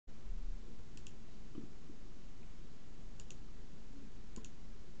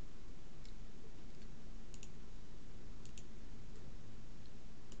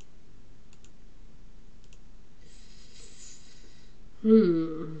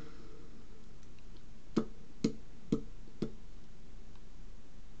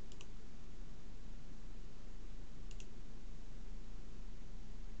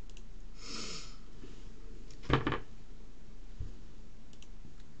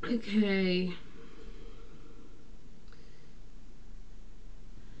Okay.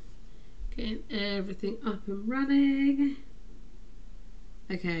 Getting everything up and running.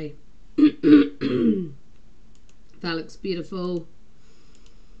 Okay. That looks beautiful.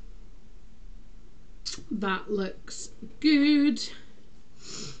 That looks good.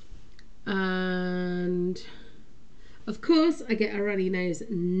 And of course I get a runny nose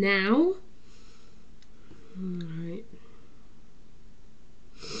now. Alright.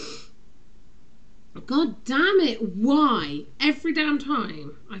 God damn it, why? Every damn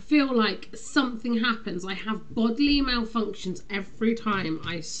time I feel like something happens. I have bodily malfunctions every time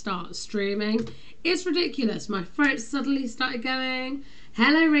I start streaming. It's ridiculous. My throat suddenly started going.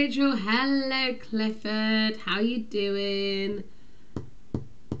 Hello Rachel, hello Clifford, how you doing?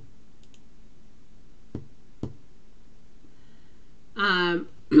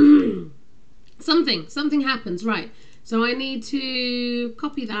 Something happens, right? So I need to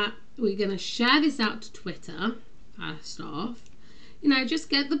copy that. We're going to share this out to Twitter first off. You know, just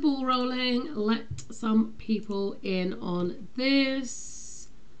get the ball rolling. Let some people in on this.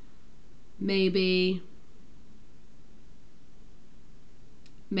 Maybe.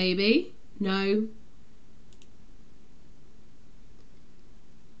 No.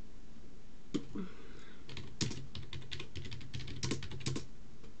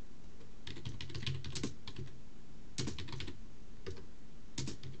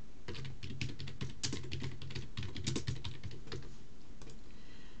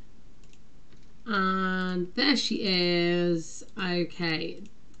 And there she is. Okay,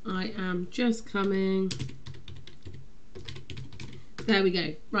 I am just coming. There we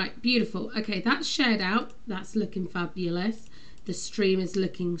go. Right, beautiful. Okay, that's shared out. That's looking fabulous. The stream is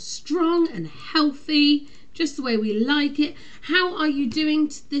looking strong and healthy, just the way we like it. How are you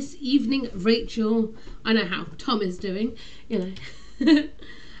doing this evening, Rachel? I know how Tom is doing, you know.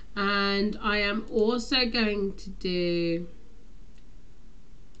 And I am also going to do...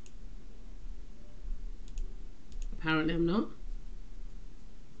 Apparently I'm not.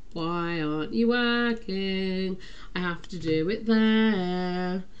 Why aren't you working? I have to do it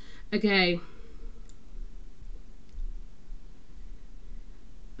there. Okay.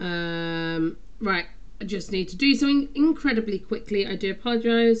 Right. I just need to do something incredibly quickly. I do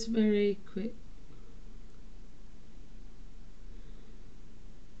apologise. Very quick.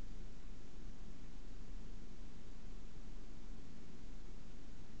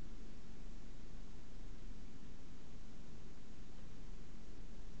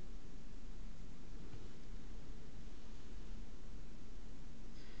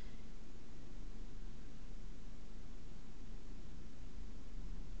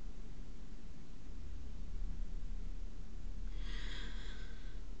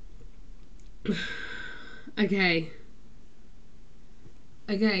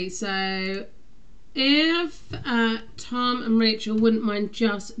 Okay, so if Tom and Rachel wouldn't mind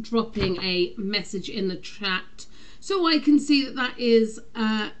just dropping a message in the chat so I can see that that is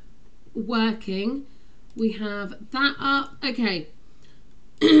working. We have that up. Okay,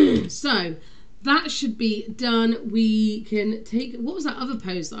 so that should be done. We can take... What was that other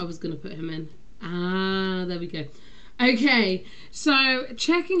pose that I was going to put him in? Ah, there we go. Okay, so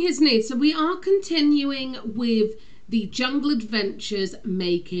checking his needs. So we are continuing with the Jungle Adventures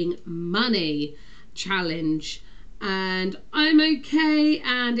Making Money challenge. And I'm okay,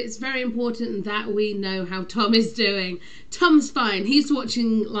 and it's very important that we know how Tom is doing. Tom's fine. He's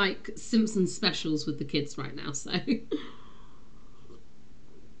watching, like, Simpsons specials with the kids right now, so...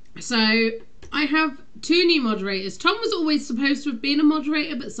 So, I have 2 new moderators. Tom was always supposed to have been a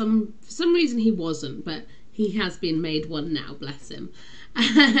moderator, but for some reason he wasn't, but... He has been made one now, bless him.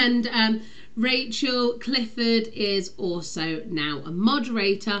 And Rachel Clifford is also now a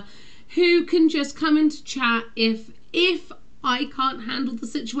moderator who can just come into chat. If I can't handle the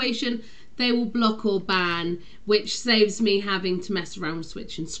situation, they will block or ban, which saves me having to mess around with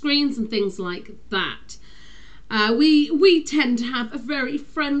switching screens and things like that. We tend to have a very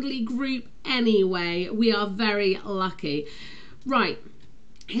friendly group anyway. We are very lucky. Right.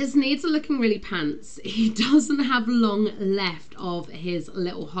 His needs are looking really pants. He doesn't have long left of his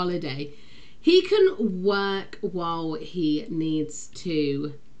little holiday. He can work while he needs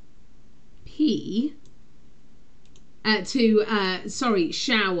to pee.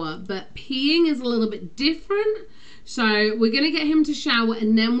 Shower. But peeing is a little bit different. So we're going to get him to shower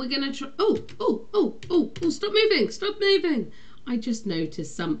and then we're going to try... Oh, stop moving. Stop moving. I just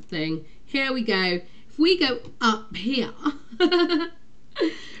noticed something. Here we go. If we go up here...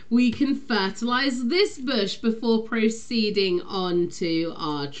 we can fertilize this bush before proceeding on to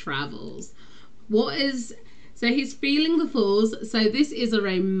our travels. What is So he's feeling the falls. So this is a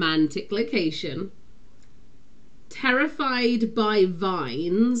romantic location. Terrified by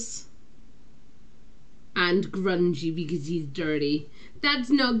vines. And grungy because he's dirty.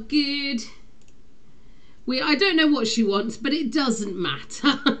 That's not good. I don't know what she wants, but it doesn't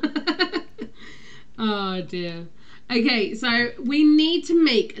matter. Oh dear. Okay, so we need to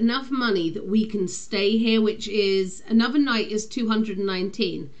make enough money that we can stay here, which is another night is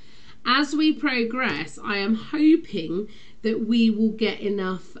 219. As we progress, I am hoping that we will get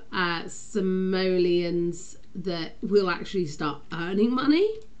enough simoleons that we'll actually start earning money.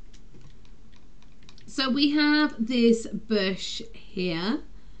 So we have this bush here.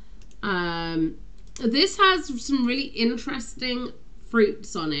 This has some really interesting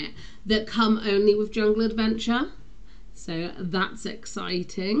fruits on it that come only with Jungle Adventure. So that's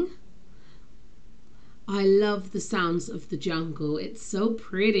exciting. I love the sounds of the jungle. It's so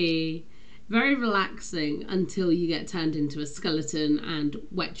pretty. Very relaxing until you get turned into a skeleton and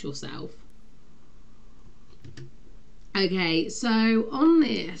wet yourself. Okay, so on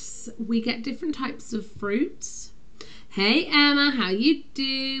this, we get different types of fruits. Hey Emma, how you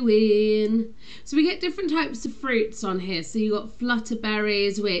doing? So we get different types of fruits on here. So you got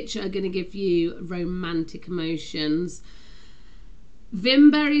flutterberries, which are going to give you romantic emotions.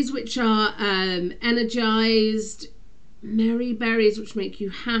 Vimberries, which are energized. Merry berries, which make you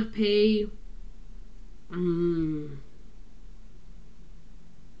happy.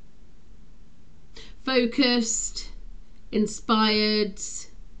 Focused, inspired,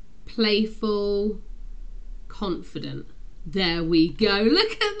 playful, confident. There we go.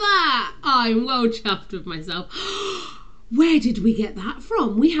 Look at that. I'm well chuffed with myself. Where did we get that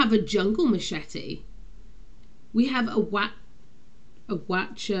from? We have a jungle machete. We have a watcher.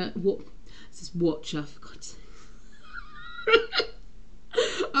 What? This is watcher, for God's sake.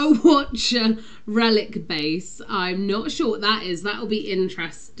 A watcher relic base. I'm not sure what that is. That'll be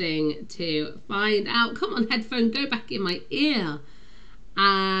interesting to find out. Come on, headphone, go back in my ear.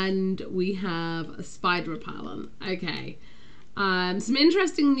 And we have a spider repellent. Okay. Some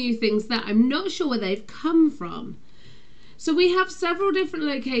interesting new things that I'm not sure where they've come from. So we have several different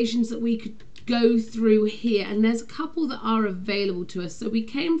locations that we could go through here, and there's a couple that are available to us. So we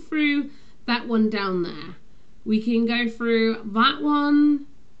came through that one down there. We can go through that one,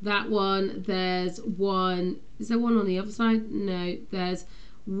 there's one, is there one on the other side? No, there's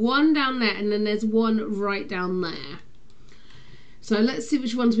one down there, and then there's one right down there. So let's see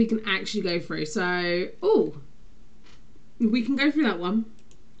which ones we can actually go through. So, oh, we can go through that one.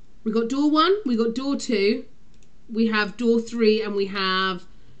 We got door 1, we got door 2, we have door 3, and we have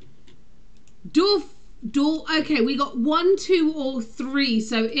door, okay, we got 1, 2, or 3.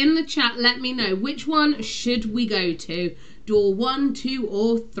 So in the chat, let me know which one should we go to. Door 1, 2,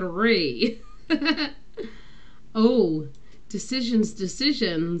 or 3. Oh,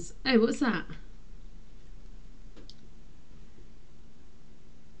 decisions. Oh, what's that?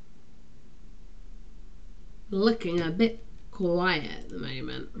 Looking a bit quiet at the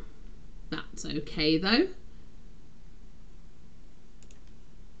moment. That's okay though.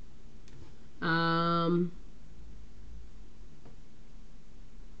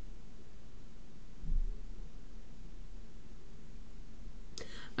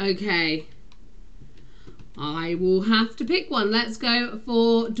 Okay, I will have to pick one. Let's go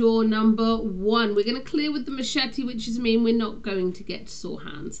for door number 1. We're going to clear with the machete, which is mean we're not going to get sore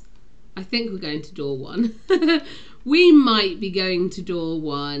hands. I think we're going to door 1. We might be going to door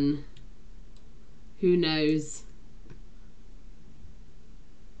 1. Who knows?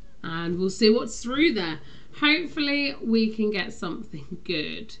 And we'll see what's through there. Hopefully we can get something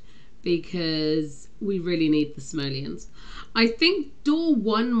good, because we really need the simoleons. I think door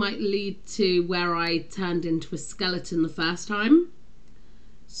 1 might lead to where I turned into a skeleton the first time.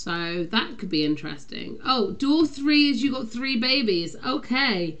 So that could be interesting. Oh, door 3 is you got 3 babies.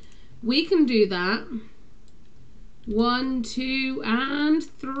 Okay, we can do that. 1, 2, and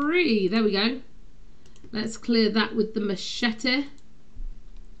 3. There we go. Let's clear that with the machete.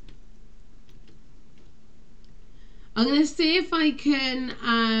 I'm going to see if I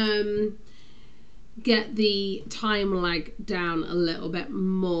can get the time lag down a little bit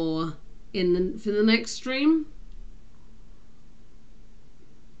more for the next stream.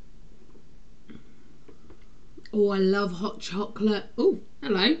 Oh, I love hot chocolate. Oh,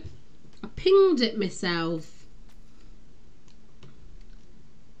 hello. I pinged it myself.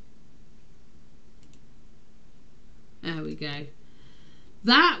 There we go.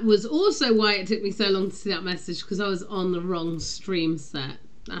 That was also why it took me so long to see that message, because I was on the wrong stream set.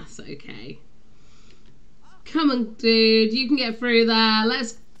 That's okay. Come on, dude. You can get through there.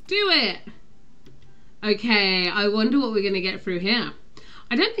 Let's do it. Okay, I wonder what we're going to get through here.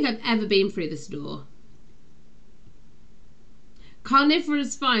 I don't think I've ever been through this door.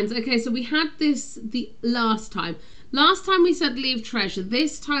 Carnivorous vines. Okay, so we had this the last time. Last time we said leave treasure.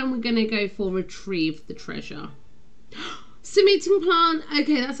 This time we're going to go for retrieve the treasure. Sim-eating plant.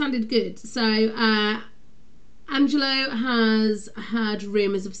 Okay, that sounded good. So, Angelo has heard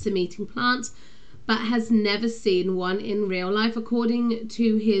rumours of sim-eating plants, but has never seen one in real life. According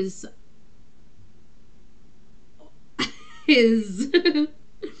to his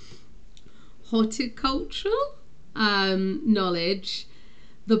horticultural knowledge,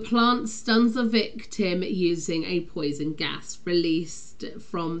 the plant stuns a victim using a poison gas released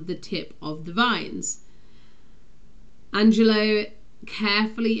from the tip of the vines. Angelo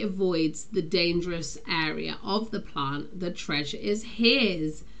carefully avoids the dangerous area of the plant. The treasure is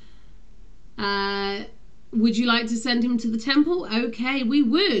his. Would you like to send him to the temple? Okay, we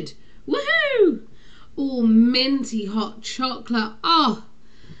would. Woohoo! Oh, minty hot chocolate. Oh,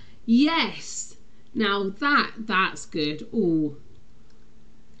 yes. Now that's good. Oh.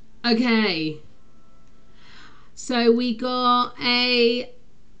 Okay. So we got a...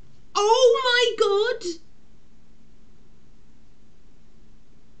 Oh my god!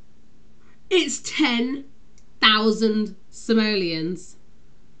 It's 10,000 simoleons.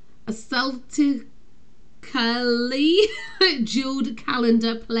 A Celtically jeweled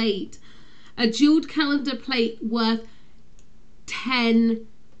calendar plate. A jeweled calendar plate worth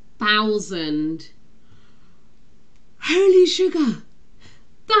 10,000. Holy sugar.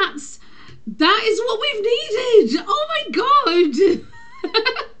 That is what we've needed. Oh my god.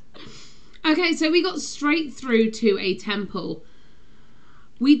 Okay, so we got straight through to a temple.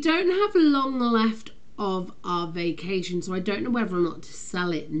 We don't have long left of our vacation, so I don't know whether or not to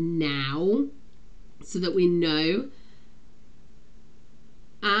sell it now so that we know.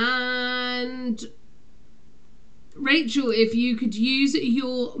 And Rachel, if you could use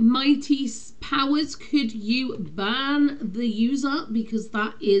your mighty powers, could you ban the user? Because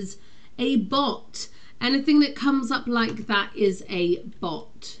that is a bot. Anything that comes up like that is a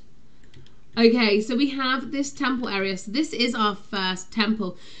bot. Okay, so we have this temple area. So this is our first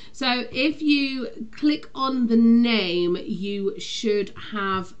temple. So if you click on the name, you should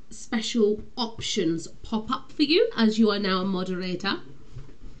have special options pop up for you, as you are now a moderator.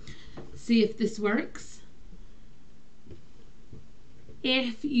 See if this works.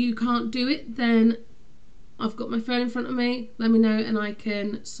 If you can't do it, then I've got my phone in front of me. Let me know and I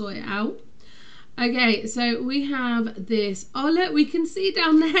can sort it out. Okay, so we have this. Oh, look, we can see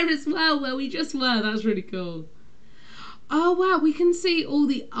down there as well where we just were. That's really cool. Oh, wow, we can see all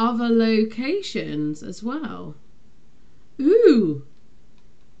the other locations as well. Ooh,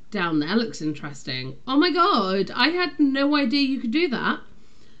 down there looks interesting. Oh my god, I had no idea you could do that.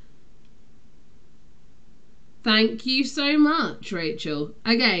 Thank you so much, Rachel.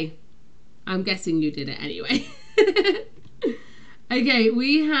 Okay, I'm guessing you did it anyway. Okay,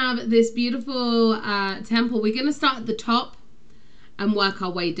 we have this beautiful temple. We're going to start at the top and work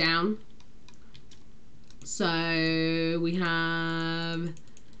our way down. So we have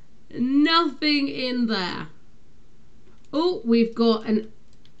nothing in there. Oh, we've got a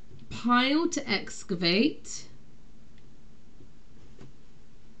pile to excavate.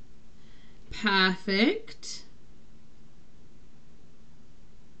 Perfect.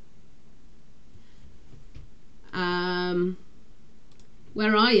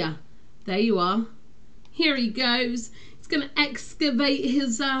 Where are you? There you are. Here he goes. He's gonna excavate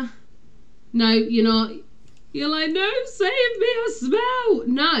his no, you're not. You're like, no, save me, I smell.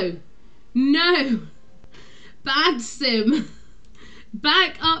 No. No. Bad Sim.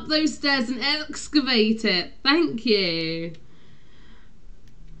 Back up those stairs and excavate it. Thank you.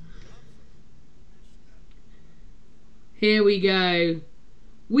 Here we go.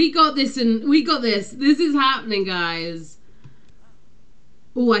 We got this and we got this. This is happening, guys.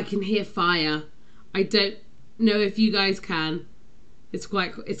 Oh, I can hear fire. I don't know if you guys can. It's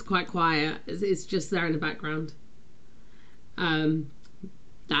quite quiet. It's just there in the background.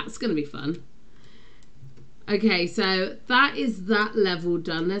 That's gonna be fun. Okay, so that is that level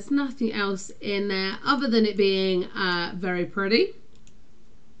done. There's nothing else in there other than it being very pretty.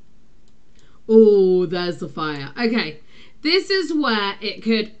 Oh, there's the fire. Okay. This is where it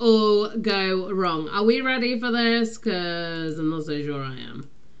could all go wrong. Are we ready for this? Because I'm not so sure I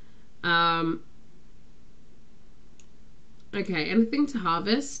am. Okay, anything to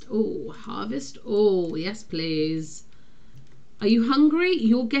harvest? Oh, harvest? Oh, yes, please. Are you hungry?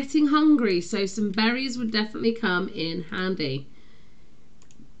 You're getting hungry, so some berries would definitely come in handy.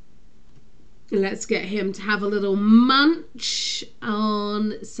 Let's get him to have a little munch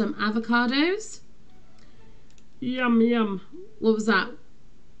on some avocados. Yum, yum. What was that?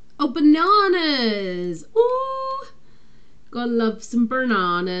 Oh, bananas. Ooh. Gotta love some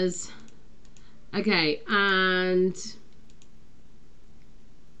bananas. Okay, and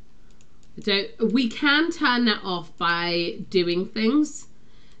we can turn that off by doing things.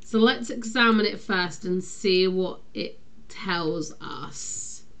 So let's examine it first and see what it tells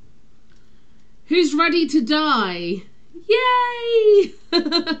us. Who's ready to die? Yay!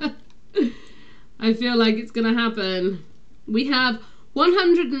 I feel like it's gonna happen. We have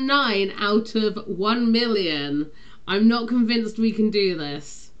 109 out of 1 million. I'm not convinced we can do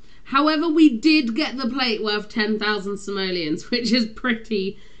this. However, we did get the plate worth 10,000 simoleons, which is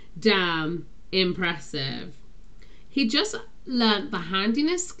pretty damn impressive. He just learnt the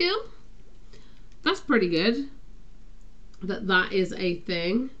handiness skill. That's pretty good. That is a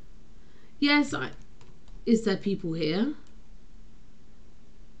thing. Yes, is there people here?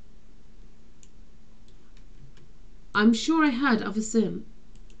 I'm sure I heard of a sim.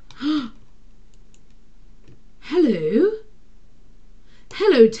 Hello?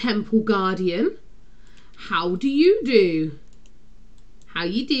 Hello, Temple Guardian. How do you do? How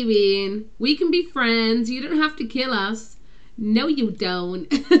you doing? We can be friends. You don't have to kill us. No, you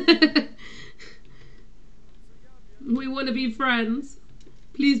don't. We want to be friends.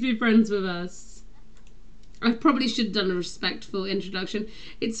 Please be friends with us. I probably should have done a respectful introduction.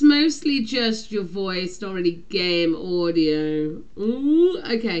 It's mostly just your voice, not really game audio. Ooh,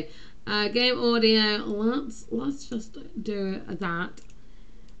 okay. Game audio. Let's just do that.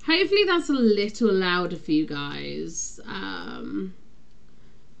 Hopefully that's a little louder for you guys.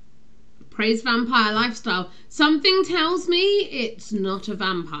 Praise vampire lifestyle. Something tells me it's not a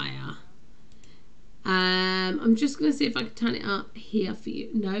vampire. I'm just going to see if I can turn it up here for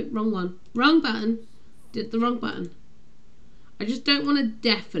you. No, wrong one. Wrong button. Did the wrong button. I just don't want to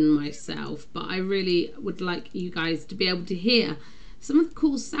deafen myself, but I really would like you guys to be able to hear some of the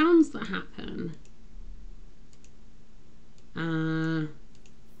cool sounds that happen.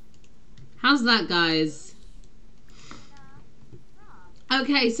 How's that, guys?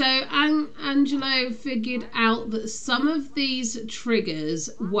 Okay, so Angelo figured out that some of these triggers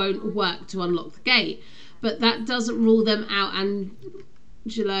won't work to unlock the gate, but that doesn't rule them out.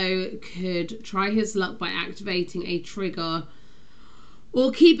 Angelo could try his luck by activating a trigger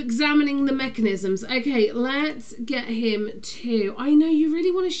or keep examining the mechanisms. Okay, let's get him to... I know you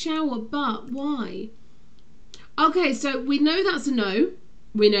really want to shower, but why? Okay, so we know that's a no.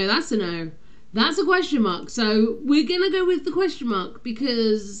 We know that's a no. That's a question mark. So we're going to go with the question mark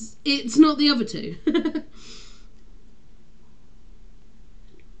because it's not the other two.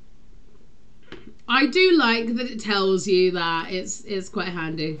 I do like that it tells you that. It's quite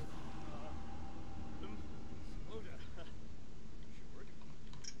handy.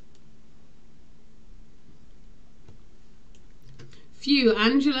 Phew,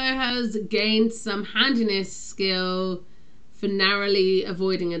 Angelo has gained some handiness skill for narrowly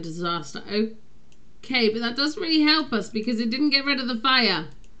avoiding a disaster. Okay, but that doesn't really help us because it didn't get rid of the fire.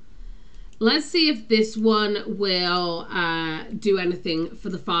 Let's see if this one will do anything for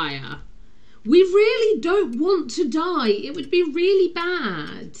the fire. We really don't want to die. It would be really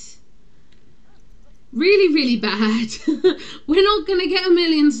bad. Really, really bad. We're not going to get 1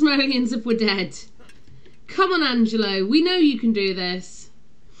 million simoleons if we're dead. Come on, Angelo. We know you can do this.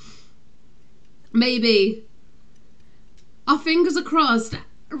 Maybe. Our fingers are crossed.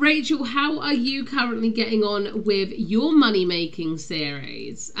 Rachel, how are you currently getting on with your money-making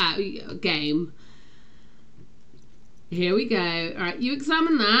series? Game. Here we go. All right, you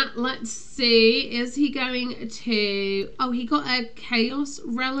examine that. Let's see. Is he going to... Oh, he got a Chaos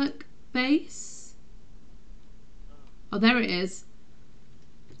Relic base. Oh, there it is.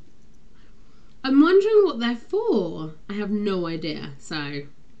 I'm wondering what they're for. I have no idea. So,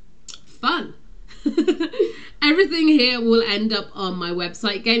 fun. Everything here will end up on my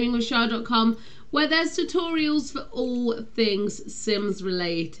website, gamingwithshah.com, where there's tutorials for all things Sims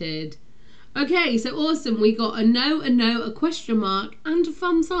related. Okay, so awesome. We got a no, a question mark, and a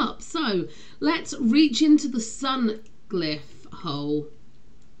thumbs up. So let's reach into the sun glyph hole.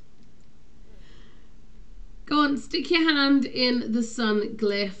 Go on, stick your hand in the sun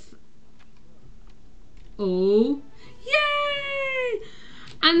glyph. Oh, yay!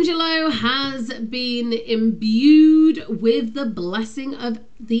 Angelo has been imbued with the blessing of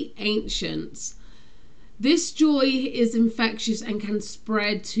the ancients. This joy is infectious and can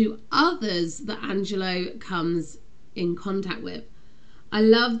spread to others that Angelo comes in contact with. I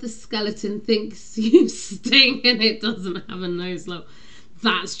love the skeleton thinks you stink and it doesn't have a nose lobe.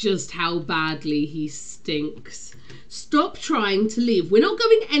 That's just how badly he stinks. Stop trying to leave. We're not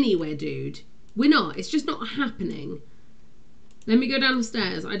going anywhere, dude. We're not. It's just not happening. Let me go down the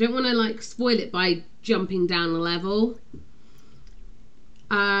stairs. I don't want to like spoil it by jumping down a level.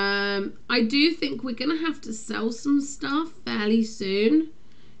 I do think we're going to have to sell some stuff fairly soon.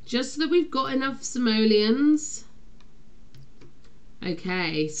 Just so that we've got enough simoleons.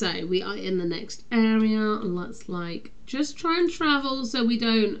 Okay, so we are in the next area. And let's like just try and travel so we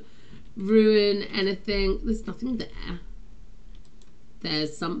don't ruin anything. There's nothing there.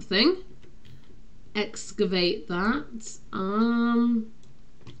 There's something. Excavate that.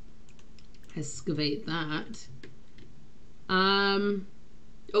 Excavate that.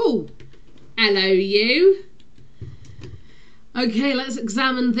 Oh, hello you. Okay, let's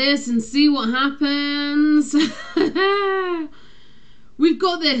examine this and see what happens. We've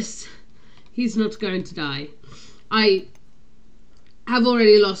got this. He's not going to die. I have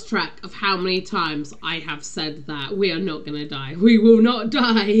already lost track of how many times I have said that. We are not going to die. We will not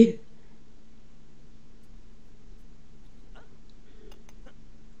die.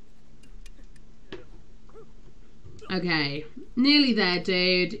 Okay, nearly there,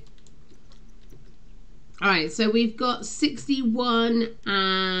 dude. Alright, so we've got 61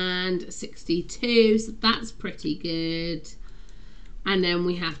 and 62, so that's pretty good. And then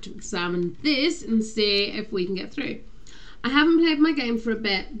we have to examine this and see if we can get through. I haven't played my game for a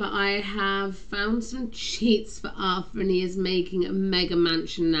bit, but I have found some cheats for Arthur, and he is making a mega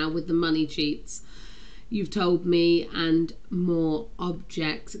mansion now with the money cheats you've told me, and more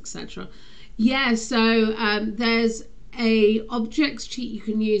objects, etc. Yeah, so there's a objects cheat you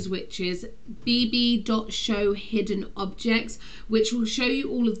can use, which is bb.show hidden objects, which will show you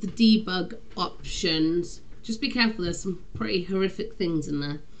all of the debug options. Just be careful, there's some pretty horrific things in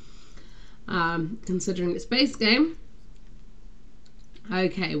there, considering it's base game.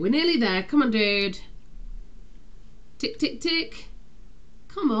 Okay, we're nearly there. Come on, dude. Tick, tick, tick.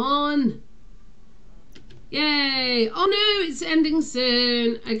 Come on. Yay. Oh no, it's ending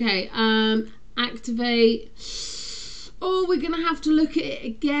soon. Okay, activate. Oh, we're gonna have to look at it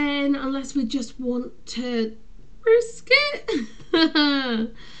again, unless we just want to risk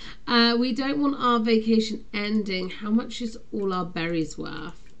it. We don't want our vacation ending. How much is all our berries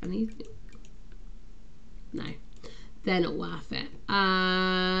worth? Anything? No, they're not worth it.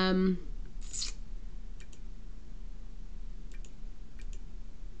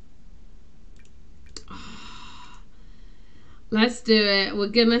 Let's do it. We're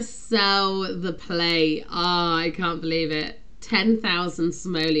gonna sell the plate. Oh, I can't believe it. 10,000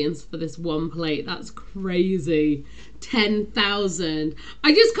 simoleons for this one plate. That's crazy. 10,000.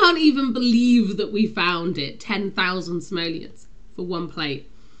 I just can't even believe that we found it. 10,000 simoleons for one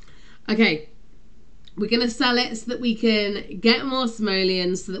plate. Okay. We're gonna sell it so that we can get more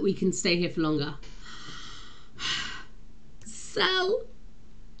simoleons so that we can stay here for longer. Sell.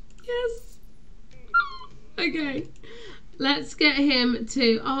 Yes. Okay. Let's get him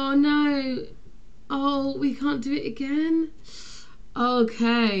to, oh no. Oh, we can't do it again.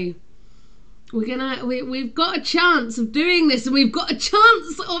 Okay. We've got a chance of doing this, and we've got a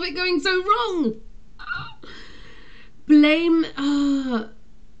chance of it going so wrong.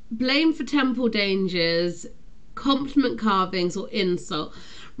 Blame for temple dangers, compliment carvings, or insult.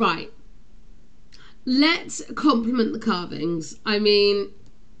 Right. Let's compliment the carvings. I mean,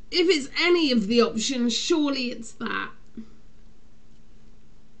 if it's any of the options, surely it's that.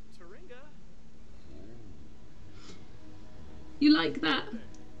 You like that?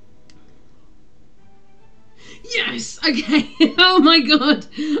 Yes! Okay. Oh my god.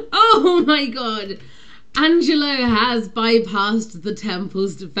 Oh my god. Angelo has bypassed the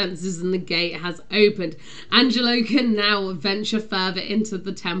temple's defenses and the gate has opened. Angelo can now venture further into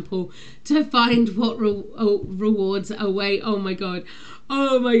the temple to find what rewards await. Oh my god.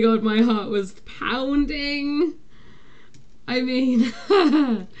 Oh my god, my heart was pounding. I mean,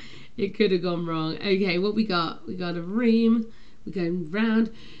 it could have gone wrong. Okay, what we got? We got a ream. We're going round.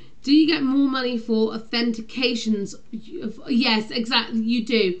 Do you get more money for authentications? Yes, exactly, you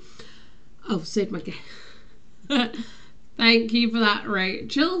do. Oh, saved my game. Thank you for that,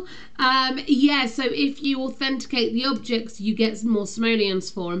 Rachel. Yeah, so if you authenticate the objects, you get more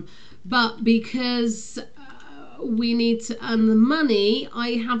simoleons for them. But because we need to earn the money,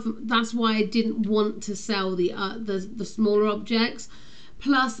 that's why I didn't want to sell the smaller objects.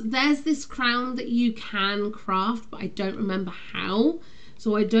 Plus, there's this crown that you can craft, but I don't remember how.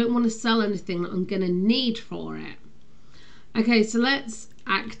 So I don't want to sell anything that I'm going to need for it. Okay, so let's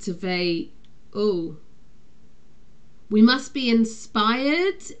activate. Oh. We must be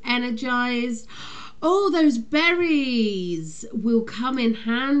inspired, energized. Oh, those berries will come in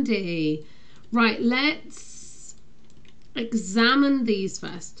handy. Right, let's examine these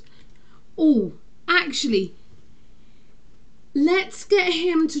first. Oh, actually, let's get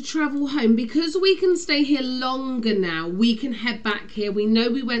him to travel home because we can stay here longer now. We can head back here. We know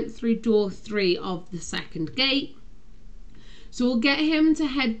we went through door 3 of the second gate. So we'll get him to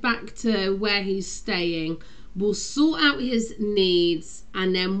head back to where he's staying. We'll sort out his needs.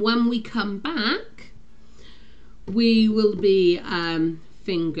 And then when we come back, we will be,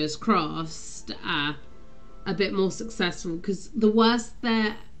 fingers crossed, a bit more successful. Because the worse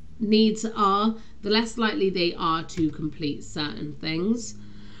their needs are, the less likely they are to complete certain things.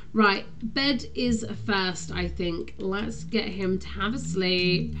 Right, bed is first, I think. Let's get him to have a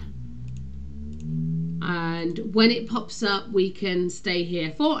sleep. And when it pops up, we can stay here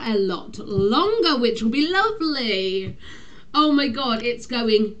for a lot longer, which will be lovely. Oh my god, it's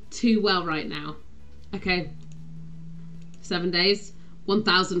going too well right now. Okay. 7 days.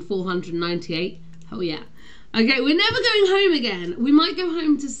 1,498. Oh yeah. Okay, we're never going home again. We might go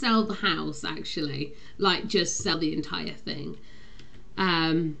home to sell the house, actually. Like, just sell the entire thing.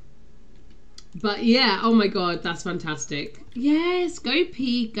 But yeah, oh my god, that's fantastic. Yes, go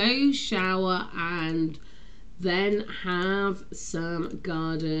pee, go shower, and then have some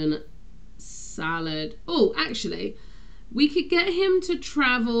garden salad. Oh, actually, we could get him to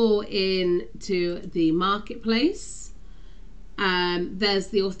travel into the marketplace. There's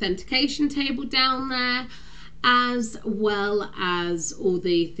the authentication table down there, as well as all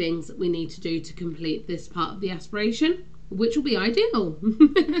the things that we need to do to complete this part of the aspiration, which will be ideal.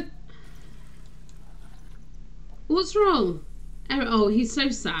 What's wrong? Oh, he's so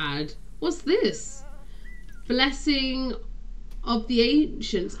sad. What's this? Blessing of the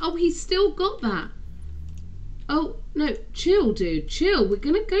Ancients. Oh, he's still got that. Oh, no. Chill, dude. Chill. We're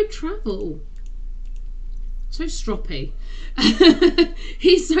going to go travel. So stroppy.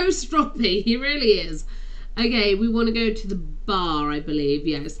 He's so stroppy. He really is. Okay, we want to go to the bar, I believe.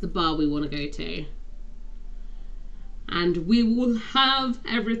 Yeah, it's the bar we want to go to. And we will have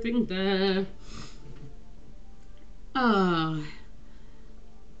everything there. Oh,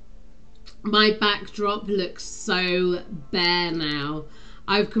 my backdrop looks so bare now.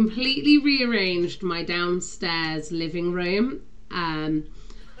 I've completely rearranged my downstairs living room, and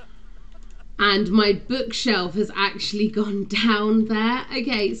my bookshelf has actually gone down there.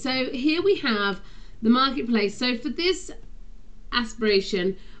 Okay, so here we have the marketplace. So for this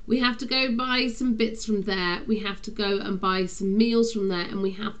aspiration, we have to go buy some bits from there, we have to go and buy some meals from there, and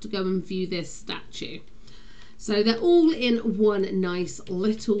we have to go and view this statue. So they're all in one nice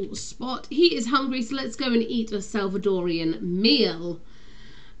little spot. He is hungry, so let's go and eat a Salvadorian meal.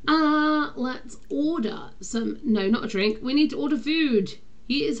 Let's order some, no, not a drink. We need to order food.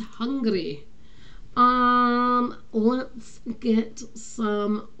 He is hungry. Let's get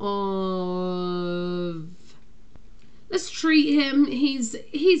some of, let's treat him.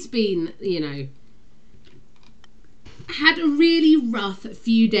 He's been, you know, had a really rough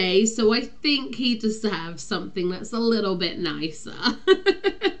few days, so I think he deserves something that's a little bit nicer.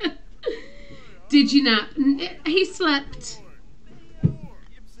 Did you nap? He slept.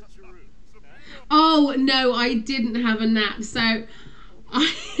 Oh no, I didn't have a nap. So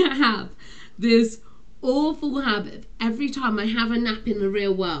I have this awful habit. Every time I have a nap in the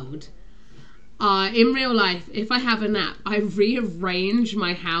real world, in real life, if I have a nap, I rearrange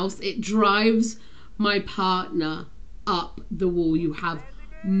my house. It drives my partner up the wall. You have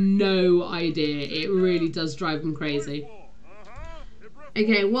no idea. It really does drive him crazy.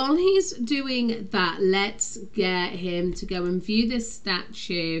 Okay, while he's doing that, let's get him to go and view this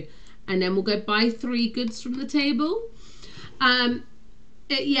statue, and then we'll go buy 3 goods from the table.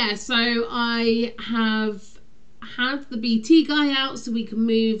 Yeah, so I have had the BT guy out so we can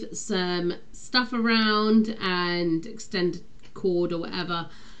move some stuff around and extend cord or whatever.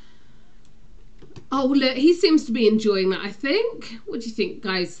 Oh, look, he seems to be enjoying that, I think. What do you think,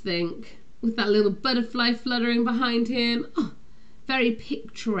 guys, think? With that little butterfly fluttering behind him. Oh, very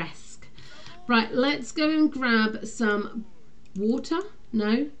picturesque. Right, let's go and grab some water.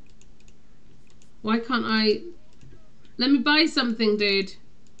 No? Why can't I? Let me buy something, dude.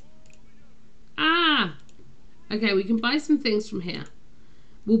 Ah! Okay, we can buy some things from here.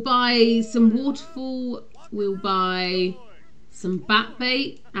 We'll buy some waterfall. We'll buy some bat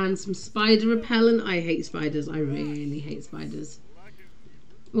bait and some spider repellent. I hate spiders. I really hate spiders.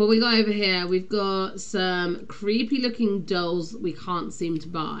 What we got over here? We've got some creepy looking dolls that we can't seem to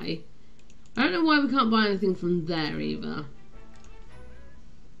buy. I don't know why we can't buy anything from there either.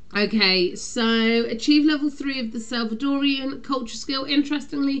 Okay, so achieve level 3 of the Salvadorian culture skill.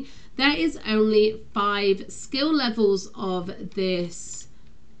 Interestingly, there is only 5 skill levels of this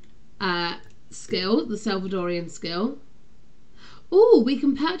skill, the Salvadorian skill. Oh, we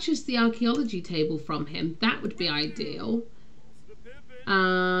can purchase the archaeology table from him. That would be ideal.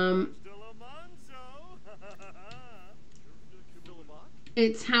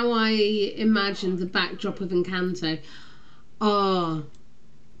 It's how I imagined the backdrop of Encanto. Oh,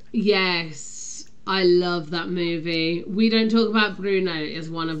 yes. I love that movie. We Don't Talk About Bruno is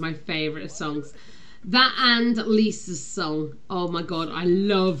one of my favourite songs. That and Lisa's song. Oh my god, I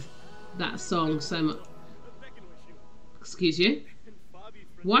love that song so much. Excuse you?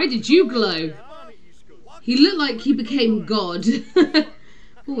 Why did you glow? He looked like he became God.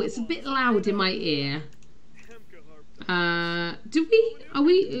 Oh, it's a bit loud in my ear. Are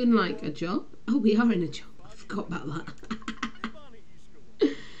we in like a job? Oh, we are in a job. I forgot about that.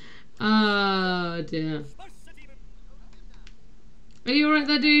 Oh dear. Are you alright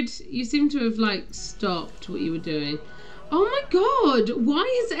there, dude? You seem to have like stopped what you were doing. Oh my god, why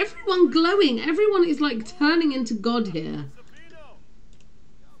is everyone glowing? Everyone is like turning into God here.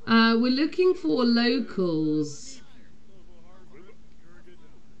 We're looking for locals.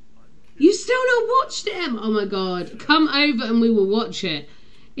 You still not watched him? Oh my god. Come over and we will watch it.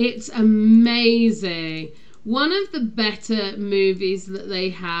 It's amazing. One of the better movies that they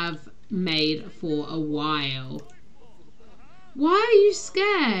have made for a while. Why are you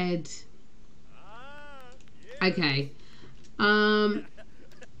scared? Okay.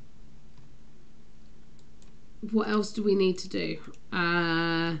 What else do we need to do?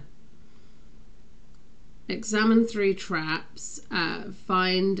 Examine 3 traps,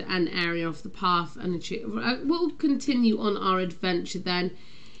 find an area off the path and achieve. We'll continue on our adventure then.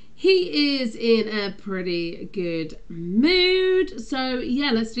 He is in a pretty good mood. So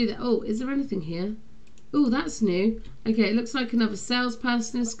yeah, let's do that. Oh, is there anything here? Oh, that's new. Okay, it looks like another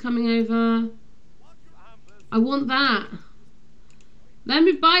salesperson is coming over. I want that. Let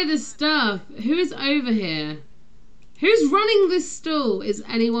me buy this stuff. Who is over here? Who's running this stall? Is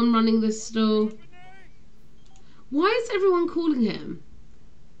anyone running this stall? Why is everyone calling him?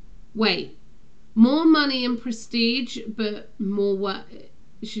 Wait. More money and prestige, but more work.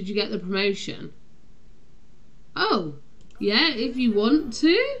 Should you get the promotion? Oh. Yeah, if you want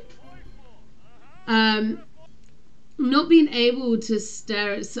to. Not being able to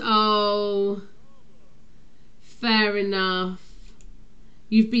stare at... Oh. Fair enough.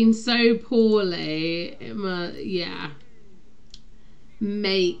 You've been so poorly. Yeah.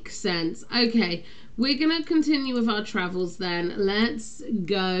 Makes sense. Okay. We're going to continue with our travels then. Let's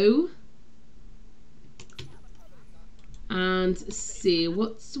go. And see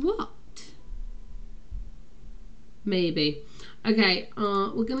what's what. Maybe. Okay.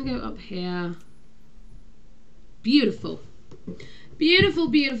 We're going to go up here. Beautiful. Beautiful,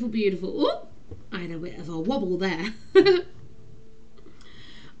 beautiful, beautiful. Oh, I had a bit of a wobble there.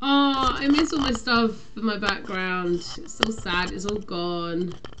 Oh, I miss all my stuff in my background. It's so sad. It's all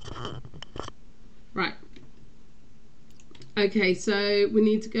gone. Right. Okay, so we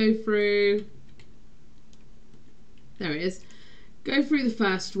need to go through... There it is. Go through the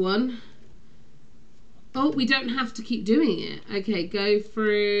first one. Oh, we don't have to keep doing it. Okay, go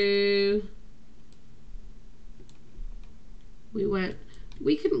through...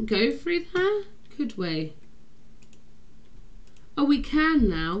 We couldn't go through there, could we? Oh, we can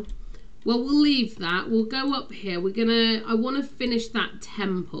now. Well, we'll leave that. We'll go up here. I want to finish that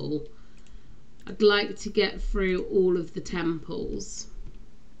temple. I'd like to get through all of the temples.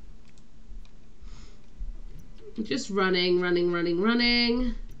 Just running.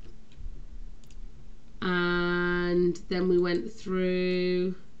 And then we went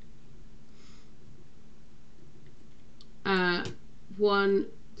through 1,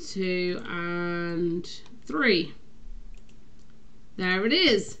 2, and 3. There it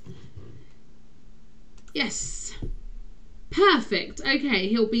is. Yes. Perfect. Okay,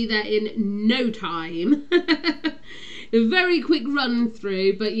 he'll be there in no time. A very quick run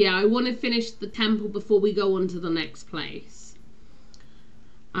through, but yeah, I want to finish the temple before we go on to the next place.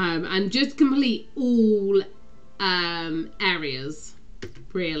 And just complete all areas,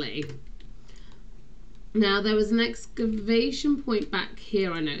 really. Now, there was an excavation point back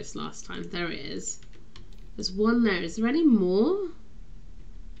here I noticed last time. There it is. There's one there. Is there any more?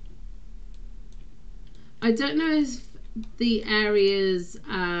 I don't know if the areas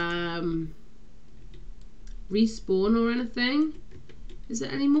respawn or anything. Is there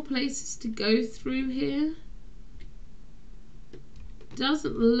any more places to go through here?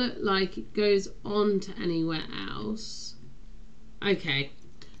 Doesn't look like it goes on to anywhere else. Okay,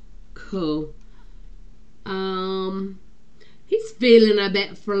 cool. He's feeling a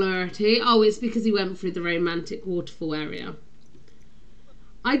bit flirty. Oh, it's because he went through the romantic waterfall area.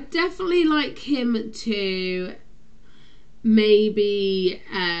 I'd definitely like him to maybe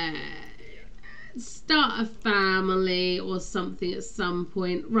start a family or something at some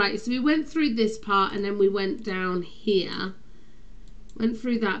point. Right, so we went through this part and then we went down here. Went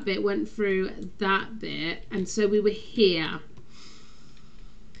through that bit, went through that bit, and so we were here.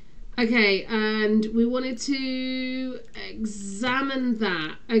 Okay, and we wanted to examine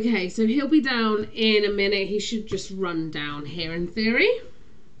that. Okay, so he'll be down in a minute. He should just run down here in theory.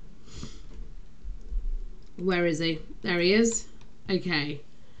 Where is he? There he is. Okay.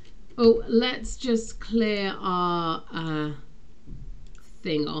 Oh, let's just clear our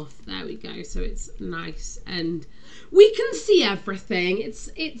thing off. There we go. So it's nice and we can see everything.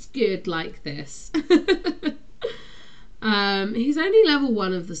 It's good like this. He's only level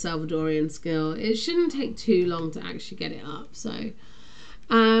 1 of the Salvadorian skill. It shouldn't take too long to actually get it up. So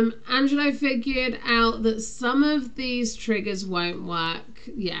Angelo figured out that some of these triggers won't work.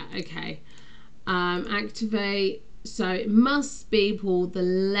 Yeah, okay. Activate. So it must be pulled the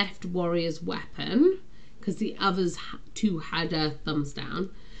left warrior's weapon because the others two had a thumbs down.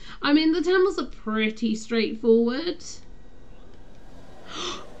 I mean, the temples are pretty straightforward.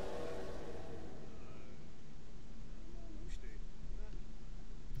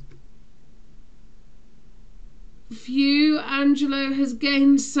 Phew, Angelo has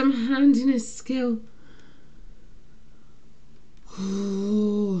gained some handiness skill.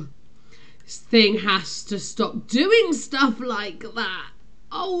 Oh, this thing has to stop doing stuff like that.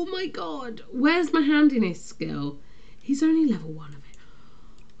 Oh my god. Where's my handiness skill? He's only level 1 of it.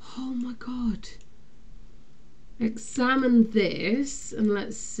 Oh my god. Examine this and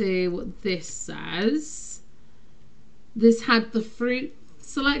let's see what this says. This had the fruit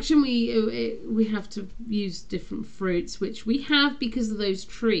selection. We have to use different fruits, which we have because of those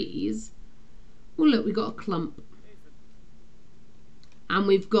trees. Oh look, we got a clump. And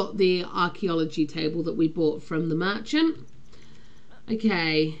we've got the archaeology table that we bought from the merchant.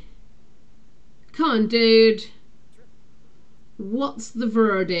 Okay. Come on, dude. What's the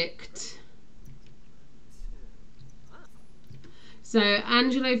verdict? So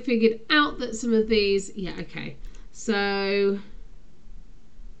Angelo figured out that some of these... Yeah, okay. So...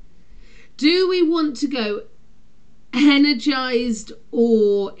 do we want to go energized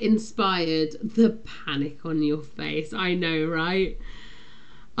or inspired? The panic on your face. I know, right?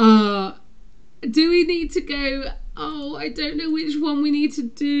 Do we need to go... oh, I don't know which one we need to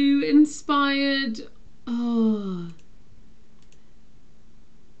do. Inspired. Oh.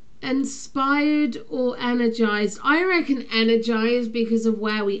 Inspired or energized? I reckon energized because of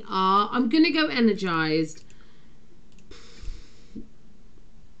where we are. I'm going to go energized.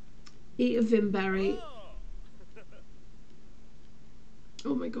 Eat a Vimberry.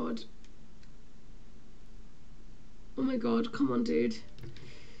 Oh my god. Oh my god, come on, dude.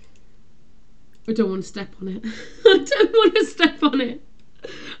 I don't want to step on it. I don't want to step on it.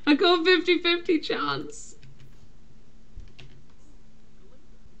 I got a 50-50 chance.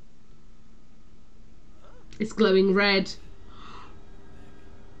 It's glowing red.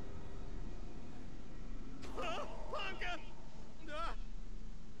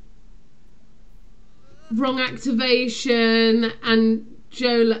 Wrong activation, and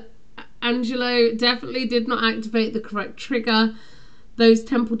Angelo definitely did not activate the correct trigger. Those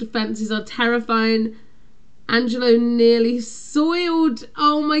temple defenses are terrifying. Angelo nearly soiled.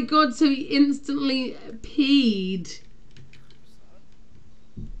 Oh my god, so he instantly peed.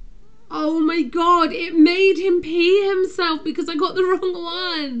 Oh my god, it made him pee himself because I got the wrong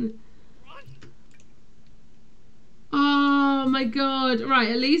one. Oh my god. Right,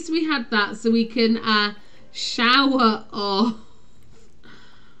 at least we had that so we can shower off.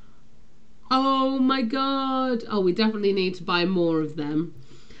 Oh my god. Oh, we definitely need to buy more of them.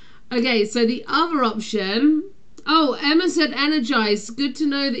 Okay, so the other option... oh, Emma said energized. Good to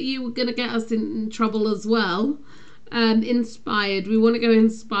know that you were going to get us in trouble as well. Inspired. We want to go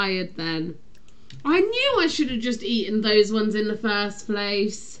inspired then. I knew I should have just eaten those ones in the first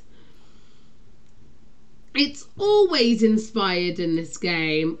place. It's always inspired in this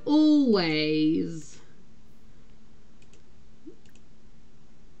game. Always.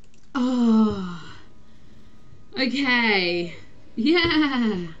 Oh. Okay.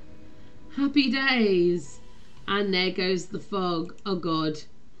 Yeah. Happy days. And there goes the fog. Oh god.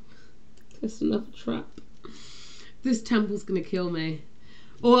 That's another trap. This temple's gonna kill me.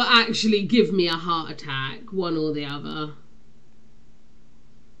 Or actually give me a heart attack. One or the other.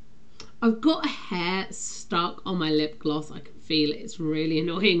 I've got a hair stuck on my lip gloss. I can feel it. It's really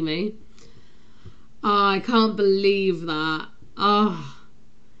annoying me. Oh, I can't believe that. Oh.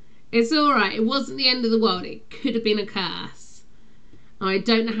 It's alright. It wasn't the end of the world. It could have been a curse. I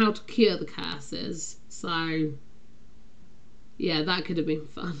don't know how to cure the curses. So, Yeah, that could have been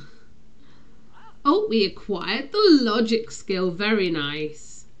fun. Oh, we acquired the logic skill. Very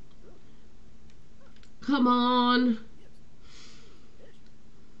nice. Come on.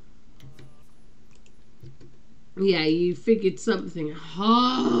 Yeah, you figured something.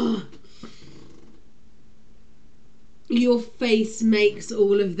 Oh, your face makes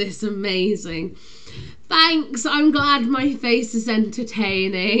all of this amazing. Thanks. I'm glad my face is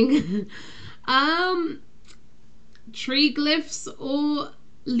entertaining. Tree glyphs or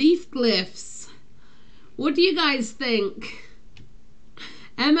leaf glyphs? What do you guys think?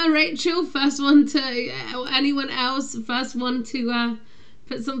 Emma, Rachel, first one to, anyone else, first one to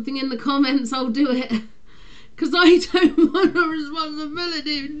put something in the comments, I'll do it. Because I don't want the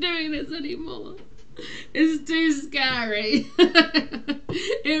responsibility of doing this anymore. It's too scary.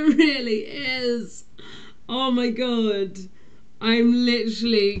 It really is. Oh my god. I'm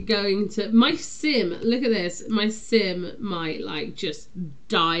literally going to... My sim, look at this. My sim might like just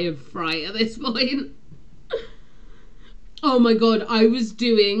die of fright at this point. Oh my god, I was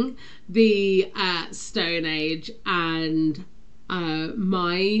doing the Stone Age and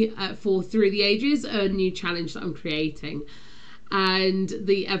for Through the Ages, a new challenge that I'm creating. And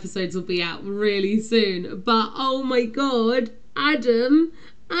the episodes will be out really soon. But oh my god, Adam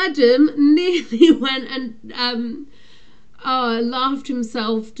nearly went and laughed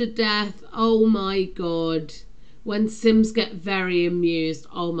himself to death. Oh my god. When Sims get very amused,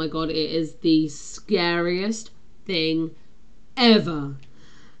 oh my god, it is the scariest thing ever.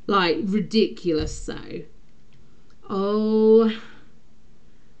 Like, ridiculous so. Oh,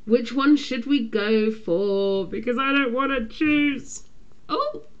 which one should we go for? Because I don't want to choose.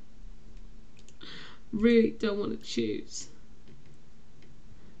 Oh, really don't want to choose.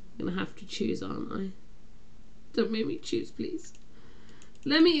 I'm gonna have to choose, aren't I? Don't make me choose, please.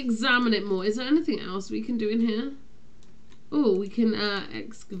 Let me examine it more. Is there anything else we can do in here? Oh, we can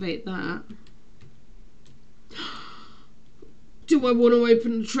excavate that. Do I want to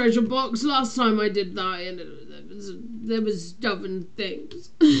open the treasure box? Last time I did that, and there was stuff and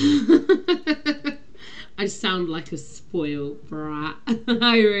things. I sound like a spoiled brat.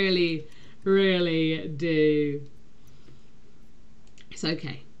 I really, really do. It's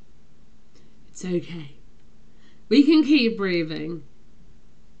okay. It's okay. We can keep breathing.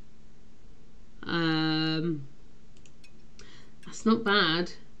 That's not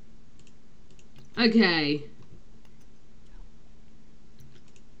bad. Okay.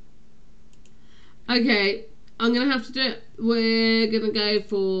 Okay, I'm gonna have to do it. We're gonna go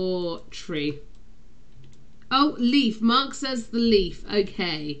for tree. Oh, leaf. Mark says the leaf.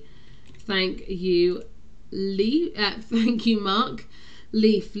 Okay. Thank you, leaf. Thank you, Mark.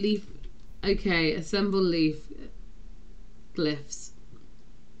 Leaf. Okay, assemble leaf glyphs.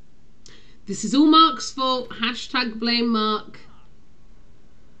 This is all Mark's fault. Hashtag blame Mark.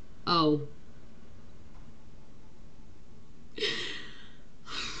 Oh.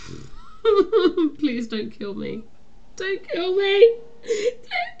 Please don't kill me. Don't kill me. Don't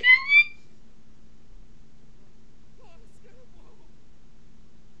kill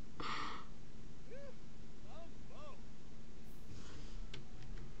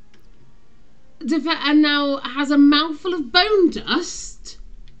me. And now has a mouthful of bone dust.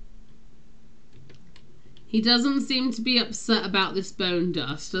 He doesn't seem to be upset about this bone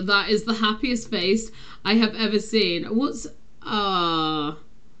dust. That is the happiest face I have ever seen. What's...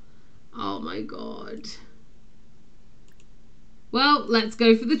 Oh my god. Well, let's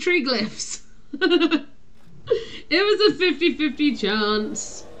go for the tree glyphs. It was a 50-50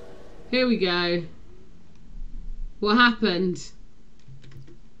 chance. Here we go. What happened?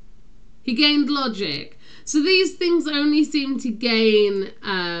 He gained logic. So these things only seem to gain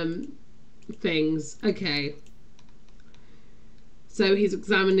things. Okay. So he's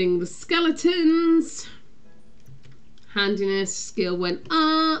examining the skeletons. Handiness skill went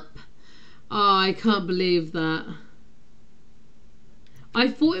up. Oh, I can't believe that. I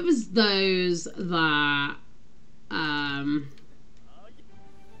thought it was those that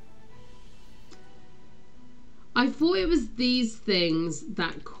I thought it was these things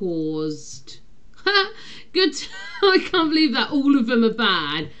that caused good. I can't believe that all of them are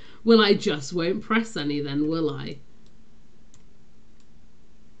bad. Well, I just won't press any then, will I?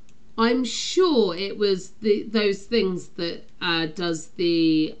 I'm sure it was those things that does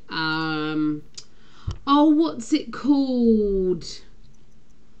the oh, what's it called?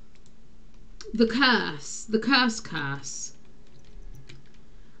 The curse.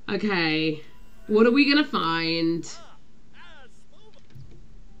 Okay, what are we gonna find?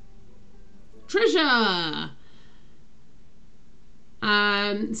 Treasure.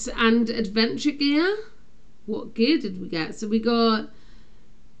 And adventure gear. What gear did we get? So we got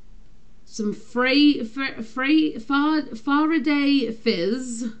some Faraday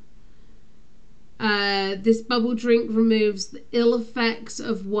Fizz. This bubble drink removes the ill effects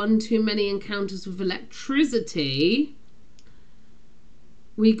of one too many encounters with electricity.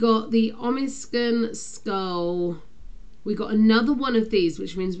 We got the Omiskin Skull. We got another one of these,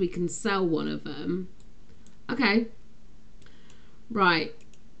 which means we can sell one of them. Okay. Right.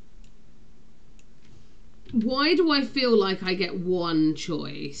 Why do I feel like I get one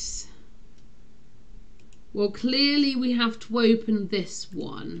choice? Well, clearly we have to open this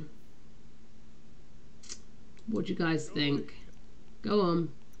one. What do you guys think? Go on.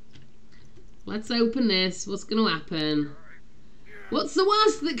 Let's open this. What's going to happen? What's the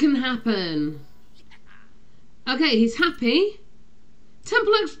worst that can happen? Okay, he's happy.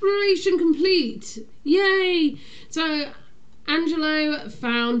 Temple exploration complete. Yay! So, Angelo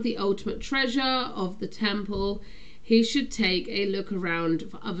found the ultimate treasure of the temple. He should take a look around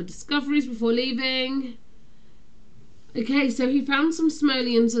for other discoveries before leaving. Okay, so he found some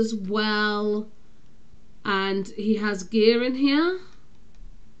simoleons as well. And he has gear in here.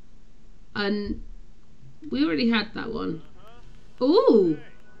 And we already had that one. Ooh!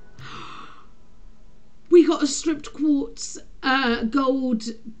 We got a stripped quartz gold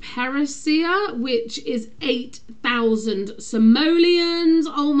Parisia, which is 8,000 simoleons.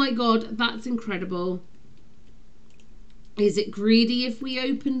 Oh my god, that's incredible. Is it greedy if we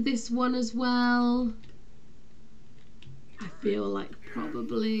opened this one as well? I feel like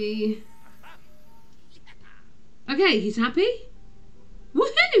probably. Okay, he's happy.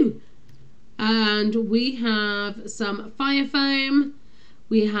 Woohoo! And we have some fire foam.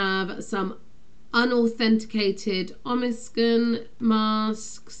 We have some unauthenticated Omiskin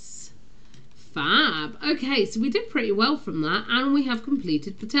masks. Fab. Okay, so we did pretty well from that, and we have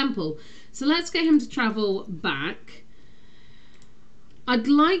completed the temple. So let's get him to travel back. I'd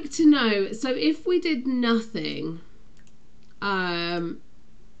like to know, so if we did nothing,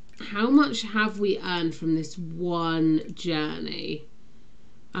 how much have we earned from this one journey?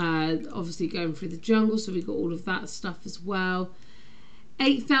 Obviously going through the jungle, so we got all of that stuff as well.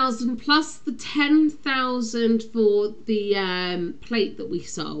 8,000 plus the 10,000 for the plate that we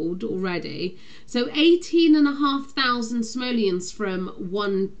sold already. So 18,500 simoleons from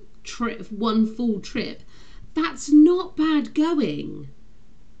one trip, one full trip. That's not bad going.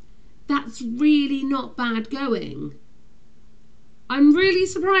 That's really not bad going. I'm really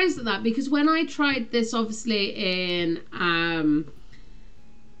surprised at that, because when I tried this, obviously in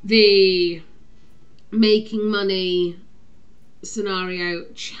the making money scenario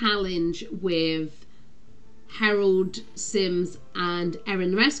challenge with Harold Sims and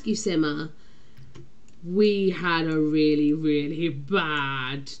Erin the Rescue Simmer, we had a really, really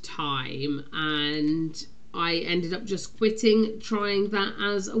bad time, and I ended up just quitting trying that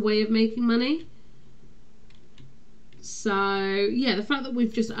as a way of making money. So yeah, the fact that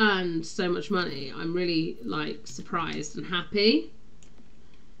we've just earned so much money, I'm really like surprised and happy.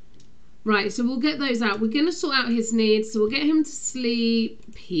 Right, so we'll get those out. We're going to sort out his needs. So we'll get him to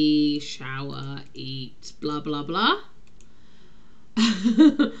sleep, pee, shower, eat, blah, blah, blah.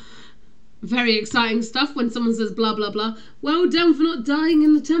 Very exciting stuff when someone says blah, blah, blah. Well done for not dying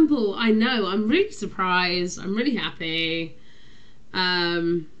in the temple. I know, I'm really surprised. I'm really happy.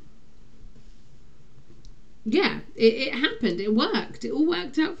 Yeah, it happened. It worked. It all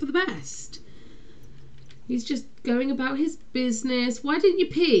worked out for the best. He's just going about his business. Why didn't you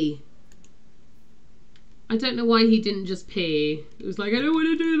pee? I don't know why he didn't just pee. It was like, I don't want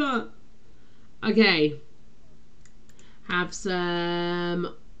to do that. Okay. Have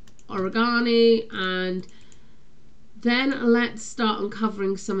some origami, and then let's start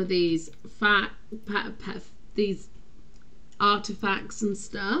uncovering some of these these artifacts and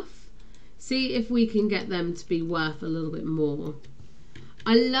stuff. See if we can get them to be worth a little bit more.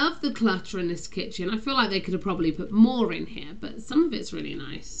 I love the clutter in this kitchen. I feel like they could have probably put more in here, but some of it's really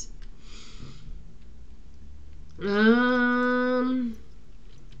nice. Come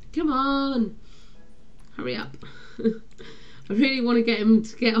on, hurry up. I really want to get him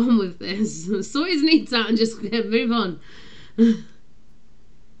to get on with this. Sort his needs out and just move on.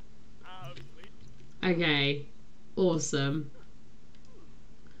 Okay, awesome.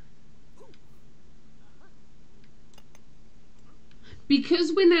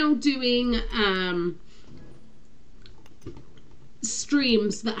 Because we're now doing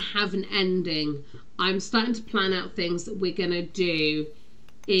streams that have an ending, I'm starting to plan out things that we're going to do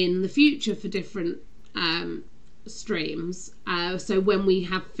in the future for different streams. So when we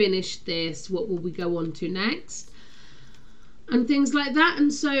have finished this, what will we go on to next? and things like that.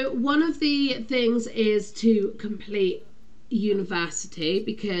 And so one of the things is to complete university,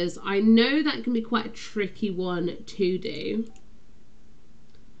 because I know that can be quite a tricky one to do.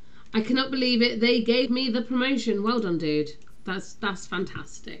 I cannot believe it. They gave me the promotion. Well done, dude. That's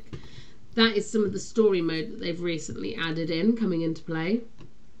fantastic. That is some of the story mode that they've recently added in, coming into play,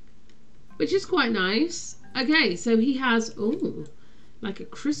 which is quite nice. Okay, so he has, oh, like a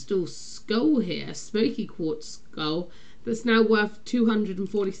crystal skull here, smoky quartz skull, that's now worth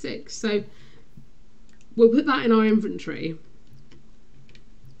 246. So we'll put that in our inventory.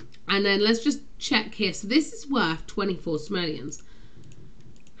 And then let's just check here. So this is worth 24 simoleons.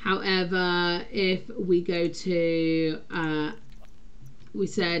 However, if we go to, we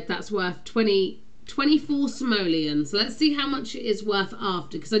said that's worth 24 simoleons. So let's see how much it is worth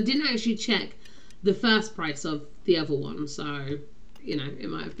after, because I didn't actually check the first price of the other one. So, you know, it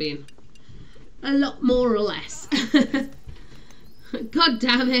might have been a lot more or less. God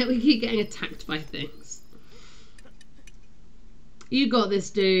damn it, we keep getting attacked by things. You got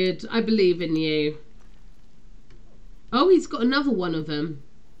this, dude. I believe in you. Oh, he's got another one of them.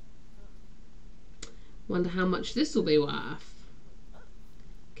 Wonder how much this will be worth.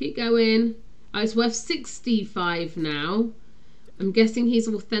 Keep going. Oh, it's worth 65 now. I'm guessing he's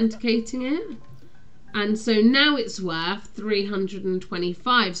authenticating it. And so now it's worth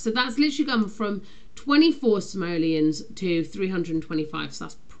 325. So that's literally gone from 24 simoleons to 325. So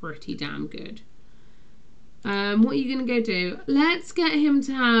that's pretty damn good. What are you going to go do? Let's get him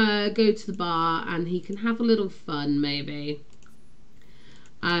to go to the bar and he can have a little fun, maybe.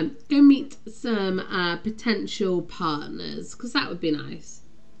 Go meet some potential partners, because that would be nice.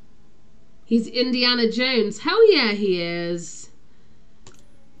 He's Indiana Jones. Hell yeah, he is.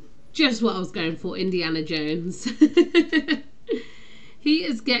 Just what I was going for, Indiana Jones. He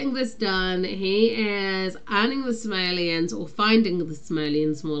is getting this done. He is earning the simoleons, or finding the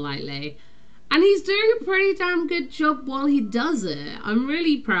simoleons more likely. And he's doing a pretty damn good job while he does it. I'm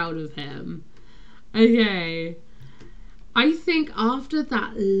really proud of him. Okay. I think after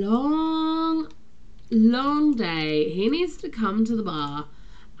that long day, he needs to come to the bar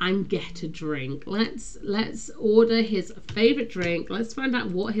and get a drink. Let's order his favorite drink. Let's find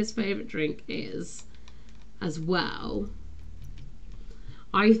out what his favorite drink is as well.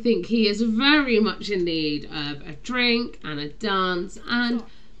 I think he is very much in need of a drink and a dance and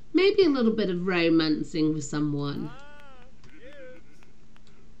maybe a little bit of romancing with someone.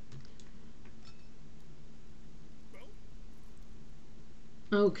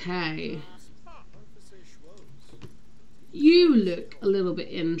 Okay. You look a little bit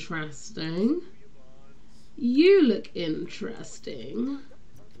interesting. You look interesting.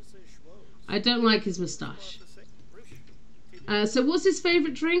 I don't like his moustache. So what's his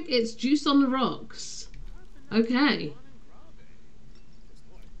favourite drink? It's juice on the rocks. Okay.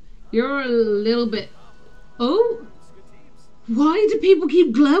 You're a little bit... Oh! Why do people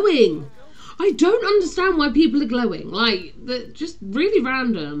keep glowing? I don't understand why people are glowing. Like, they're just really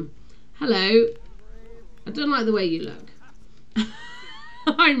random. Hello. I don't like the way you look.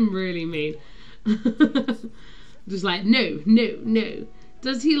 I'm really mean. Just like, no, no, no.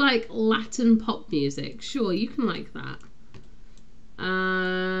 Does he like Latin pop music? Sure, you can like that.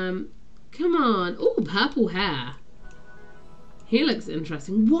 Come on. Oh, purple hair. He looks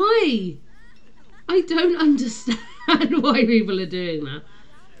interesting. Why? I don't understand why people are doing that.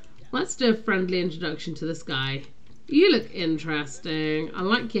 Let's do a friendly introduction to this guy. You look interesting. I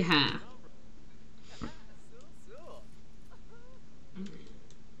like your hair.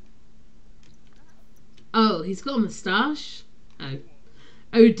 Oh, he's got a moustache? Oh.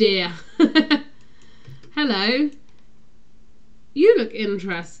 Oh dear. Hello. You look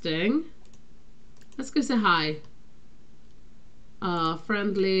interesting. Let's go say hi.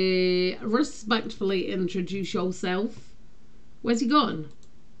 Friendly, respectfully introduce yourself. Where's he gone?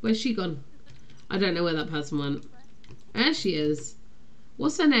 Where's she gone? I don't know where that person went. There she is.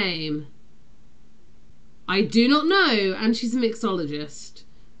 What's her name? I do not know, and she's a mixologist.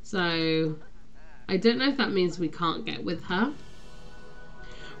 So, I don't know if that means we can't get with her.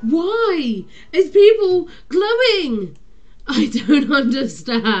 Why is people glowing? I don't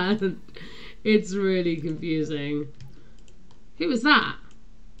understand. It's really confusing. Who was that?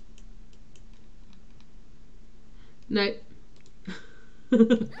 No.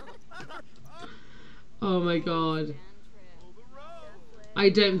 Oh my god. I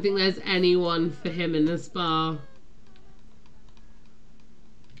don't think there's anyone for him in this bar.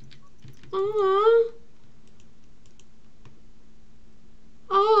 Aww.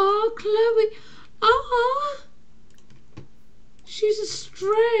 Aww, Chloe. Aww. She's a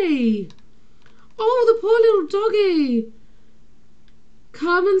stray. Oh, the poor little doggy.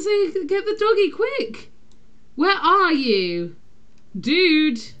 Come and say, get the doggy, quick. Where are you?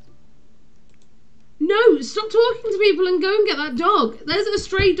 Dude. No, stop talking to people and go and get that dog. There's a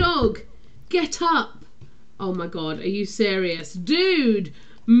stray dog. Get up. Oh my God, are you serious? Dude,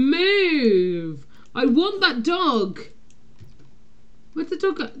 move. I want that dog. Where'd the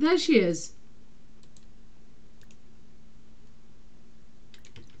dog go? There she is.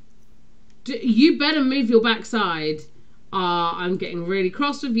 You better move your backside. Ah, I'm getting really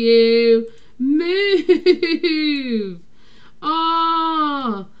cross with you. Move.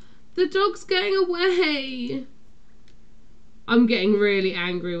 Ah, the dog's getting away. I'm getting really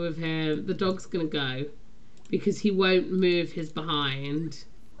angry with him. The dog's gonna go because he won't move his behind.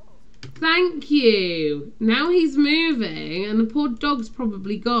 Thank you. Now he's moving and the poor dog's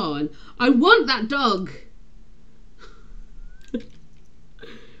probably gone. I want that dog.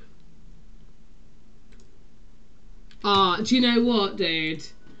 Ah, do you know what, dude?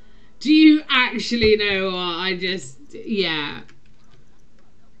 Do you actually know what? Yeah.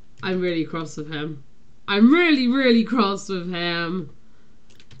 I'm really cross with him. I'm really, really cross with him.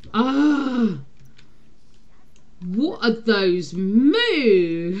 Ah. What are those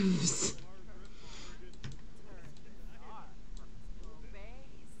moves?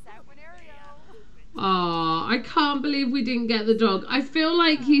 Oh, I can't believe we didn't get the dog. I feel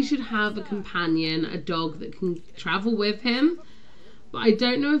like he should have a companion, a dog that can travel with him. But I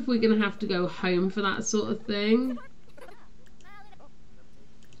don't know if we're going to have to go home for that sort of thing.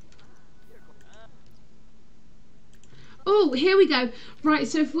 Oh, here we go. Right,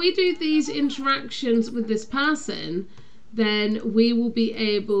 so if we do these interactions with this person, then we will be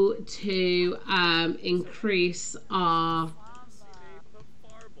able to increase our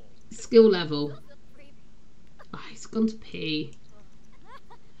skill level. Oh, he's gone to pee.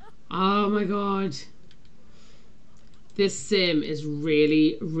 Oh my God. This sim is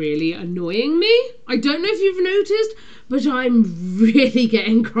really, really annoying me. I don't know if you've noticed, but I'm really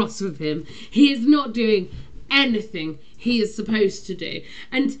getting cross with him. He is not doing anything he is supposed to do.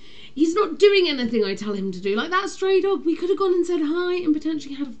 And he's not doing anything I tell him to do. Like that stray dog, we could have gone and said hi and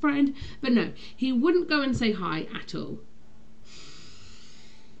potentially had a friend. But no, he wouldn't go and say hi at all.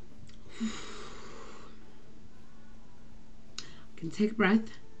 Can take a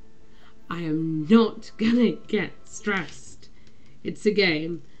breath. I am not gonna get stressed. It's a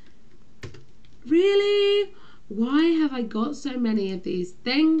game. Really? Why have I got so many of these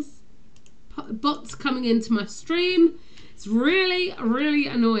things? Bots coming into my stream. It's really, really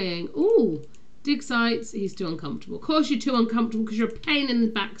annoying. Ooh, dig sites. He's too uncomfortable. Of course you're too uncomfortable because you're a pain in the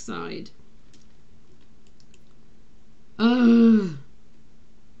backside. Ugh.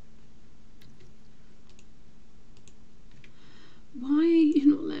 Why are you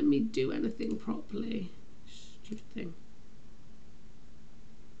not letting me do anything properly? Stupid thing.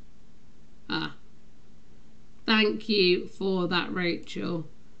 Ah. Thank you for that, Rachel.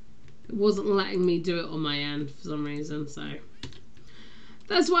 It wasn't letting me do it on my end for some reason, so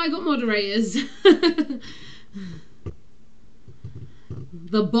that's why I got moderators.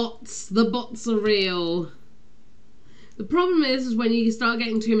 The bots are real. The problem is when you start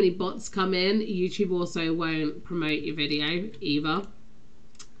getting too many bots come in, YouTube also won't promote your video either,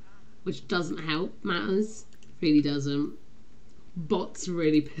 which doesn't help matters. Really doesn't. Bots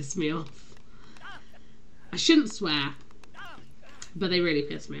really piss me off. I shouldn't swear, but they really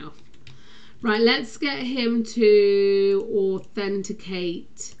piss me off. Right, let's get him to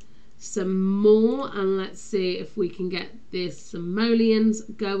authenticate some more, and let's see if we can get this simoleons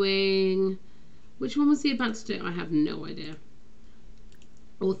going. Which one was he about to do? I have no idea.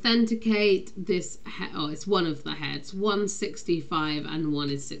 Authenticate this head. Oh, it's one of the heads. 165 and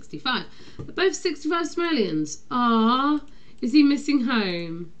one is 65. They're both 65 simoleons. Ah, is he missing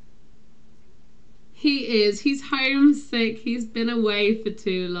home? He is. He's homesick. He's been away for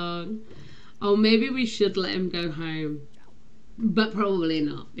too long. Oh, maybe we should let him go home. But probably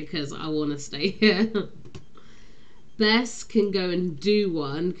not, because I want to stay here. Bess can go and do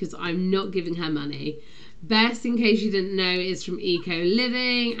one, because I'm not giving her money. Bess, in case you didn't know, is from Eco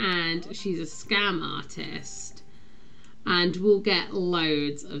Living, and she's a scam artist. And we'll get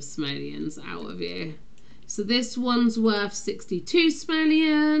loads of simoleons out of you. So this one's worth 62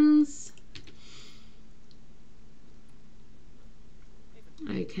 simoleons.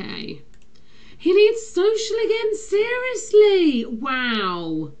 Okay. He needs social again? Seriously?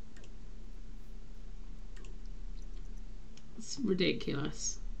 Wow. It's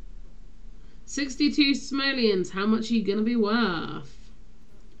ridiculous. 62 simoleons. How much are you going to be worth?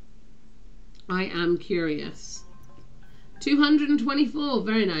 I am curious. 224.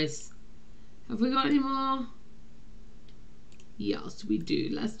 Very nice. Have we got any more? Yes, we do.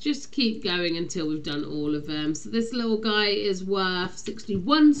 Let's just keep going until we've done all of them. So this little guy is worth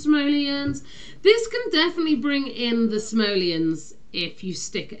 61 simoleons. This can definitely bring in the simoleons if you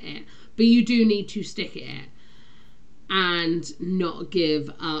stick at it. But you do need to stick at it and not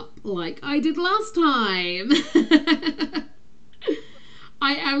give up like I did last time.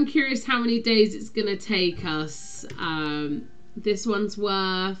 I am curious how many days it's going to take us. This one's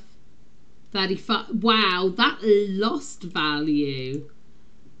worth 35. Wow, that lost value.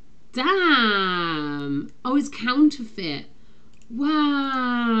 Damn. Oh, it's counterfeit.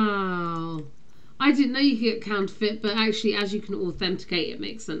 Wow. I didn't know you could get counterfeit, but actually, as you can authenticate, it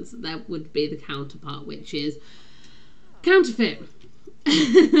makes sense that there would be the counterpart, which is counterfeit.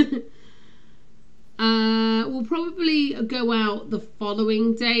 We'll probably go out the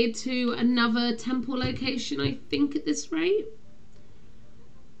following day to another temple location, I think, at this rate.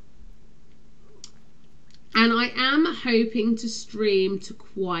 And I am hoping to stream to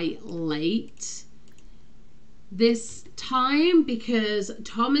quite late this time because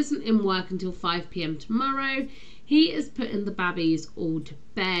Tom isn't in work until 5 p.m. tomorrow. He is putting the babbies all to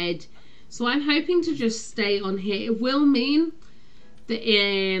bed. So I'm hoping to just stay on here. It will mean that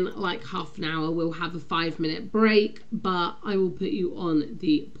in like half an hour we'll have a 5-minute break, but I will put you on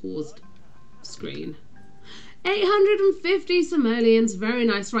the paused screen. 850 simoleons, very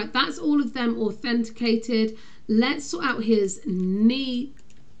nice. Right, that's all of them authenticated. Let's sort out his need.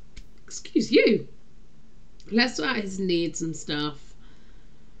 Excuse you. Let's sort out his needs and stuff.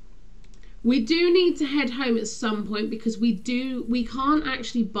 We do need to head home at some point because we can't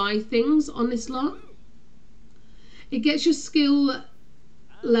actually buy things on this lot. It gets your skill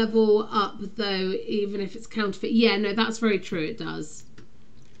level up though, even if it's counterfeit. Yeah, no, that's very true, it does.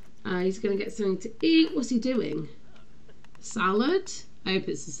 He's going to get something to eat. What's he doing? Salad? I hope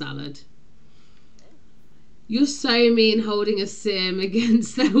it's a salad. You're so mean holding a sim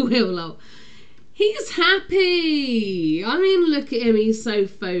against the wheel. He's happy. I mean, look at him. He's so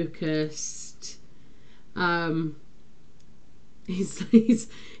focused. He's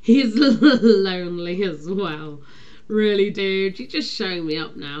lonely as well. Really, dude. You're just showing me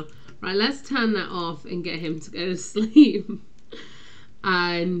up now. Right, let's turn that off and get him to go to sleep.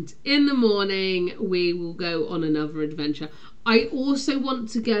 And in the morning we will go on another adventure. I also want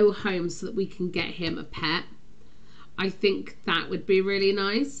to go home so that we can get him a pet. I think that would be really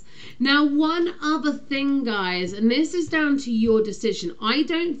nice. Now, one other thing, guys, and this is down to your decision. I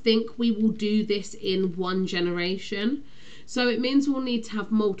don't think we will do this in one generation. So it means we'll need to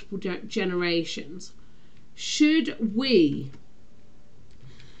have multiple generations. Should we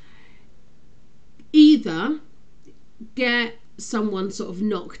either get someone sort of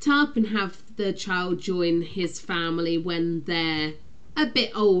knocked up and have the child join his family when they're a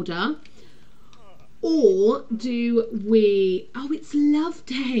bit older, or do we, oh, it's Love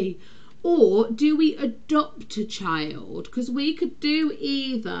Day, or do we adopt a child? Because we could do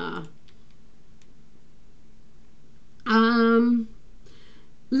either.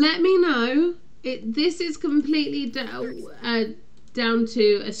 Let me know. This is completely down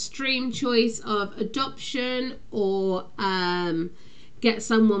to a stream choice of adoption or get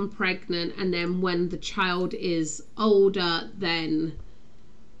someone pregnant, and then when the child is older, then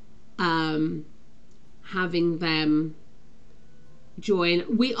having them join.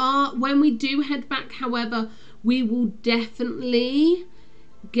 When we do head back, however, we will definitely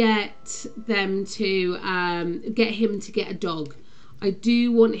get them to get him to get a dog. I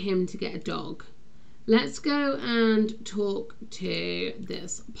do want him to get a dog. Let's go and talk to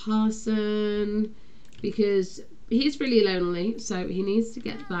this person because he's really lonely, so he needs to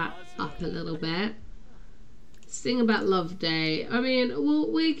get that up a little bit. Sing about Love Day. I mean,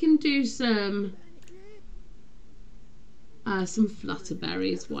 we can do some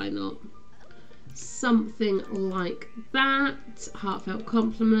flutterberries. Why not? Something like that. Heartfelt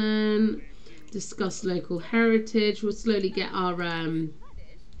compliment. Discuss local heritage. We'll slowly get our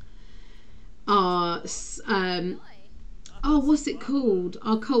what's it called?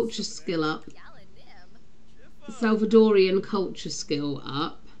 Our culture skill up. Salvadorian culture skill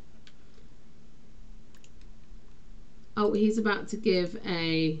up. Oh, he's about to give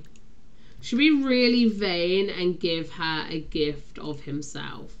a... Should we be really vain and give her a gift of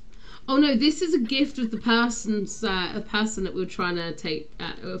himself? Oh no, this is a gift of the person's a person that we were trying to take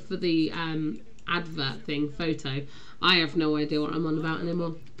for the advert thing, photo. I have no idea what I'm on about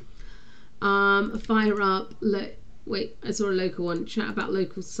anymore. Fire up. Wait, I saw a local one. Chat about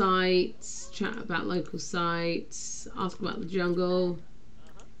local sites. Chat about local sites. Ask about the jungle.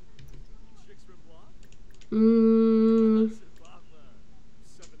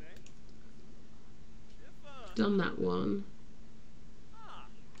 Done that one.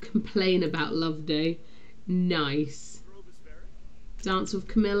 complain about Loveday. Nice. Dance with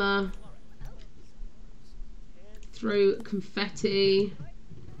Camilla. Throw confetti.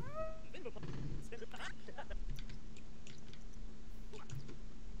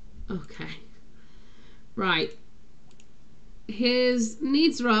 Okay. Right. His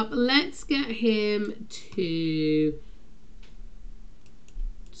needs are up. Let's get him to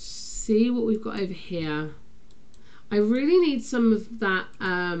see what we've got over here. I really need some of that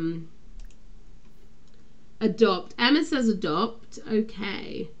adopt. Emma says adopt.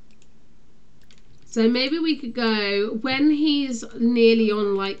 Okay. So maybe we could go when he's nearly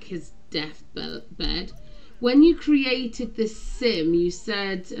on like his deathbed. When you created this sim, you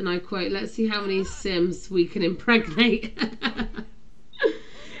said, and I quote, let's see how many sims we can impregnate.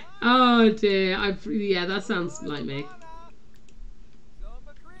 Oh dear. Yeah, that sounds like me.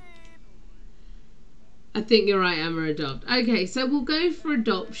 I think you're right, Emma, adopt. Okay, so we'll go for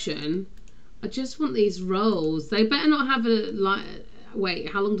adoption. I just want these rolls. They better not have a, like, wait,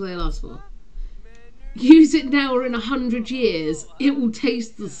 how long do they last for? Use it now or in 100 years. It will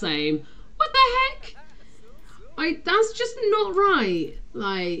taste the same. What the heck? That's just not right.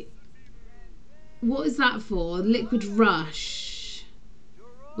 Like, what is that for? Liquid Rush.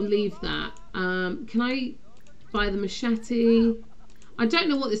 We'll leave that. Can I buy the machete? I don't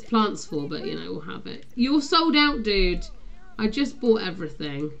know what this plant's for, but you know, we'll have it. You're sold out, dude. I just bought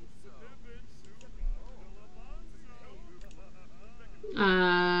everything.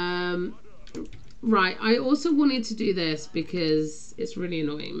 Right, I also wanted to do this because it's really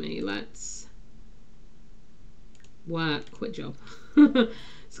annoying me. Let's work. Quit job.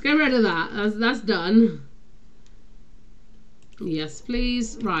 Let's get rid of that. That's done. Yes,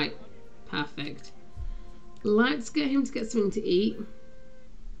 please. Right. Perfect. Let's get him to get something to eat.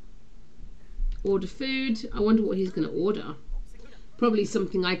 Order food. I wonder what he's going to order. Probably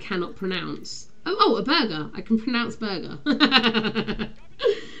something I cannot pronounce. Oh, a burger. I can pronounce burger.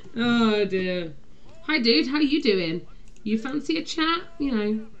 Oh, dear. Hi, dude. How you doing? You fancy a chat? You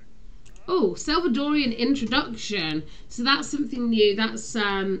know. Oh, Salvadorian introduction. So that's something new. That's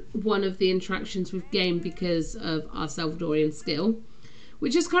one of the interactions with game because of our Salvadorian skill,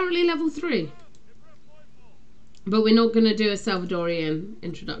 which is currently level 3. But we're not going to do a Salvadorian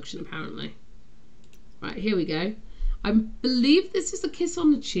introduction, apparently. Right, here we go. I believe this is a kiss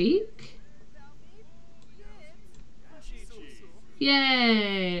on the cheek.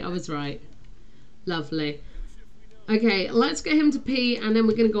 Yay! I was right. Lovely. Okay, let's get him to pee and then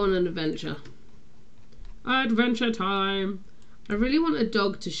we're going to go on an adventure. Adventure time. I really want a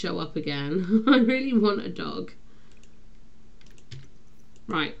dog to show up again. I really want a dog.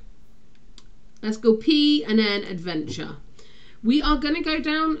 Right. Let's go pee and then adventure. We are going to go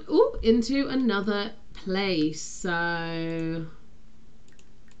down into another place. So,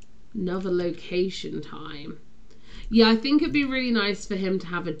 another location time. Yeah, I think it'd be really nice for him to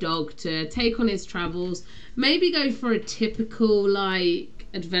have a dog to take on his travels. Maybe go for a typical, like,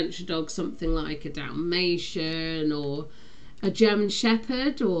 adventure dog, something like a Dalmatian or a German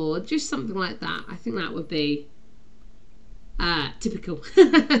Shepherd or just something like that. I think that would be typical.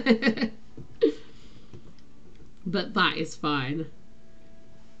 But that is fine.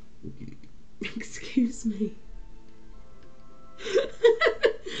 Excuse me.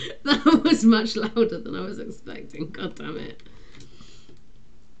 That was much louder than I was expecting. God damn it.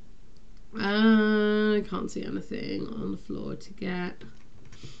 I can't see anything on the floor to get.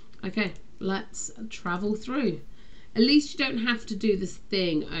 Okay, let's travel through. At least you don't have to do this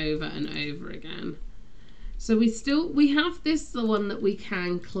thing over and over again. So we have this, the one that we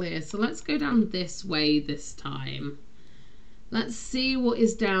can clear. So let's go down this way this time. Let's see what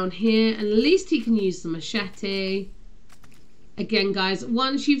is down here. And at least he can use the machete. Again, guys,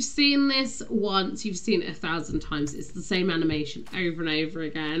 once you've seen this once, you've seen it 1,000 times. It's the same animation over and over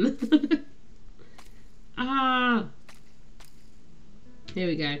again. Here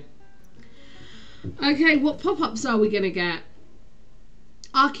we go. Okay, what pop-ups are we going to get?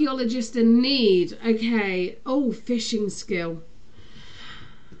 Archaeologist in need. Okay. Oh, fishing skill.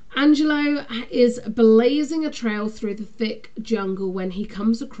 Angelo is blazing a trail through the thick jungle when he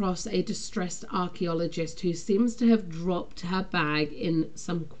comes across a distressed archaeologist who seems to have dropped her bag in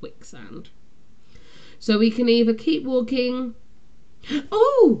some quicksand. So we can either keep walking.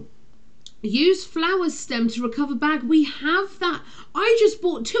 Oh! Use flower stem to recover bag. We have that. I just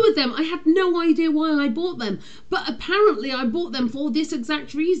bought 2 of them. I had no idea why I bought them. But apparently I bought them for this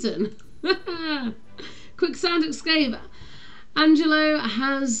exact reason. Quicksand escape. Angelo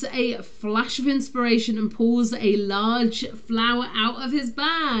has a flash of inspiration and pulls a large flower out of his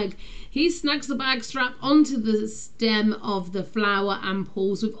bag. He snags the bag strap onto the stem of the flower and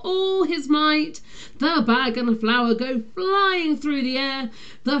pulls with all his might. The bag and the flower go flying through the air.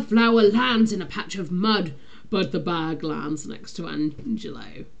 The flower lands in a patch of mud, but the bag lands next to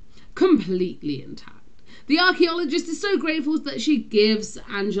Angelo, completely intact. The archaeologist is so grateful that she gives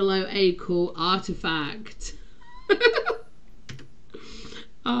Angelo a cool artifact.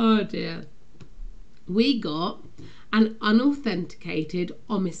 Oh dear. We got an unauthenticated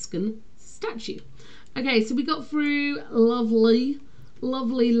Omiscan statue. Okay, so we got through lovely. What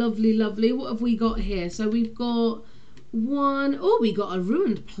have we got here? So we've got one. Oh, we got a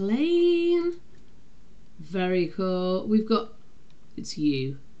ruined plane. Very cool. We've got, it's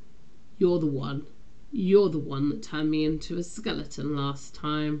you. You're the one. You're the one that turned me into a skeleton last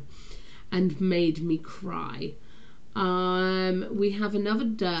time and made me cry. We have another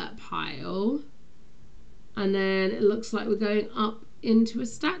dirt pile, and then it looks like we're going up into a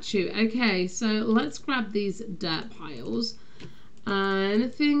statue. Okay, so let's grab these dirt piles.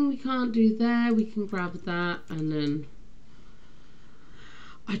 Anything we can't do there, we can grab that, and then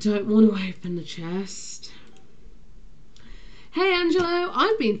I don't want to open the chest. Hey Angelo,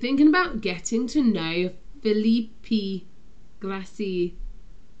 I've been thinking about getting to know Felipe Grassi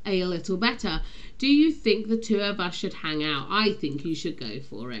a little better. Do you think the two of us should hang out? I think you should go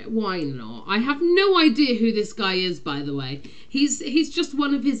for it. Why not? I have no idea who this guy is, by the way. He's just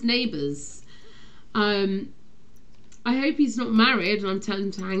one of his neighbours. I hope he's not married and I'm telling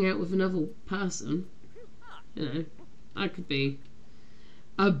him to hang out with another person. You know, that could be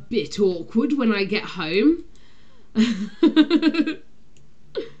a bit awkward when I get home.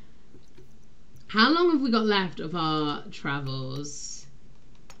 How long have we got left of our travels?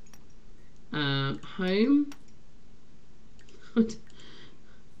 Home?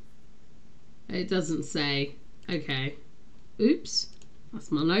 It doesn't say. Okay. Oops.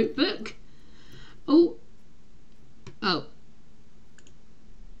 That's my notebook. Oh.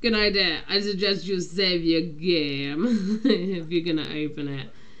 Good idea. I suggest you save your game if you're gonna open it.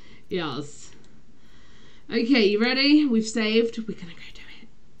 Yes. Okay, you ready? We've saved. We're gonna go do it.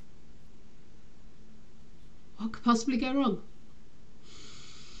 What could possibly go wrong?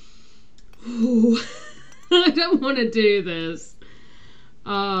 Oh, I don't want to do this.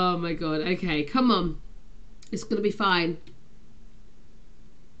 Oh my god. Okay, come on. It's gonna be fine.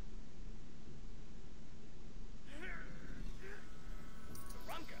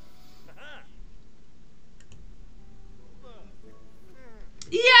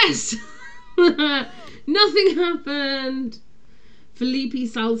 Yes! Nothing happened. Felipe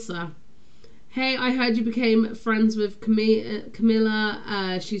Salsa. Hey, I heard you became friends with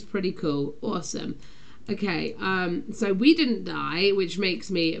Camilla. She's pretty cool. Awesome. Okay, so we didn't die, which makes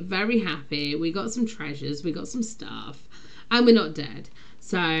me very happy. We got some treasures, we got some stuff, and we're not dead.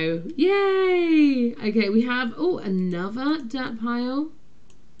 So, yay! Okay, we have, oh, another dirt pile.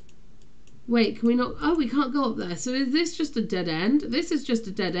 Wait, can we not? Oh, we can't go up there. So is this just a dead end? This is just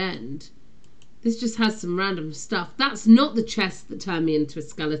a dead end. This just has some random stuff. That's not the chest that turned me into a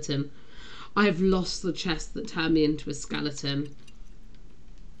skeleton. I've lost the chest that turned me into a skeleton.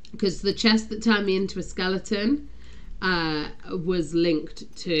 Because the chest that turned me into a skeleton was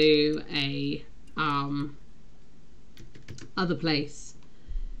linked to a other place.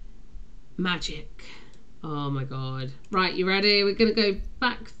 Magic. Oh my god. Right, you ready? We're going to go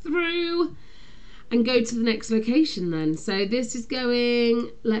back through and go to the next location then. So this is going...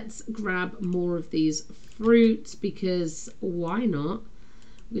 Let's grab more of these fruits because why not?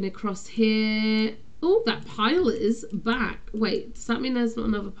 We're going to cross here. Oh, that pile is back. Wait, does that mean there's not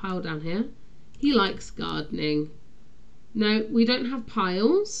another pile down here? He likes gardening. No, we don't have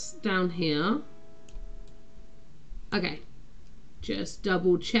piles down here. Okay. Just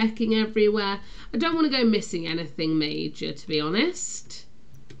double checking everywhere. I don't want to go missing anything major, to be honest.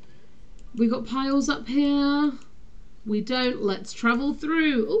 We got piles up here. We don't. Let's travel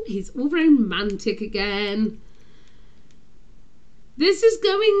through. Oh, he's all romantic again. This is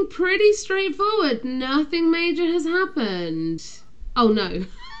going pretty straightforward. Nothing major has happened. Oh no.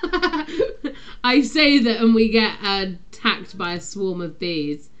 I say that and we get attacked by a swarm of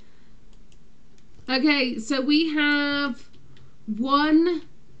bees. Okay, so we have 1,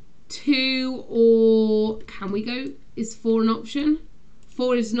 2, or can we go? Is 4 an option?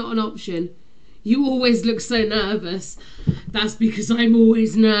 4 is not an option. You always look so nervous. That's because I'm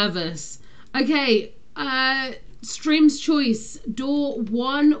always nervous. Okay, Stream's choice. Door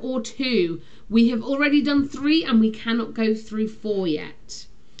 1 or 2. We have already done 3 and we cannot go through 4 yet.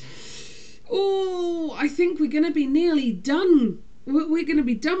 Oh, I think we're going to be nearly done. We're going to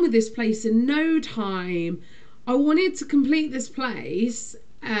be done with this place in no time. I wanted to complete this place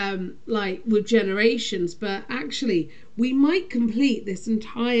like with generations, but actually we might complete this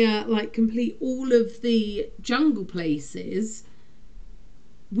entire, like complete all of the jungle places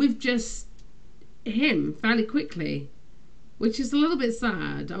with just him fairly quickly, which is a little bit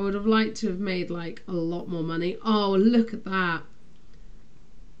sad. I would have liked to have made like a lot more money. Oh, look at that.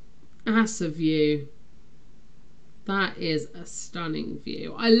 That's a view. That is a stunning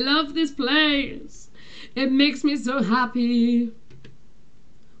view. I love this place. It makes me so happy.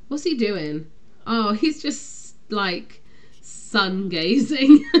 What's he doing? Oh, he's just like sun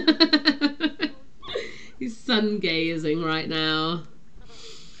gazing. He's sun gazing right now.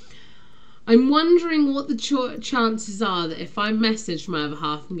 I'm wondering what the chances are that if I message my other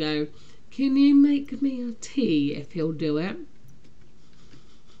half and go, can you make me a tea, if he'll do it.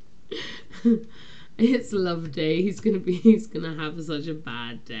 It's love day. He's gonna have such a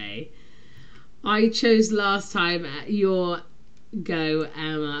bad day. I chose last time at your go,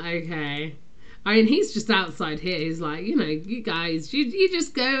 Emma. Okay. I mean, he's just outside here. He's like, you know, you guys, you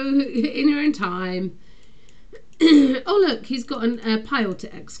just go in your own time. Oh, look, he's got a pile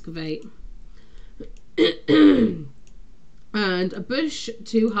to excavate. And a bush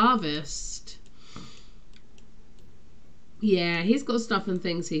to harvest. Yeah, he's got stuff and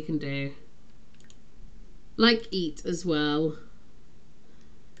things he can do. Like eat as well.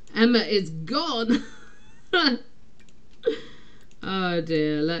 Emma is gone. Oh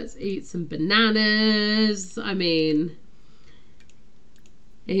dear, let's eat some bananas. I mean,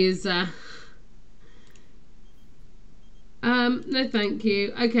 he's no thank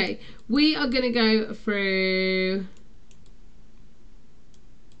you. Okay, we are gonna go through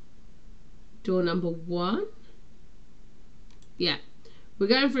door number 1. Yeah, we're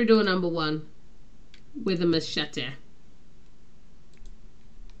going through door number 1 with a machete.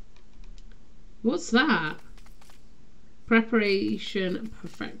 What's that? Preparation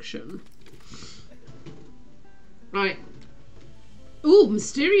perfection. Right. Ooh,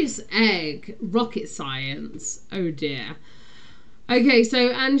 mysterious egg. Rocket science. Oh dear. Okay,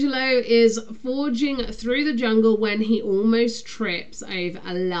 so Angelo is forging through the jungle when he almost trips over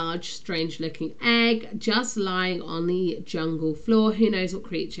a large, strange-looking egg just lying on the jungle floor. Who knows what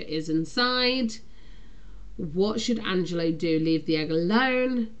creature is inside? What should Angelo do? Leave the egg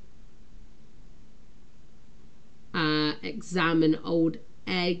alone? Examine old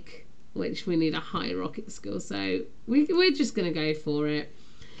egg, which we need a high rocket skill, so we're just going to go for it.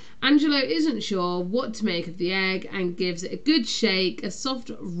 Angelo isn't sure what to make of the egg and gives it a good shake. A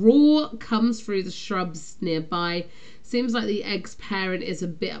soft roar comes through the shrubs nearby. Seems like the egg's parent is a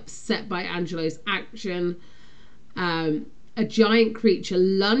bit upset by Angelo's action. A giant creature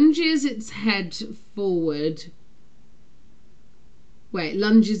lunges its head forward. Wait,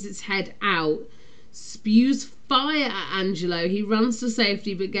 lunges its head out. Spews fire at Angelo. He runs to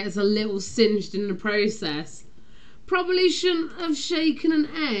safety but gets a little singed in the process. Probably shouldn't have shaken an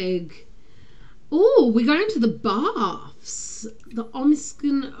egg. Oh, we're going to the baths. The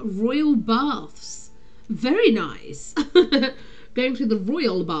Omskin Royal Baths. Very nice. Going to the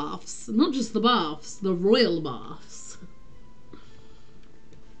Royal Baths. Not just the baths, the Royal Baths.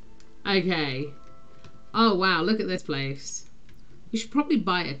 Okay. Oh, wow, look at this place. We should probably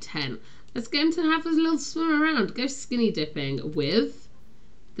buy a tent. Let's get him to have a little swim around. Go skinny dipping with...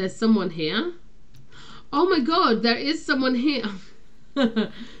 There's someone here. Oh my god, there is someone here.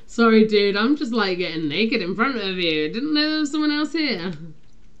 Sorry, dude. I'm just like getting naked in front of you. Didn't know there was someone else here.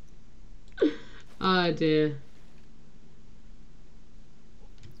 Oh dear.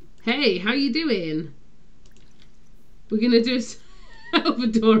 Hey, how you doing? We're going to do a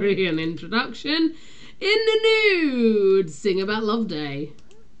Salvadorian introduction in the nude. Sing about Love Day.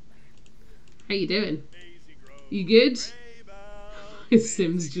 How you doing? You good? His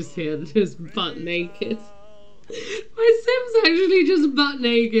Sim's just here, just butt naked. My Sim's actually just butt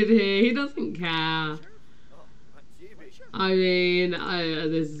naked here. He doesn't care. I mean,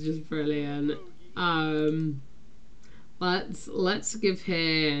 this is just brilliant. Let's give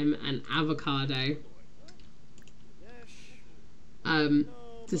him an avocado.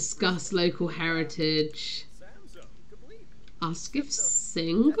 Discuss local heritage. Ask if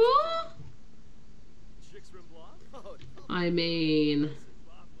single? I mean,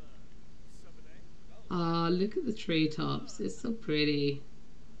 look at the treetops. It's so pretty.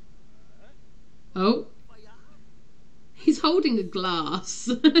 Oh, he's holding a glass.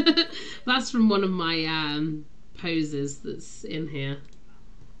 That's from one of my poses that's in here.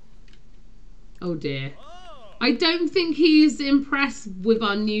 Oh dear. I don't think he's impressed with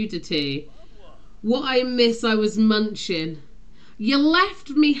our nudity. What I miss, I was munching. You left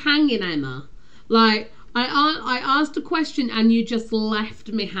me hanging, Emma. Like, I asked a question and you just left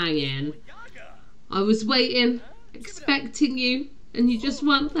me hanging. I was waiting, expecting you, and you just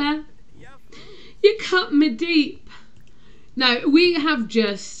weren't there. You cut me deep. No, we have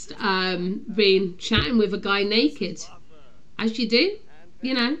just been chatting with a guy naked. As you do,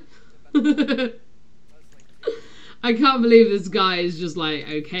 you know. I can't believe this guy is just like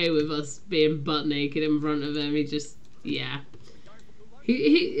okay with us being butt naked in front of him. He just, yeah.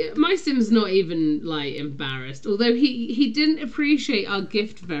 My Sim's not even like embarrassed, although he didn't appreciate our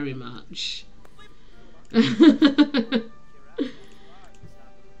gift very much.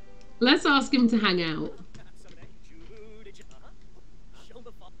 Let's ask him to hang out.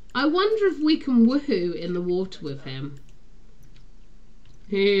 I wonder if we can woohoo in the water with him.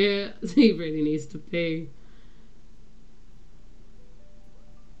 Yeah, he really needs to pee.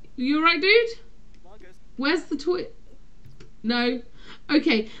 You alright, dude? Where's the toilet? No.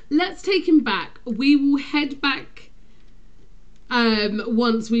 Okay, let's take him back. We will head back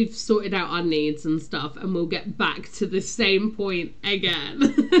once we've sorted out our needs and stuff, and we'll get back to the same point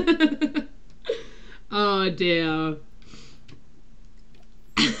again. Oh dear.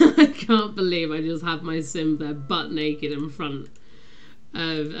 I can't believe I just have my Sim there butt naked in front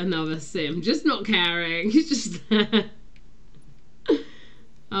of another Sim, just not caring. He's just there.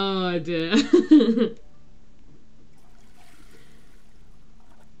 Oh dear.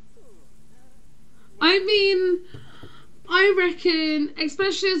 I mean, I reckon,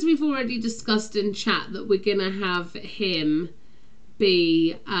 especially as we've already discussed in chat, that we're gonna have him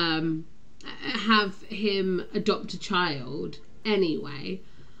be have him adopt a child anyway.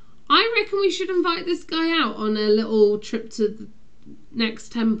 I reckon we should invite this guy out on a little trip to the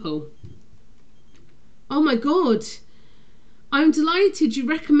next temple. Oh my god, I'm delighted you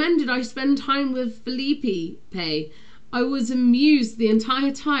recommended I spend time with Felipe. I was amused the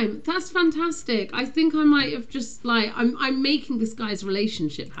entire time. That's fantastic. I think I might have just like I'm making this guy's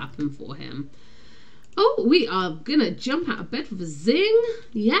relationship happen for him. Oh, we are gonna jump out of bed with a zing.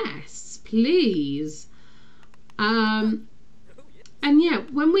 Yes, please. And yeah,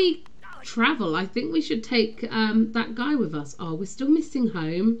 when we travel, I think we should take that guy with us. Oh, we're still missing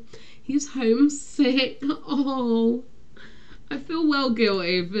home. He's homesick. Oh, I feel well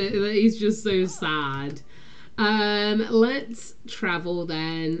guilty that he's just so sad. Let's travel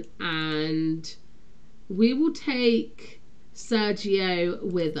then, and we will take Sergio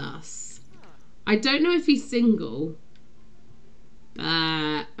with us. I don't know if he's single.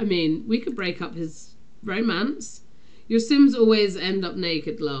 I mean, we could break up his romance. Your Sims always end up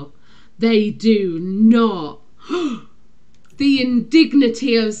naked, lol. They do not. The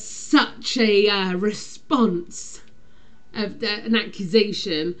indignity of such a response of an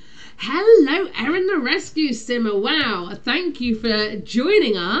accusation. Hello, Erin the Rescue Simmer. Wow, thank you for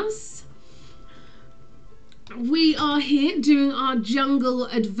joining us. We are here doing our jungle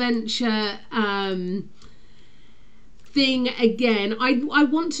adventure thing again. I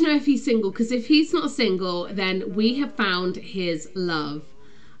want to know if he's single, because if he's not single, then we have found his love.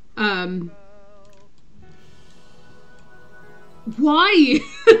 Why?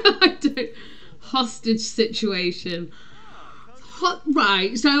 I don't. Hostage situation.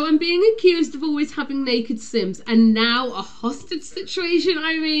 Right, so I'm being accused of always having naked Sims, and now a hostage situation?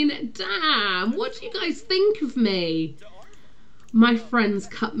 I mean, damn, what do you guys think of me? My friends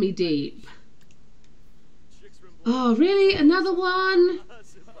cut me deep. Oh, really? Another one?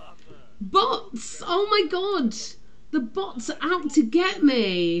 Bots! Oh my god! The bots are out to get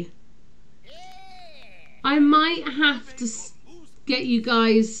me. I might have to get you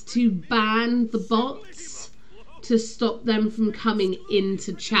guys to ban the bots to stop them from coming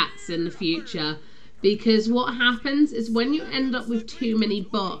into chats in the future, because what happens is when you end up with too many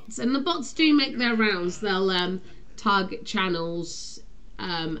bots, and the bots do make their rounds, they'll target channels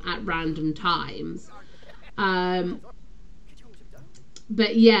at random times,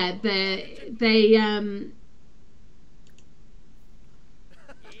 but yeah,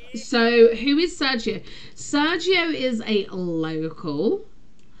 so who is Sergio? Sergio is a local,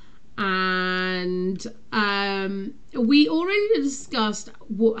 and we already discussed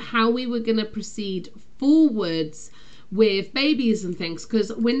how we were going to proceed forwards with babies and things,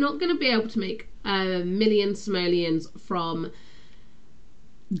 because we're not going to be able to make million simoleons from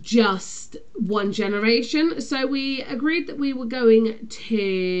just one generation. So we agreed that we were going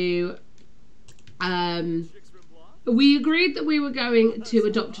to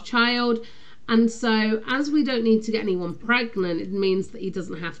adopt a child. And so, as we don't need to get anyone pregnant, it means that he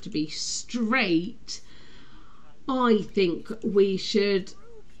doesn't have to be straight. I think we should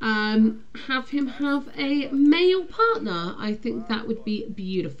have him have a male partner. I think that would be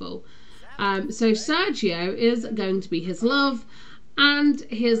beautiful. So Sergio is going to be his love and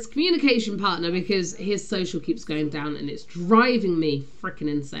his communication partner, because his social keeps going down and it's driving me freaking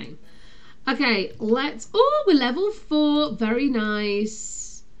insane. Okay, let's... Oh, we're level 4. Very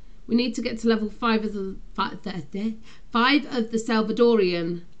nice. We need to get to level 5 of the 5 of the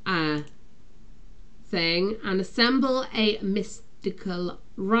Salvadorian thing, and assemble a mystical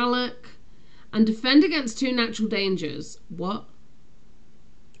relic and defend against 2 natural dangers. What?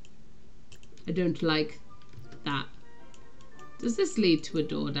 I don't like that. Does this lead to a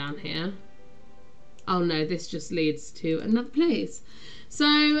door down here? Oh no, this just leads to another place. So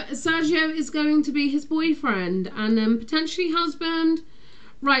Sergio is going to be his boyfriend and then potentially husband.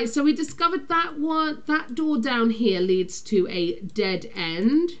 Right, so we discovered that that door down here leads to a dead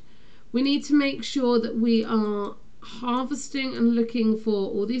end. We need to make sure that we are harvesting and looking for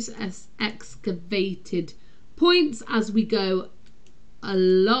all these excavated points as we go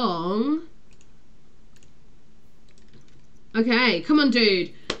along. Okay, come on,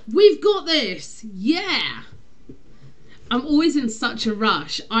 dude. We've got this. Yeah. I'm always in such a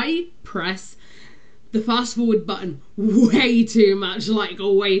rush. I press the fast forward button way too much, like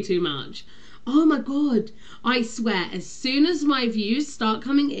way too much. Oh my god. I swear, as soon as my views start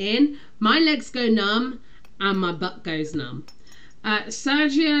coming in, my legs go numb and my butt goes numb.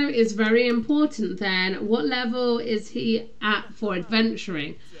 Sergio is very important then. What level is he at for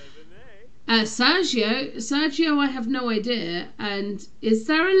adventuring? Sergio, I have no idea. And is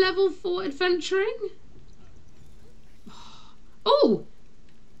there a level for adventuring? Oh!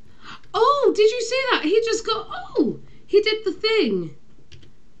 Oh, did you see that? He just got... Oh! He did the thing.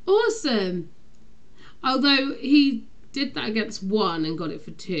 Awesome. Although he did that against 1 and got it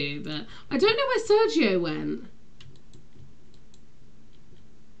for 2. But I don't know where Sergio went.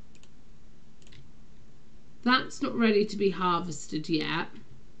 That's not ready to be harvested yet.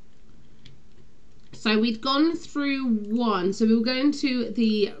 So we'd gone through 1. So we were going to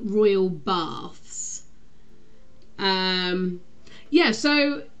the royal baths. Yeah,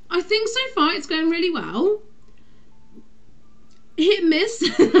 so I think so far it's going really well. Hit and miss.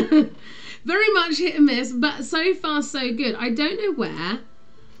 Very much hit and miss, but so far so good. I don't know where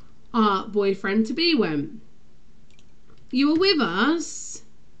our boyfriend to be went. You were with us.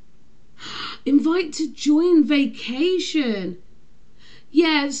 Invite to join vacation.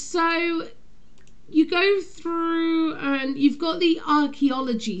 Yeah, so you go through and you've got the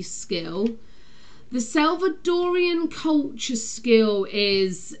archaeology skill. The Salvadorian culture skill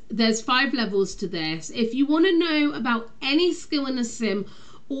is, there's 5 levels to this. If you want to know about any skill in a sim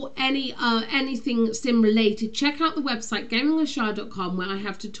or anything sim related, check out the website gaminglashire.com, where I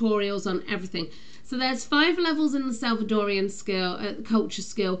have tutorials on everything. So there's 5 levels in the Salvadorian skill, culture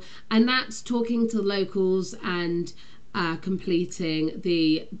skill, and that's talking to locals and completing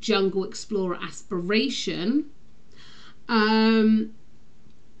the Jungle Explorer aspiration.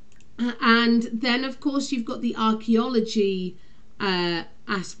 And then, of course, you've got the archaeology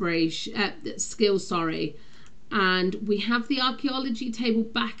skill, sorry. And we have the archaeology table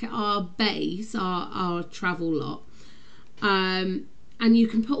back at our base, our travel lot. And you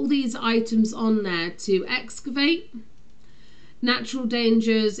can put all these items on there to excavate. Natural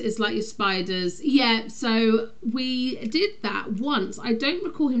dangers is like your spiders. Yeah, so we did that once. I don't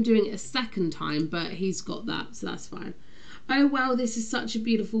recall him doing it a second time, but he's got that, so that's fine. Oh, wow, this is such a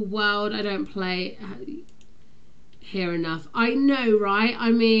beautiful world. I don't play here enough. I know, right?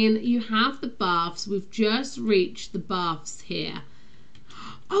 I mean, you have the baths. We've just reached the baths here.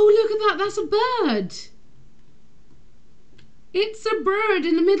 Oh, look at that. That's a bird. It's a bird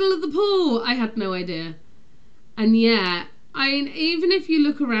in the middle of the pool. I had no idea. And yeah, I mean, even if you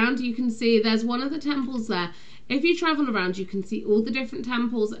look around, you can see there's one of the temples there. If you travel around, you can see all the different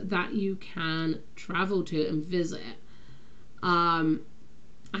temples that you can travel to and visit. I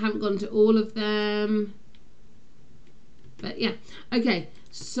haven't gone to all of them, but yeah. Okay,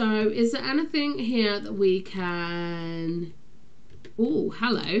 so is there anything here that we can... Oh,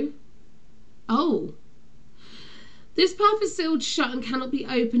 hello. Oh, this path is sealed shut and cannot be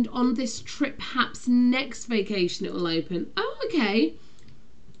opened on this trip. Perhaps next vacation it will open. Oh, okay.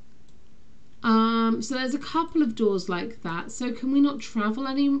 So there's a couple of doors like that. So can we not travel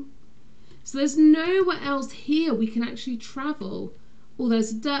any... So there's nowhere else here we can actually travel. Oh,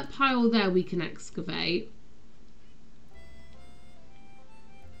 there's a dirt pile there we can excavate.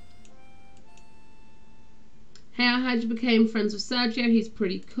 Hey, I heard you became friends with Sergio. He's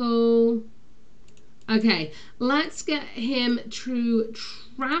pretty cool. Okay, let's get him to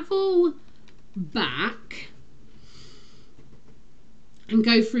travel back. and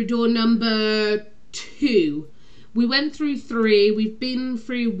go through door number 2. We went through 3, we've been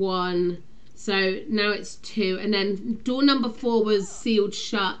through 1, so now it's 2, and then door number 4 was sealed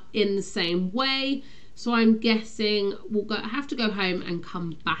shut in the same way, so I'm guessing we'll have to go home and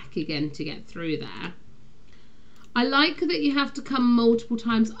come back again to get through there. I like that you have to come multiple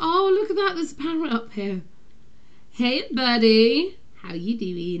times. Oh, look at that, there's a parrot up here. Hey buddy, how you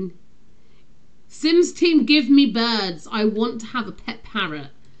doing? Sims team, give me birds. I want to have a pet parrot.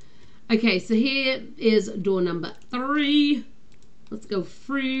 Okay, so here is door number 3. Let's go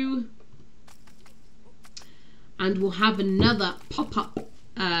through. And we'll have another pop-up.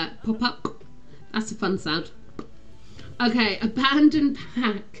 Pop-up. That's a fun sound. Okay, abandoned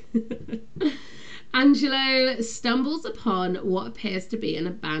pack. Angelo stumbles upon what appears to be an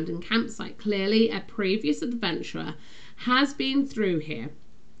abandoned campsite. Clearly, a previous adventurer has been through here,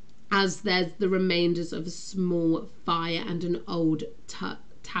 as there's the remainders of a small fire and an old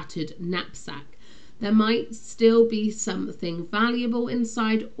tattered knapsack. There might still be something valuable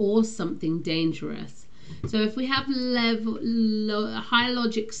inside or something dangerous. So if we have high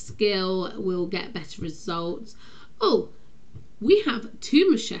logic skill, we'll get better results. Oh, we have 2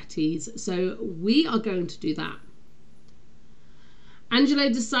 machetes, so we are going to do that. Angelo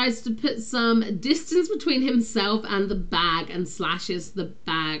decides to put some distance between himself and the bag and slashes the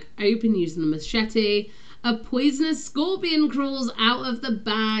bag open using the machete. A poisonous scorpion crawls out of the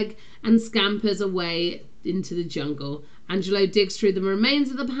bag and scampers away into the jungle. Angelo digs through the remains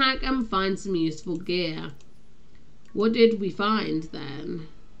of the pack and finds some useful gear. What did we find then?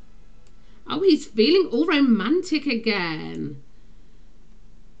 Oh, he's feeling all romantic again.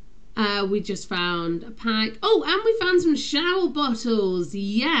 We just found a pack. Oh, and we found some shower bottles.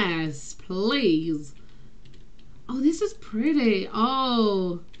 Yes, please. Oh, this is pretty.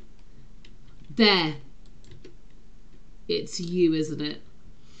 Oh, there. It's you, isn't it?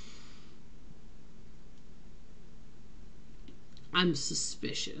 I'm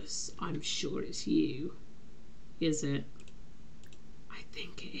suspicious. I'm sure it's you. Is it? I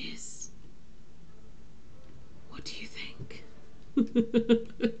think it is. What do you think?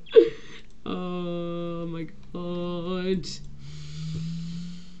 Oh my god.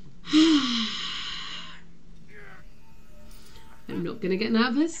 I'm not gonna get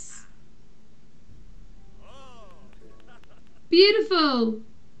nervous. Beautiful.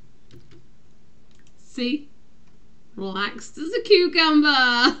 See? Relaxed as a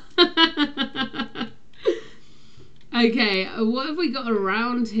cucumber. Okay, what have we got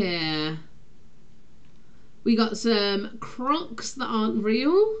around here? We got some crocs that aren't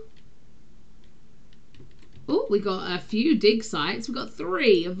real. Oh, we got a few dig sites. We got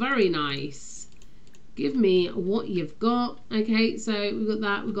 3. Very nice. Give me what you've got. Okay, so we got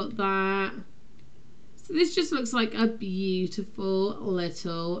that. We got that. So this just looks like a beautiful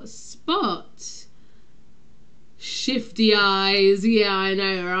little spot. Shifty eyes. Yeah, I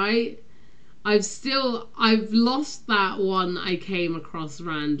know, right? I've lost that one I came across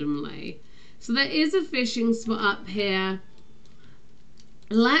randomly. So there is a fishing spot up here.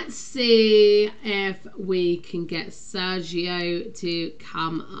 Let's see if we can get Sergio to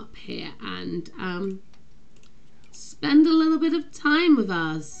come up here and spend a little bit of time with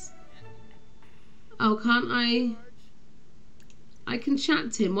us. Oh, can't I? I can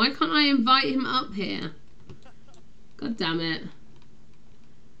chat to him. Why can't I invite him up here? God damn it.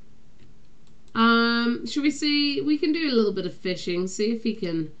 Should we see? We can do a little bit of fishing. See if he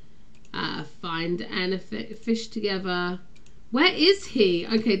can find any fish together. Where is he?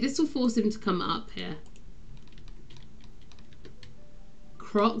 Okay, this will force him to come up here.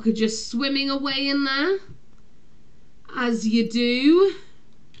 Croc just swimming away in there, as you do.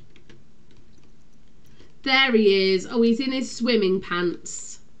 There he is. Oh, he's in his swimming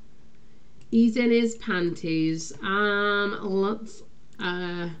pants. He's in his panties. Let's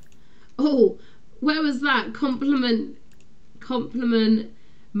oh, where was that? Compliment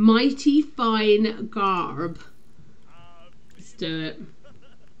mighty fine garb. Let's do it.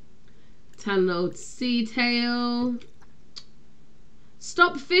 Tell an old sea tale.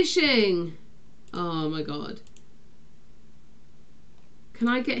 Stop fishing. Oh my god. Can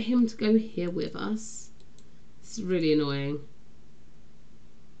I get him to go here with us? This is really annoying.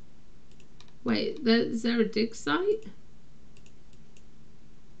 Wait, is there a dig site?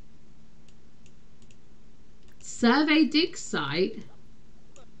 Survey dig site?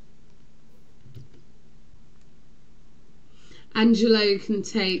 Angelo can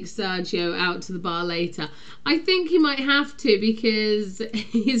take Sergio out to the bar later. I think he might have to because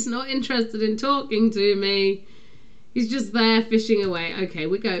he's not interested in talking to me. He's just there fishing away. Okay,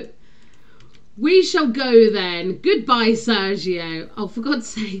 We shall go then. Goodbye, Sergio. Oh, for God's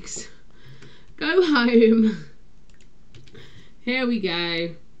sakes. Go home. Here we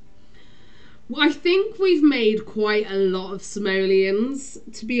go. Well, I think we've made quite a lot of simoleons,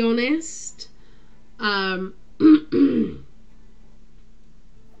 to be honest.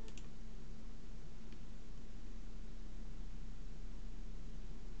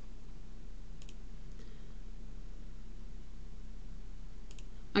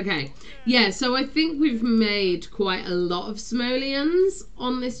 Okay, yeah, so I think we've made quite a lot of simoleons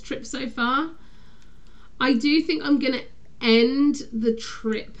on this trip so far. I do think I'm going to end the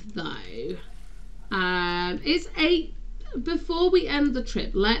trip, though. It's 8. Before we end the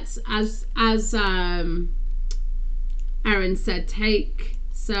trip, let's, as Aaron said, take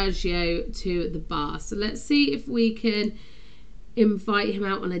Sergio to the bar. So let's see if we can invite him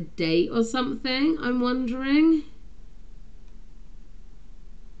out on a date or something, I'm wondering.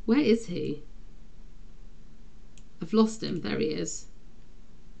 Where is he? I've lost him. There he is.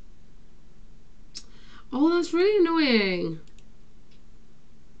 Oh, that's really annoying.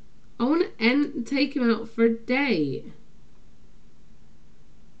 I want to take him out for a date.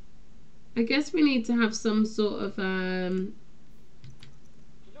 I guess we need to have some sort of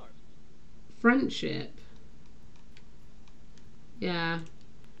friendship. Yeah.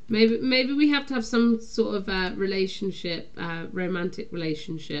 Maybe we have to have some sort of relationship, romantic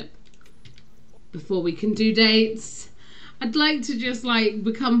relationship, before we can do dates. I'd like to just like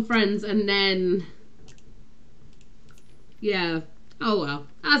become friends and then, yeah. Oh well,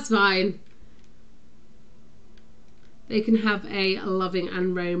 that's fine. They can have a loving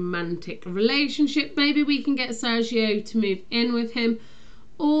and romantic relationship. Maybe we can get Sergio to move in with him.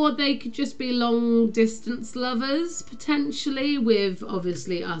 Or they could just be long distance lovers, potentially, with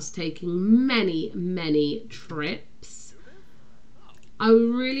obviously us taking many, many trips. I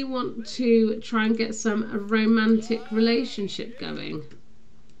really want to try and get some romantic relationship going.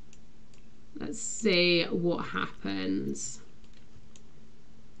 Let's see what happens.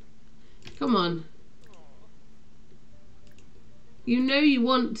 Come on. You know you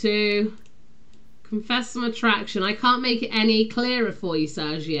want to. Confess some attraction. I can't make it any clearer for you,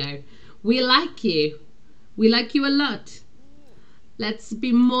 Sergio. We like you. We like you a lot. Let's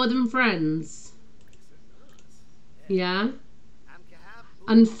be more than friends. Yeah?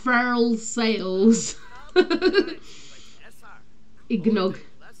 Unfurl sails. Ignog.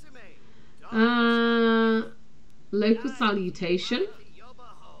 Local salutation.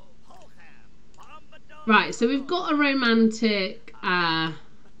 Right, so we've got a romantic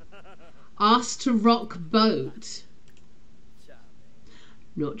asked to rock boat.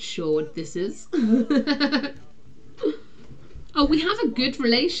 Not sure what this is. Oh, we have a good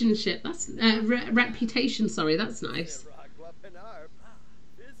relationship. That's reputation. Sorry, that's nice.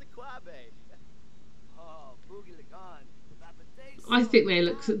 I think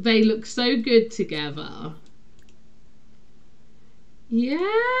they look so good together. Yeah,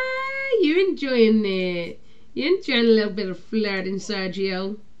 you're enjoying it. You're enjoying a little bit of flirting,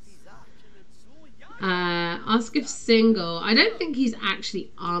 Sergio. Ask if single. I don't think he's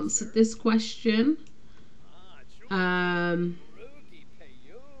actually answered this question.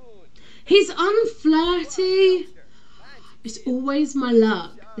 He's unflirty. It's always my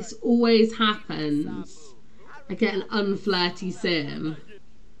luck. This always happens. I get an unflirty sim.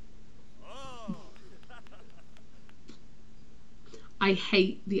 I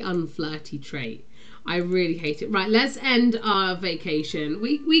hate the unflirty trait. I really hate it. Right, let's end our vacation.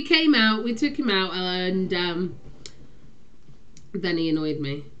 We came out, we took him out, and then he annoyed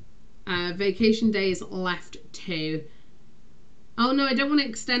me. Vacation days left 2. Oh no, I don't want to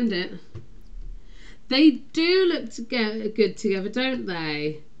extend it. They do look good together, don't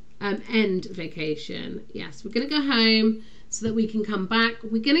they? End vacation. Yes, we're going to go home so that we can come back.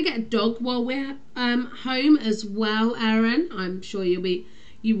 We're going to get a dog while we're home as well, Aaron. I'm sure you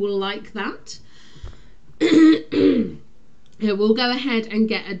will like that. Yeah, we'll go ahead and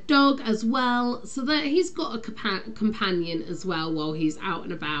get a dog as well, so that he's got a companion as well while he's out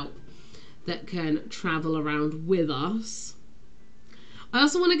and about that can travel around with us. I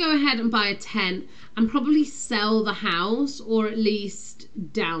also want to go ahead and buy a tent and probably sell the house, or at least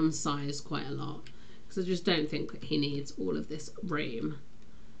downsize quite a lot, because I just don't think he needs all of this room.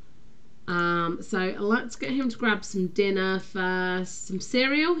 So let's get him to grab some dinner first. Some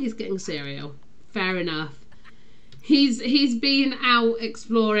cereal. He's getting cereal. Fair enough. He's been out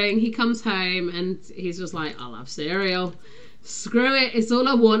exploring. He comes home and he's just like, I'll have cereal. Screw it. It's all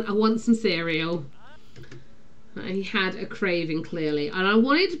I want. I want some cereal. He had a craving, clearly. And I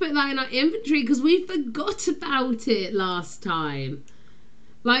wanted to put that in our inventory because we forgot about it last time.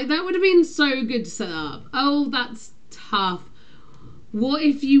 Like, that would have been so good to set up. Oh, that's tough. What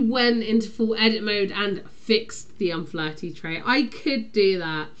if you went into full edit mode and fixed the unflirty trait? I could do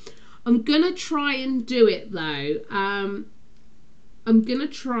that. I'm gonna try and do it though. I'm gonna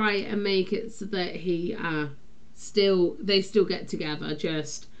try and make it so that he they still get together.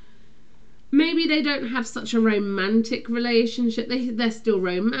 Just maybe they don't have such a romantic relationship. They're still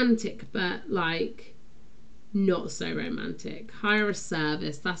romantic, but like not so romantic. Hire a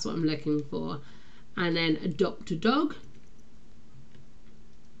service, that's what I'm looking for. And then adopt a dog.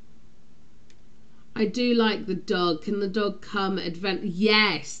 I do like the dog. Can the dog come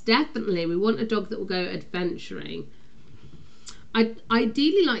yes, definitely. We want a dog that will go adventuring. I'd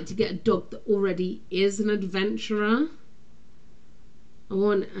ideally like to get a dog that already is an adventurer. I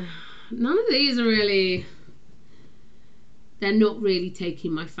want... none of these are really... they're not really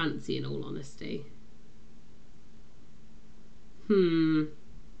taking my fancy, in all honesty.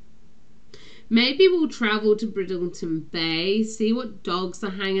 Maybe we'll travel to Bridleton Bay, see what dogs are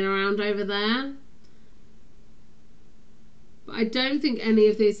hanging around over there. But I don't think any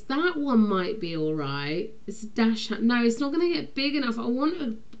of these... that one might be alright. It's a dash... no, it's not going to get big enough. I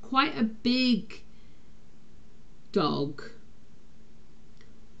want quite a big dog.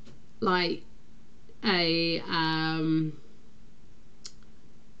 Like a...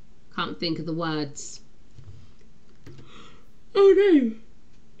 can't think of the words. Oh no!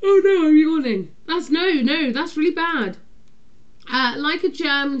 Oh no, I'm yawning. That's that's really bad. Like a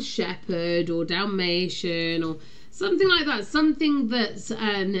German Shepherd or Dalmatian or something like that. Something that's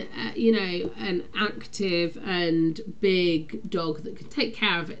an active and big dog that can take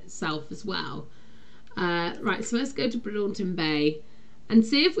care of itself as well. Right, so let's go to Bridleton Bay and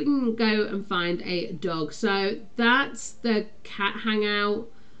see if we can go and find a dog. So that's the cat hangout.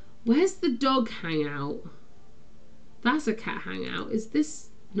 Where's the dog hangout? That's a cat hangout. Is this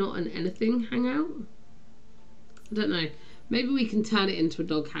not an anything hangout? I don't know. Maybe we can turn it into a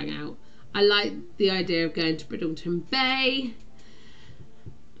dog hangout. I like the idea of going to Bridleton Bay.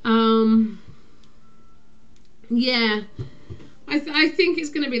 Yeah. I think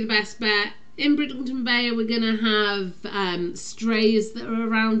it's going to be the best bet. In Bridleton Bay, we're going to have strays that are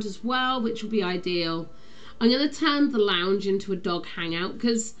around as well, which will be ideal. I'm going to turn the lounge into a dog hangout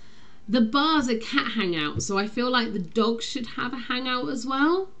because the bar's a cat hangout, so I feel like the dogs should have a hangout as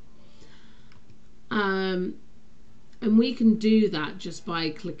well. And we can do that just by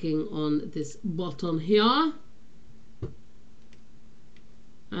clicking on this button here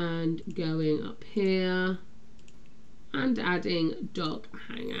and going up here and adding dog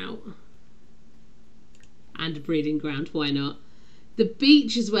hangout and a breeding ground. Why not? The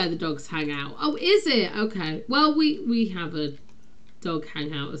beach is where the dogs hang out. Oh, is it? Okay. Well, we have a dog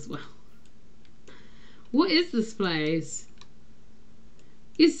hangout as well. What is this place?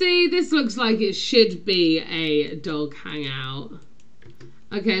 You see, this looks like it should be a dog hangout.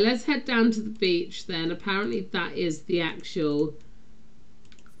 Okay, let's head down to the beach then. Apparently that is the actual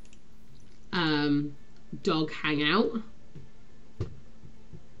dog hangout.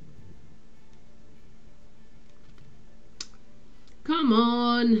 Come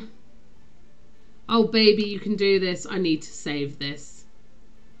on. Oh, baby, you can do this. I need to save this.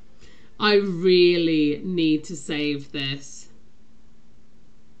 I really need to save this.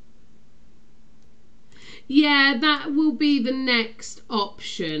 Yeah, that will be the next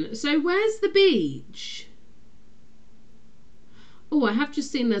option. So where's the beach? Oh, I have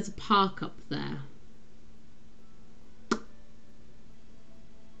just seen there's a park up there.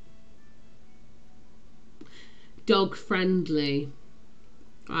 Dog friendly.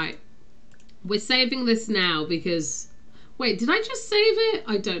 Right. We're saving this now because... wait, did I just save it?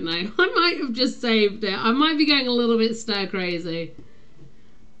 I don't know. I might have just saved it. I might be going a little bit stir crazy.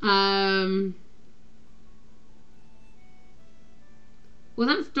 Well,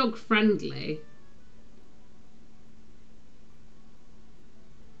 that's dog friendly.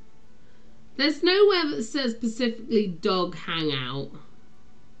 There's nowhere that says specifically dog hangout.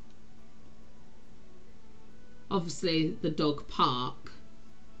 Obviously, the dog park.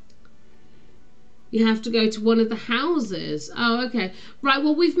 You have to go to one of the houses. Oh, okay. Right,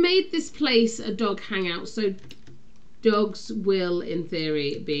 well, we've made this place a dog hangout, so dogs will, in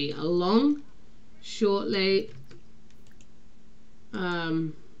theory, be along shortly.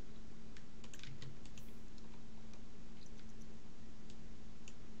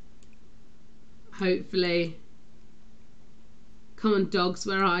 Hopefully. Come on, dogs,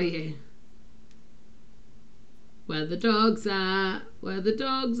 where are you? Where the dogs at? Where the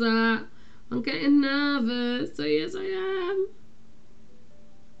dogs at? I'm getting nervous. So yes, I am.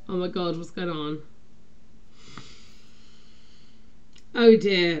 Oh my god, what's going on? Oh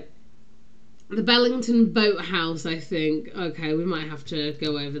dear. The Bellington Boathouse, I think. Okay, we might have to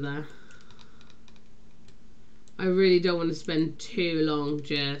go over there. I really don't want to spend too long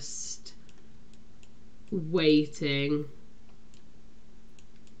just waiting.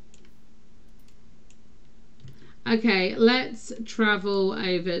 Okay, let's travel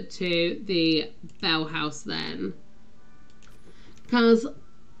over to the Bell House then. Because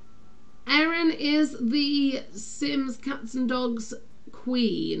Erin is the Sims Cats and Dogs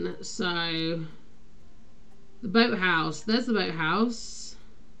queen, so the boathouse. There's the boathouse.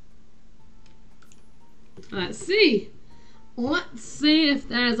 Let's see. Let's see if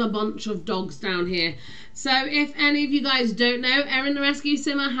there's a bunch of dogs down here. So if any of you guys don't know, Erin the Rescue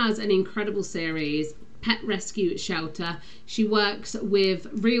Simmer has an incredible series, Pet Rescue Shelter. She works with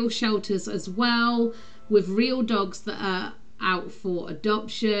real shelters as well, with real dogs that are out for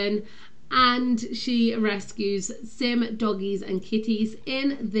adoption, and she rescues sim doggies and kitties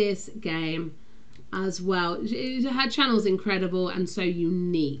in this game as well. Her channel's incredible and so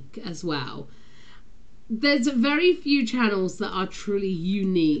unique as well. There's very few channels that are truly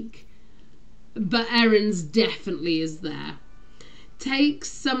unique, but Erin's definitely is there. Takes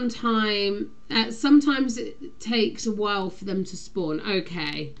some time. Sometimes it takes a while for them to spawn.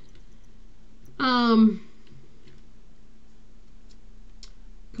 Okay.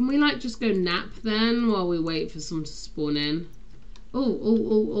 Can we like just go nap then while we wait for some to spawn in?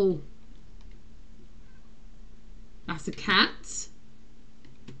 Oh. That's a cat.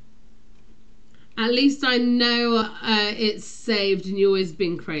 At least I know it's saved and you've always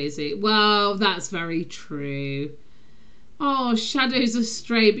been crazy. Well, that's very true. Oh, Shadow's a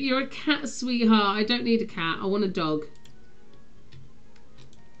stray, but you're a cat, sweetheart. I don't need a cat. I want a dog.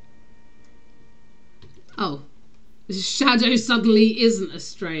 Oh. Shadow suddenly isn't a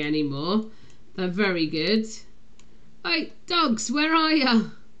stray anymore. They're very good. Hey, dogs, where are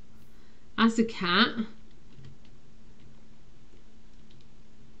you? That's a cat.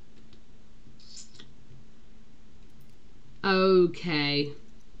 Okay.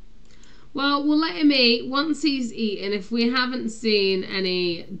 Well, we'll let him eat. Once he's eaten, if we haven't seen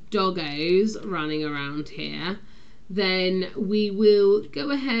any doggos running around here, then we will go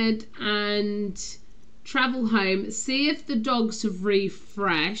ahead and travel home, see if the dogs have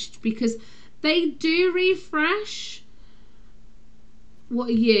refreshed, because they do refresh. What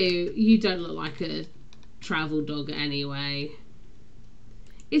are you? You don't look like a travel dog anyway.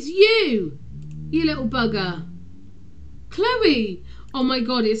 It's you little bugger. Chloe! Oh my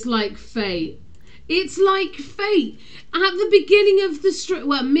god, it's like fate. It's like fate. At the beginning of the stream,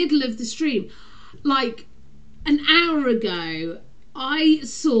 well, middle of the stream, like an hour ago, I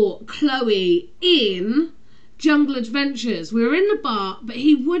saw Chloe in Jungle Adventures. We were in the bar, but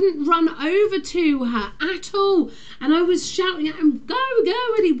he wouldn't run over to her at all. And I was shouting at him, go,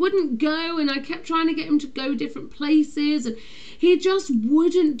 and he wouldn't go. And I kept trying to get him to go different places, and he just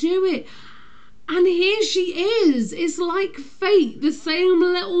wouldn't do it. And here she is. It's like fate. The same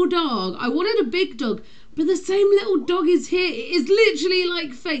little dog. I wanted a big dog, but the same little dog is here. It is literally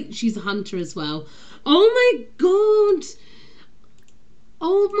like fate. She's a hunter as well. Oh my god.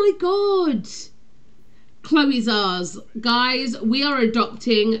 Oh my god. Chloe's ours. Guys, we are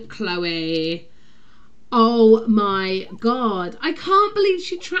adopting Chloe. Oh my god. I can't believe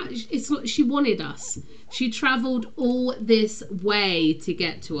she wanted us. She travelled all this way to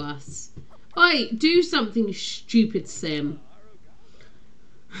get to us. Oi, do something, stupid sim.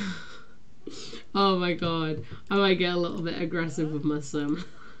 Oh my god. I might get a little bit aggressive with my sim.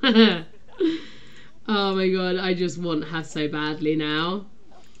 Oh my god, I just want her so badly now.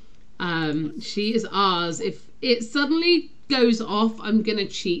 She is ours. If it suddenly goes off, I'm gonna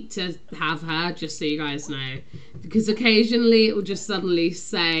cheat to have her, just so you guys know. Because occasionally it will just suddenly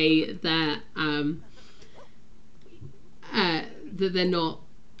say that that they're not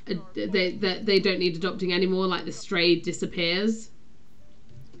they don't need adopting anymore, like the stray disappears.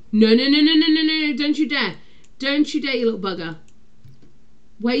 No, don't you dare. Don't you dare, you little bugger.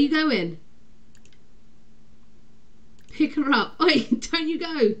 Where are you going? Pick her up. Oi, don't you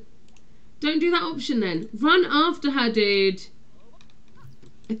go. Don't do that option then. Run after her, dude.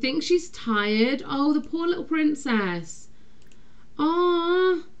 I think she's tired. Oh, the poor little princess.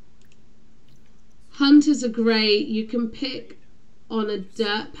 Aww. Hunters are great. You can pick on a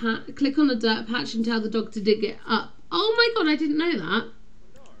dirt patch, click on a dirt patch and tell the dog to dig it up. Oh my god, I didn't know that.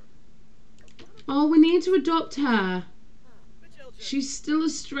 Oh, we need to adopt her. She's still a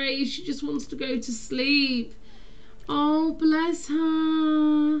stray. She just wants to go to sleep. Oh, bless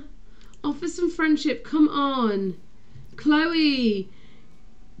her. Offer some friendship. Come on. Chloe,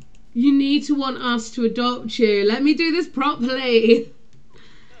 you need to want us to adopt you. Let me do this properly.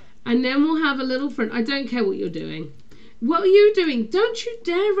 And then we'll have a little friend. I don't care what you're doing. What are you doing? Don't you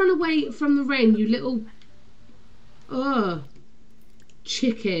dare run away from the rain, you little... Oh,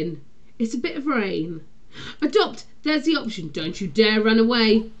 chicken. It's a bit of rain. Adopt. There's the option. Don't you dare run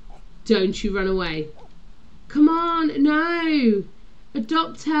away. Don't you run away. Come on. No.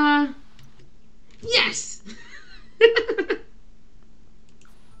 Adopt her. Yes.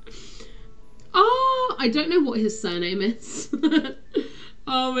 Oh, I don't know what his surname is.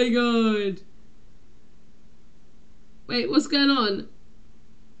 Oh my god. Wait, what's going on?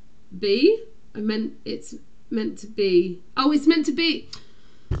 B? It's meant to be. Oh, it's meant to be.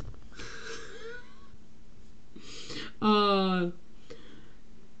 Oh.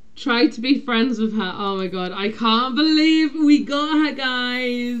 Try to be friends with her. Oh my god, I can't believe we got her,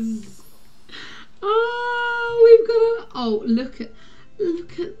 guys. Oh, we've got her. Oh, look at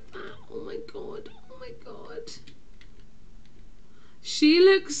that. Oh my god. Oh my god. She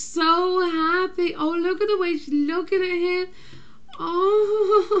looks so happy. Oh, look at the way she's looking at him.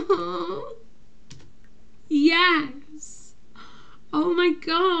 Oh. Yes. Oh my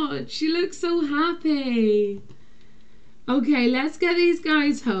god. She looks so happy. Okay, let's get these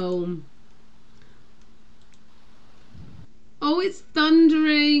guys home. Oh, it's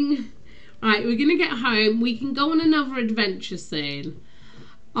thundering. Right, we're gonna get home. We can go on another adventure soon.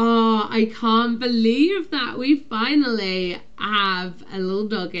 Oh, I can't believe that we finally have a little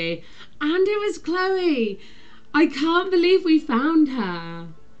doggy. And it was Chloe. I can't believe we found her.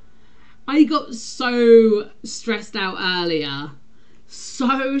 I got so stressed out earlier.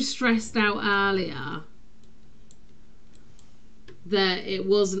 That it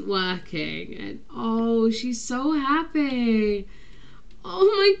wasn't working. And oh, she's so happy. Oh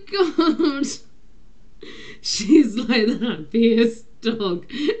my god. She's like the happiest dog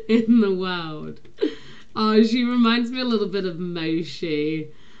in the world. Oh, she reminds me a little bit of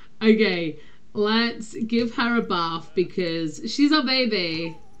Moshi. Okay, let's give her a bath because she's our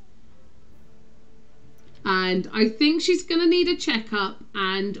baby. And I think she's gonna need a checkup,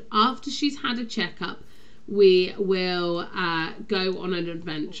 and after she's had a checkup we will go on an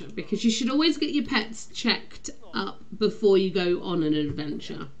adventure, because you should always get your pets checked up before you go on an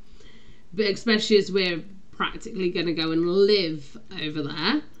adventure, but especially as we're practically going to go and live over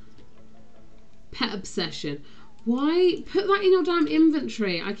there. Pet obsession. Why put that in your damn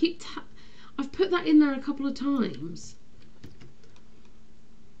inventory? I've put that in there a couple of times.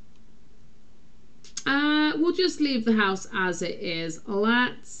 We'll just leave the house as it is.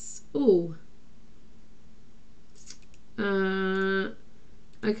 Let's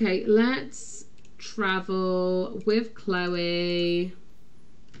okay, let's travel with Chloe.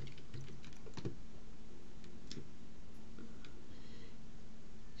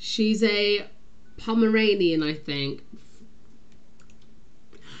 She's a Pomeranian, I think.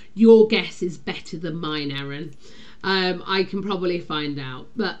 Your guess is better than mine, Erin. I can probably find out.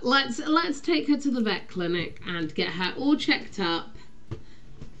 But let's take her to the vet clinic and get her all checked up.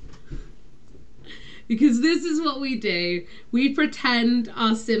 Because this is what we do. We pretend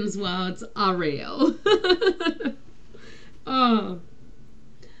our Sims worlds are real. Oh,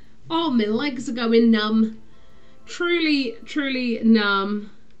 my legs are going numb. Truly, truly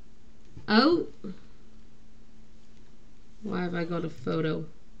numb. Oh. Why have I got a photo?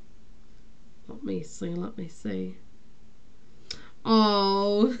 Let me see.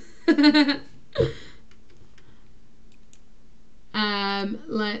 Oh.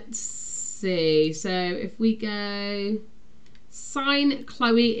 Let's see. So if we go sign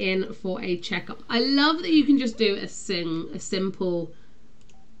Chloe in for a checkup. I love that you can just do a simple.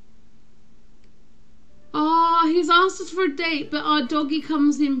 Oh, he's asked us for a date, but our doggy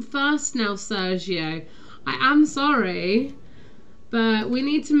comes in first now, Sergio. I am sorry, but we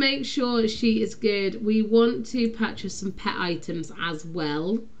need to make sure she is good. We want to purchase some pet items as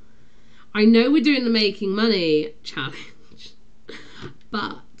well. I know we're doing the making money challenge,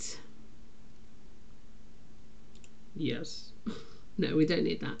 but yes. No, we don't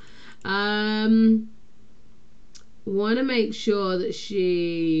need that. Want to make sure that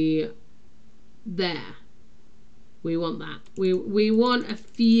she there. We want that. We want a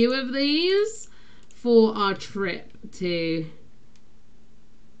few of these for our trip to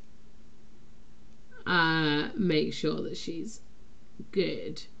make sure that she's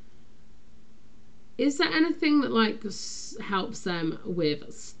good. Is there anything that like helps them with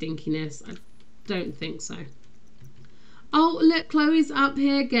stinkiness? I don't think so. Oh, look, Chloe's up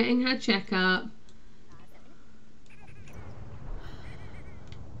here getting her checkup.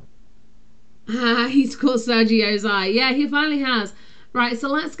 He's caught Sergio's eye. Yeah, he finally has. Right, so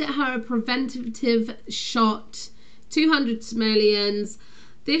let's get her a preventative shot. 200 simoleons.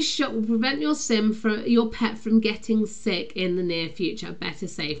 This shot will prevent your pet from getting sick in the near future. Better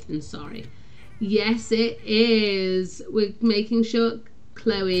safe than sorry. Yes, it is. We're making sure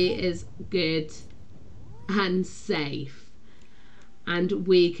Chloe is good and safe. And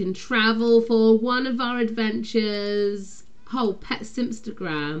we can travel for one of our adventures. Oh, Pet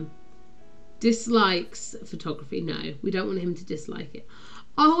Simpstagram. Dislikes photography. No, we don't want him to dislike it.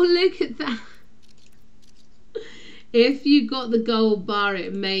 Oh, look at that. If you got the gold bar,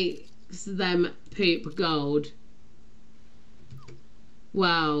 it makes them poop gold.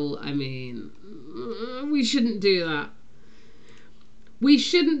 Well, I mean, we shouldn't do that. We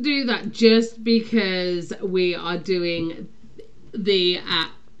shouldn't do that just because we are doing the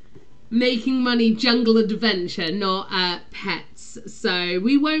making money jungle adventure, not pets. So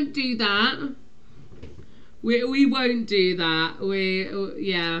we won't do that. We won't do that.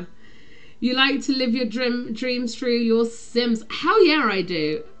 Yeah. You like to live your dreams through your Sims. Hell yeah, I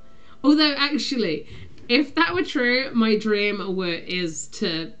do. Although actually, if that were true, my dream is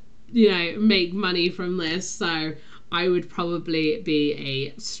to, make money from this. So I would probably be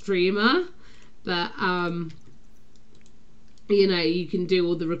a streamer. But you can do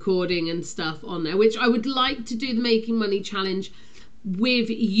all the recording and stuff on there, which I would like to do the making money challenge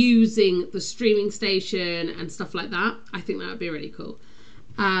with using the streaming station and stuff like that. I think that would be really cool.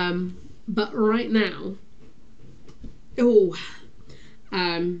 But right now,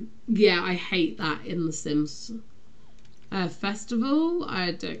 yeah, I hate that in The Sims festival.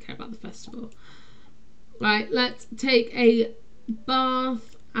 I don't care about the festival. Right, let's take a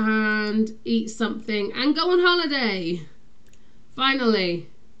bath and eat something and go on holiday. Finally.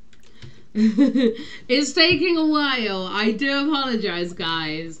 It's taking a while. I do apologize,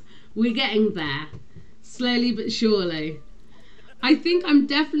 guys. We're getting there. Slowly but surely. I think I'm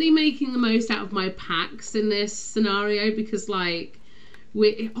definitely making the most out of my packs in this scenario because, oh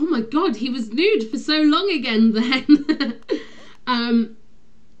my god, he was nude for so long again then.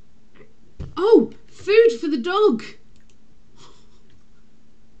 Oh, food for the dog.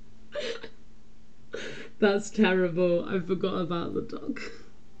 That's terrible. I forgot about the dog.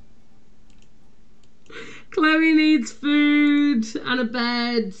 Chloe needs food and a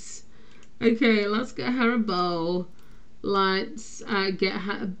bed. Okay, let's get her a bowl. Let's get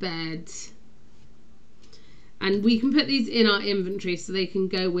her a bed. And we can put these in our inventory so they can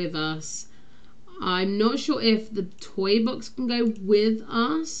go with us. I'm not sure if the toy box can go with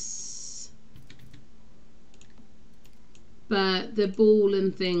us. But the ball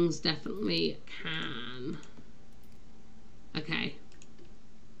and things definitely can. Okay.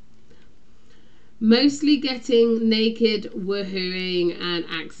 Mostly getting naked, woohooing, and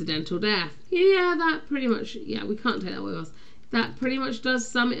accidental death. Yeah, that pretty much, yeah, we can't take that with us. That pretty much does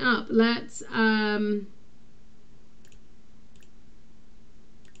sum it up. Let's,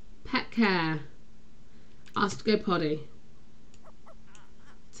 pet care. Ask to go potty.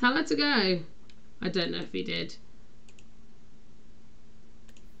 Tell her to go. I don't know if he did.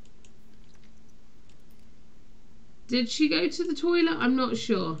 Did she go to the toilet? I'm not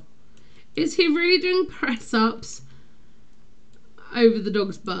sure. Is he really doing press-ups over the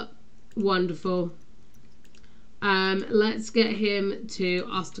dog's butt? Wonderful. Let's get him to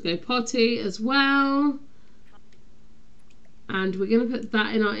ask to go potty as well. And we're going to put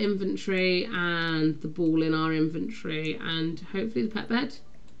that in our inventory and the ball in our inventory and hopefully the pet bed.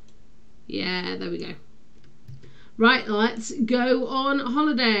 Yeah, there we go. Right, let's go on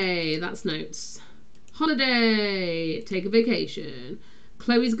holiday. That's notes. Holiday. Take a vacation.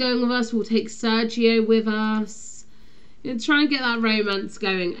 Chloe's going with us. We'll take Sergio with us. Try and get that romance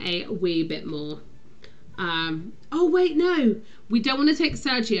going a wee bit more. Oh, wait, no. We don't want to take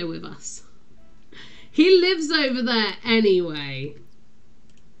Sergio with us. He lives over there anyway.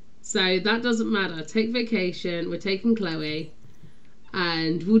 So that doesn't matter. Take vacation. We're taking Chloe.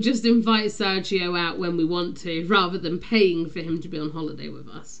 And we'll just invite Sergio out when we want to, rather than paying for him to be on holiday with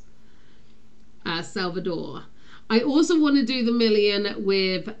us. Salvador. I also want to do the million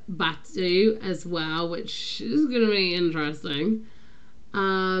with Batu as well, which is going to be interesting.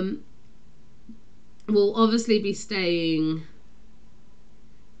 We'll obviously be staying...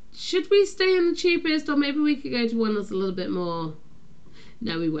 Should we stay in the cheapest, or maybe we could go to one that's a little bit more...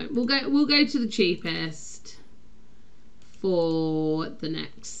 No, we won't. We'll go to the cheapest for the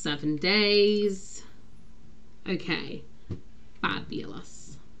next 7 days. Okay.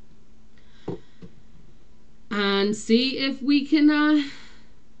 Fabulous. And see if we can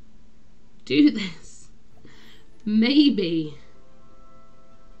do this. Maybe.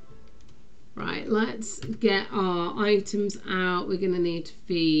 Right, let's get our items out. We're going to need to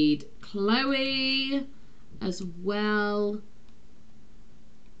feed Chloe as well.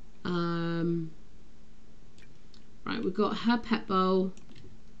 Right, we've got her pet bowl.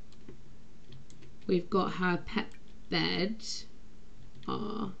 We've got her pet bed.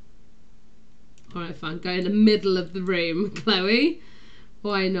 Ah. Alright, fine. Go in the middle of the room, Chloe.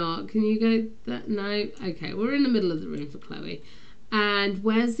 Why not? Can you go there? No? Okay, we're in the middle of the room for Chloe. And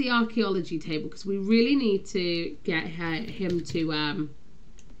where's the archaeology table? Because we really need to get him to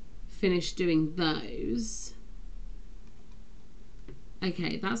finish doing those.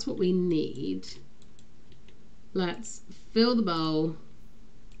 Okay, that's what we need. Let's fill the bowl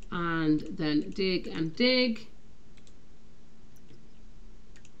and then dig and dig.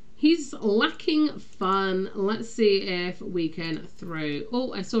 He's lacking fun. Let's see if we can throw...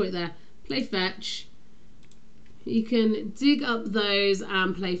 Oh, I saw it there. Play fetch. You can dig up those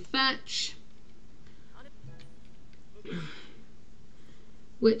and play fetch.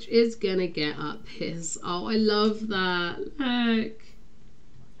 Which is going to get up his... Oh, I love that. Look.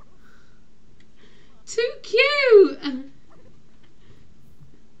 Too cute.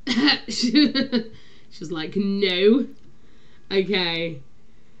 She's like, no. Okay.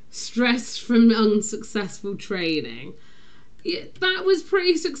 Stress from unsuccessful training. Yeah, that was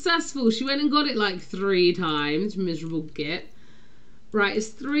pretty successful. She went and got it like 3 times. Miserable git. Right, it's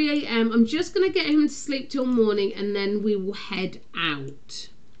 3 a.m. I'm just going to get him to sleep till morning and then we will head out.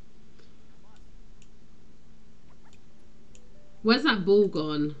 Where's that ball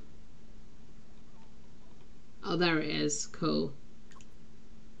gone? Oh, there it is. Cool.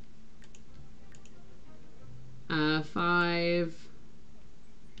 5.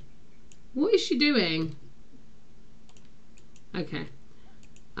 What is she doing? Okay.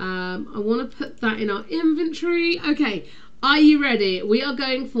 I want to put that in our inventory. Okay. Are you ready? We are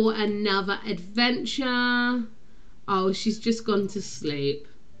going for another adventure. Oh, she's just gone to sleep.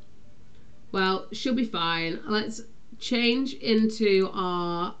 Well, she'll be fine. Let's change into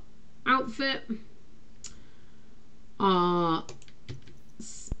our outfit. Our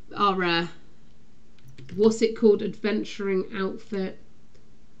what's it called? Adventuring outfit.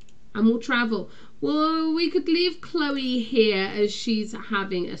 And we'll travel. Well, we could leave Chloe here as she's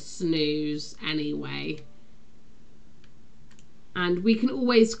having a snooze anyway. And we can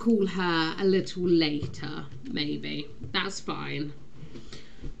always call her a little later, maybe. That's fine.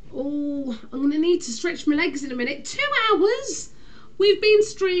 Oh, I'm going to need to stretch my legs in a minute. 2 hours? We've been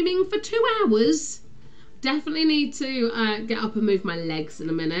streaming for 2 hours. Definitely need to get up and move my legs in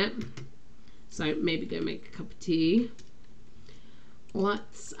a minute. So maybe go make a cup of tea.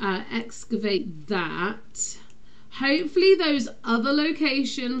 Let's excavate that. Hopefully those other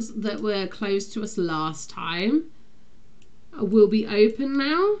locations that were closed to us last time will be open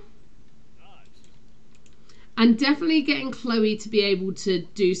now. And definitely getting Chloe to be able to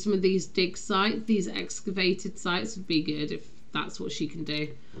do some of these dig sites, these excavated sites would be good if that's what she can do.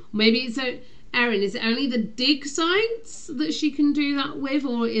 Maybe it's Erin, is it only the dig sites that she can do that with,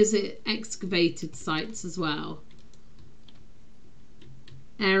 or is it excavated sites as well?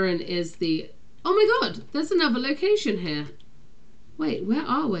 Erin is the... Oh my god, there's another location here. Wait, where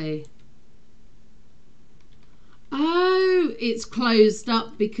are we? Oh, it's closed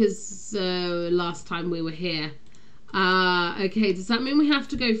up because last time we were here. Okay, does that mean we have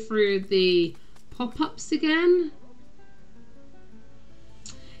to go through the pop-ups again?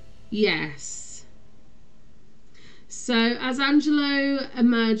 Yes. So as Angelo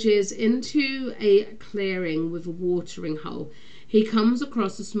emerges into a clearing with a watering hole, he comes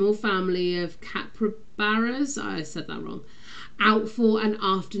across a small family of capybaras. I said that wrong. Out for an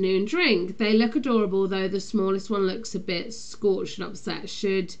afternoon drink. They look adorable, though the smallest one looks a bit scorched and upset.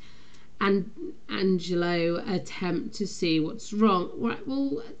 Should Angelo attempt to see what's wrong? Right,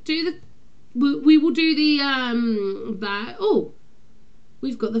 we'll do the... We will do the... that... Oh!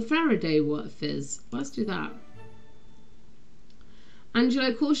 We've got the Faraday fizz. Let's do that.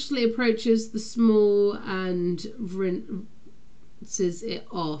 Angelo cautiously approaches the small and rinses it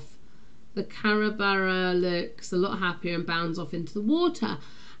off. The capybara looks a lot happier and bounds off into the water.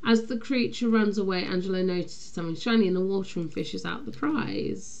 As the creature runs away, Angelo notices something shiny in the water and fishes out the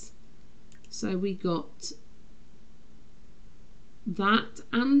prize. So we got that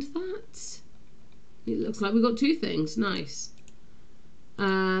and that. It looks like we got 2 things. Nice.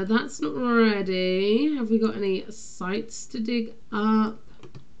 That's not ready. Have we got any sites to dig up?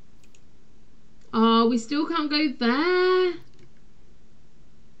 Oh, we still can't go there.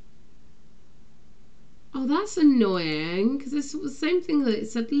 Oh, that's annoying, because this was the same thing that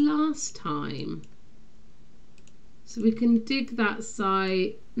it said last time. So we can dig that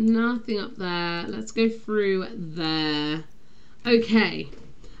site. Nothing up there. Let's go through there. Okay.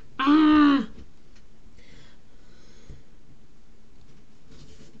 Ah!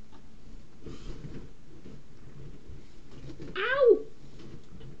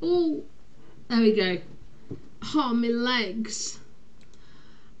 Oh, there we go. Oh, my legs.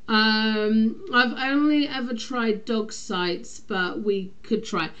 I've only ever tried dog sites, but we could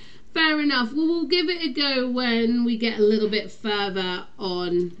try. Fair enough. Well, we'll give it a go when we get a little bit further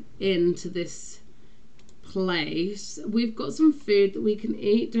on into this place. We've got some food that we can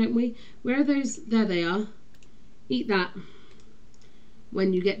eat, don't we? Where are those? There they are. Eat that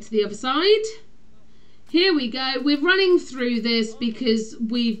when you get to the other side. Here we go. We're running through this because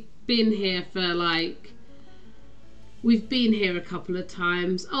we've been here for like... We've been here a couple of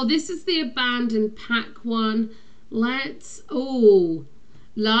times. Oh, this is the abandoned pack one. Let's... Oh,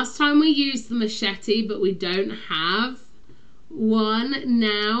 last time we used the machete, but we don't have one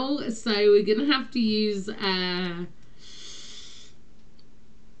now. So we're going to have to use...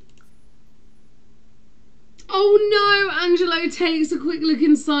 Oh no, Angelo takes a quick look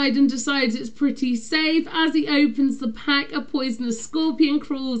inside and decides it's pretty safe. As he opens the pack, a poisonous scorpion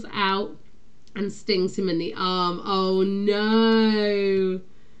crawls out and stings him in the arm. Oh no.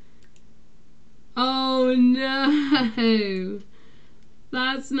 Oh no.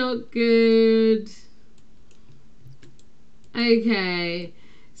 That's not good. Okay.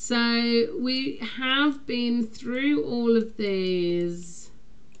 So we have been through all of these.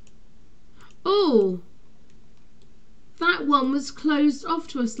 Oh. That one was closed off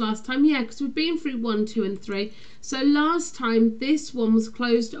to us last time. Yeah, because we've been through 1, 2, and 3. So last time, this one was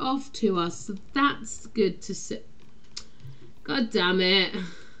closed off to us. So that's good to see. God damn it.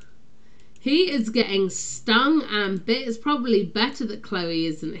 He is getting stung and bit. It's probably better that Chloe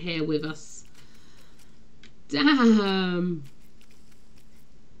isn't here with us. Damn.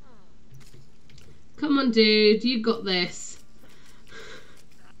 Come on, dude. You got this.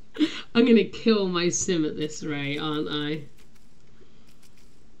 I'm going to kill my sim at this rate, aren't I?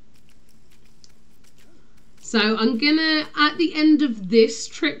 So I'm going to, at the end of this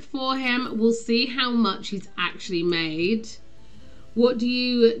trip for him, we'll see how much he's actually made. What do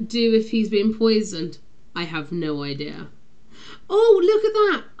you do if he's been poisoned? I have no idea. Oh, look at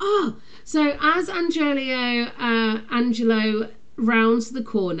that. Oh, so as Angelo rounds the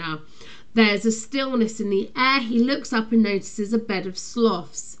corner, there's a stillness in the air. He looks up and notices a bed of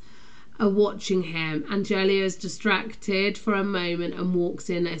sloths are watching him. Angelo is distracted for a moment and walks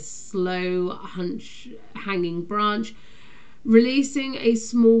in a slow hanging branch, releasing a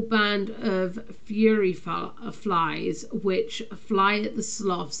small band of fury flies which fly at the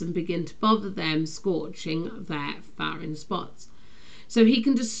sloths and begin to bother them, scorching their faring spots. So he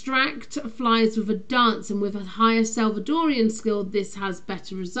can distract flies with a dance, and with a higher Salvadorian skill this has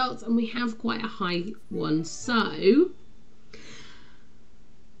better results, and we have quite a high one. So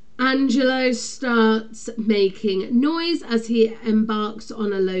Angelo starts making noise as he embarks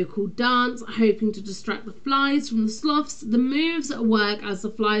on a local dance, hoping to distract the flies from the sloths. The moves work as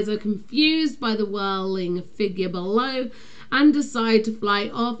the flies are confused by the whirling figure below and decide to fly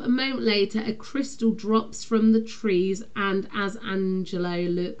off. A moment later, a crystal drops from the trees, and as Angelo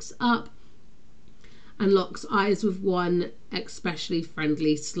looks up and locks eyes with one especially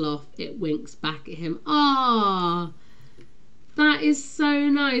friendly sloth, it winks back at him. Ah! That is so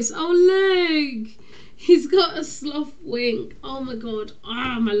nice. Oh, look! He's got a sloth wink. Oh my god.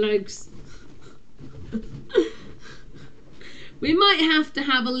 Ah, my legs. We might have to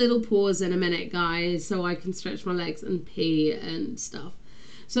have a little pause in a minute, guys, so I can stretch my legs and pee and stuff.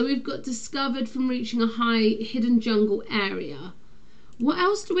 So we've got discovered from reaching a high hidden jungle area. What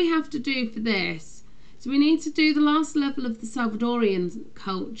else do we have to do for this? So we need to do the last level of the Salvadorian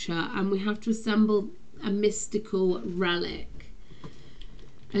culture, and we have to assemble a mystical relic.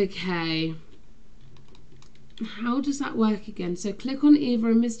 Okay, how does that work again? So click on either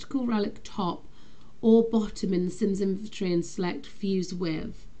a mystical relic top or bottom in the Sims inventory and select fuse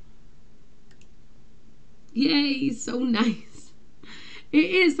with. Yay, so nice. It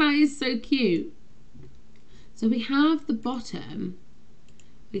is, that is so cute. So we have the bottom,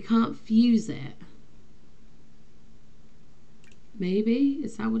 we can't fuse it. Maybe,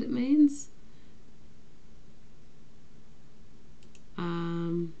 is that what it means?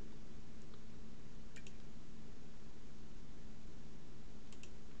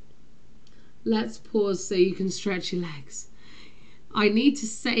 Let's pause so you can stretch your legs. I need to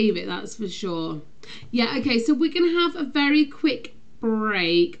save it, that's for sure. Yeah, okay, so we're going to have a very quick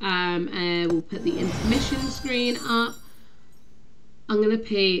break. We'll put the intermission screen up. I'm going to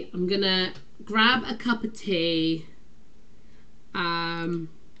pee. I'm going to grab a cup of tea.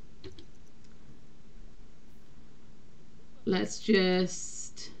 Let's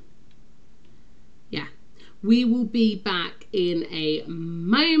just... Yeah. We will be back in a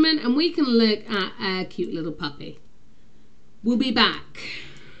moment and we can look at a cute little puppy. We'll be back.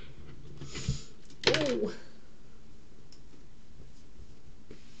 Oh.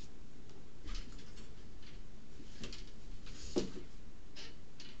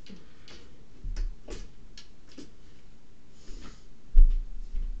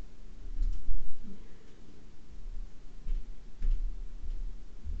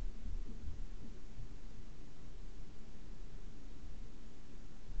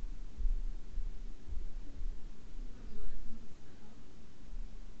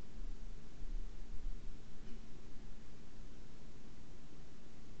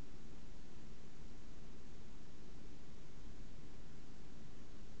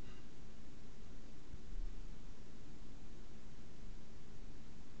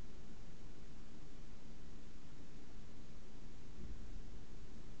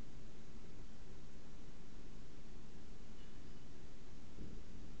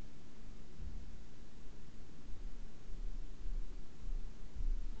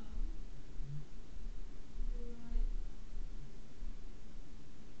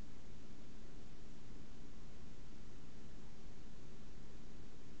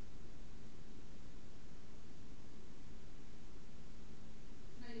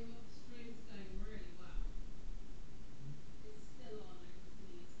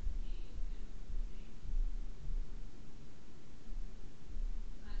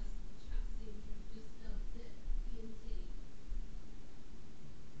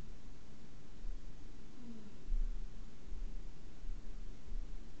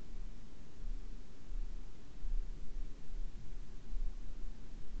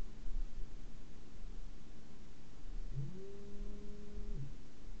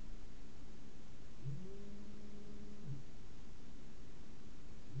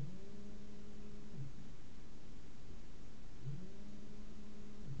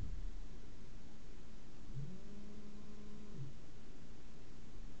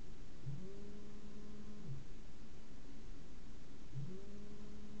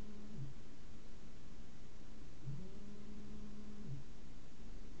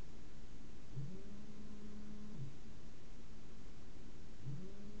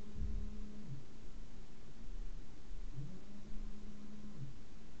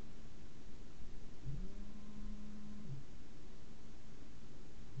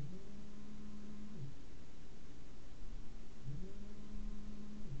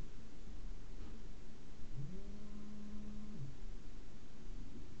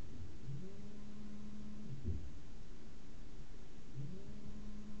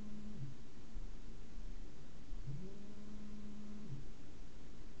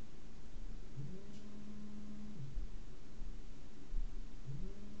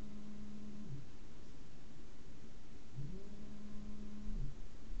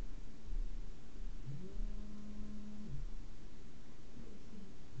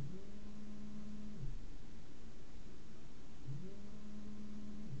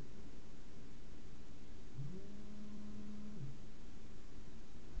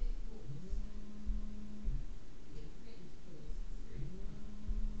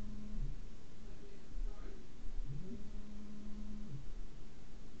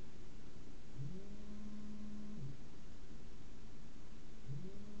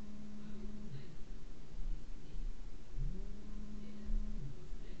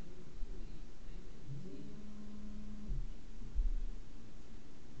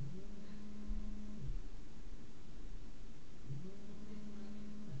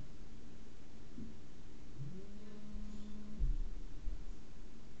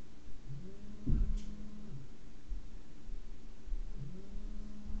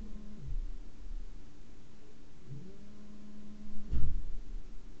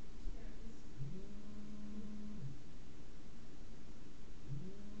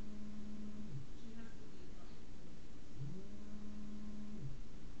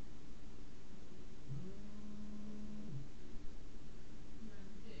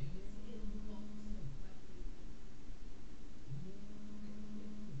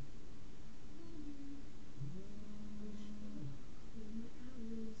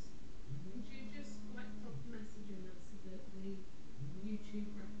 YouTube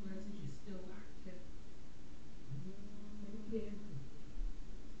recognizes you're still active. Thank you.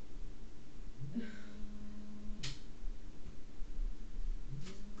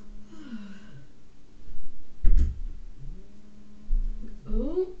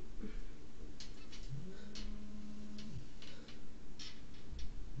 Oh.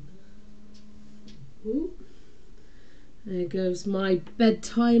 Ooh. There goes my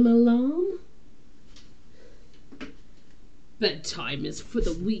bedtime alarm. Bedtime is for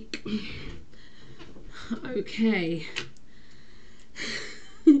the weak. Okay.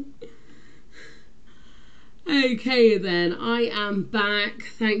 Okay then, I am back.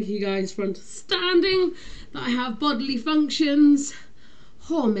 Thank you guys for understanding that I have bodily functions.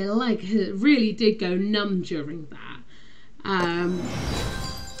 Oh, my leg really did go numb during that. I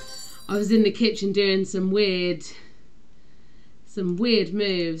was in the kitchen doing some weird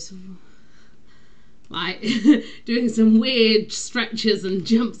moves, like doing some weird stretches and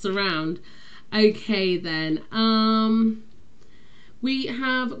jumps around. Okay then, we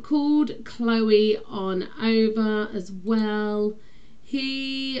have called Chloe on over as well.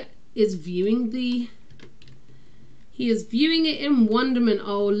 He is viewing it in wonderment.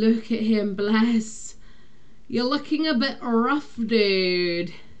 Oh, look at him, bless. You're looking a bit rough,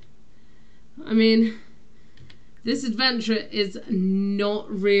 dude. I mean, this adventure is not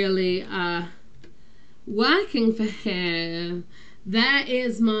really working for him. There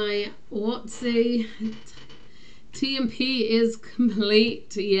is my Watsy. TMP is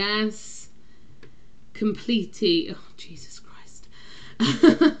complete. Yes. Completey. Oh, Jesus Christ.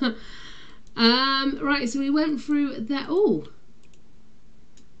 Right, so we went through that. Oh.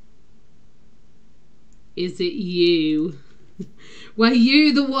 Is it you? Were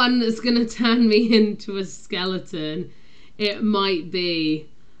you the one that's going to turn me into a skeleton? It might be.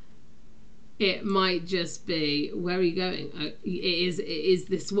 It might just be. Where are you going? Oh, it is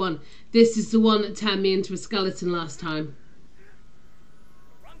this one. This is the one that turned me into a skeleton last time.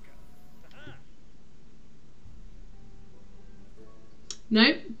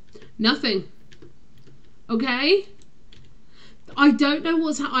 Nope. Nothing. Okay. I don't know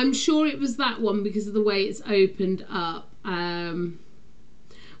what's I'm sure it was that one because of the way it's opened up.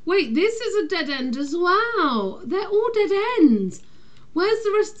 Wait, this is a dead end as well. They're all dead ends. Where's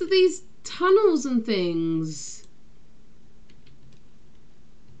the rest of these tunnels and things?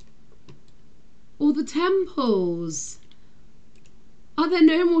 All the temples. Are there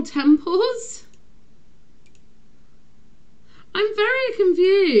no more temples? I'm very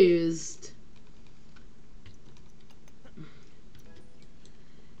confused.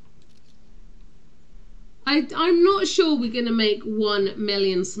 I'm not sure we're going to make 1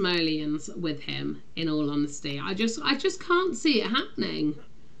 million simoleons with him, in all honesty. I just can't see it happening.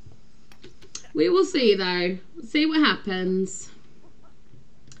 We will see, though. See what happens.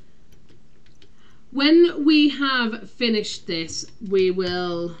 When we have finished this, we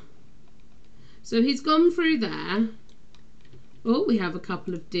will... So he's gone through there. Oh, we have a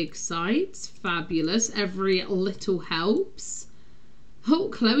couple of dig sites. Fabulous. Every little helps. Oh,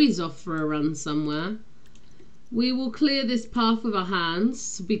 Chloe's off for a run somewhere. We will clear this path with our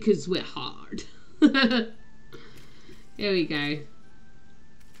hands because we're hard. Here we go.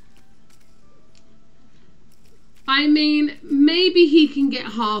 I mean, maybe he can get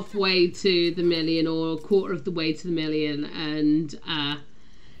halfway to the million or a quarter of the way to the million and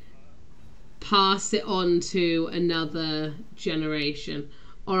pass it on to another generation.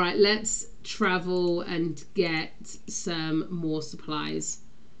 All right, let's travel and get some more supplies.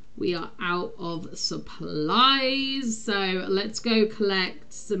 We are out of supplies, so let's go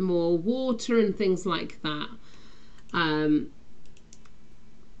collect some more water and things like that. And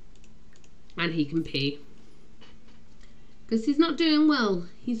he can pee. Because he's not doing well.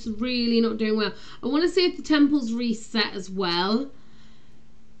 He's really not doing well. I want to see if the temple's reset as well.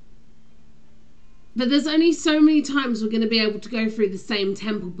 But there's only so many times we're going to be able to go through the same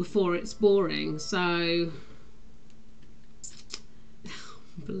temple before it's boring. So...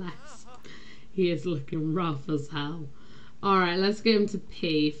 Bless. He is looking rough as hell. Alright, let's get him to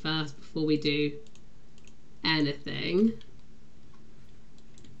pee first before we do anything.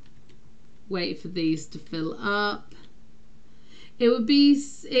 Wait for these to fill up. It would be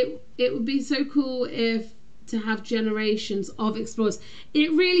so cool if to have generations of explorers.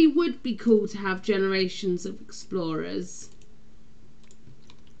 It really would be cool to have generations of explorers.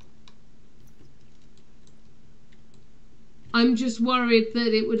 I'm just worried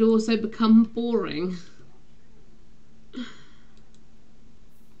that it would also become boring.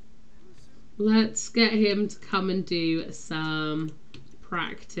 Let's get him to come and do some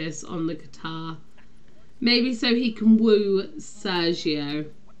practice on the guitar. Maybe so he can woo Sergio.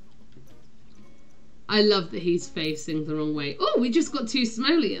 I love that he's facing the wrong way. Oh, we just got 2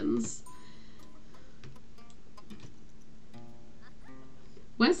 simoleons.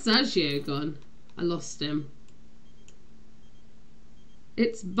 Where's Sergio gone? I lost him.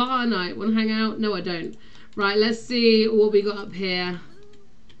 It's bar night. Want to hang out? No, I don't. Right, let's see what we got up here.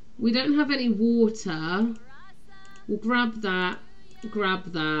 We don't have any water. We'll grab that.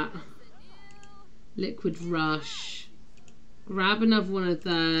 Grab that. Liquid Rush. Grab another one of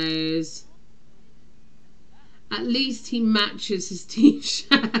those. At least he matches his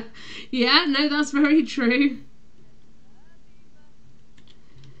t-shirt. Yeah, no, that's very true.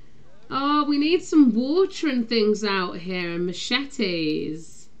 Oh, we need some water and things out here and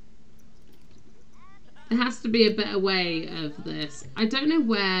machetes. There has to be a better way of this. I don't know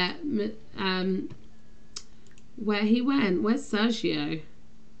where he went. Where's Sergio?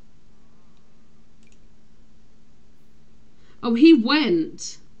 Oh, he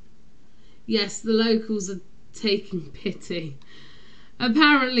went. Yes, the locals are taking pity.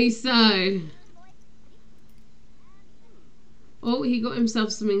 Apparently so. Oh, he got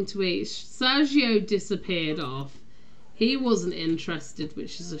himself something to eat. Sergio disappeared off. He wasn't interested,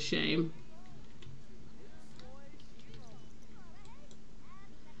 which is a shame.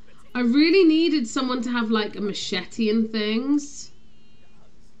 I really needed someone to have like a machete and things.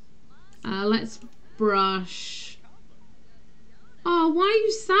 Let's brush. Oh, why are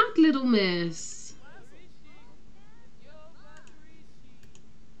you sad, little miss?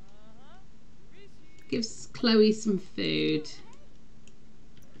 Gives Chloe some food.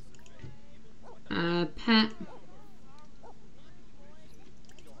 Pet.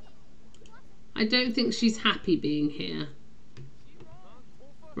 I don't think she's happy being here.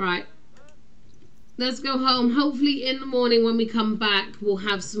 Right. Let's go home. Hopefully in the morning when we come back, we'll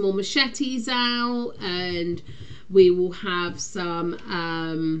have some more machetes out and we will have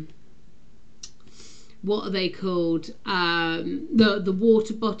some, what are they called? The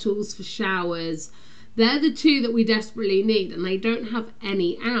water bottles for showers. They're the two that we desperately need and they don't have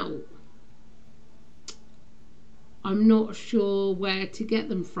any out. I'm not sure where to get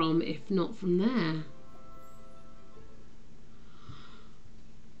them from, if not from there.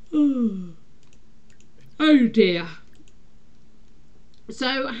 Oh dear.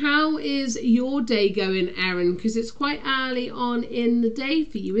 So how is your day going, Erin? Because it's quite early on in the day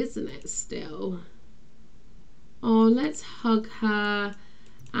for you, isn't it, still? Oh, let's hug her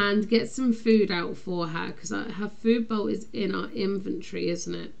and get some food out for her, because her food bowl is in our inventory,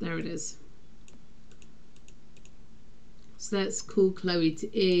 isn't it? There it is. So let's call Chloe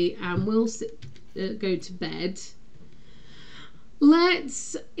to eat and we'll go to bed.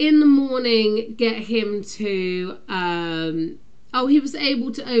 Let's, in the morning, get him to... oh, he was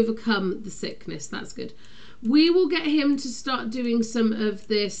able to overcome the sickness. That's good. We will get him to start doing some of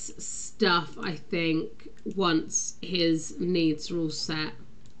this stuff, I think, once his needs are all set.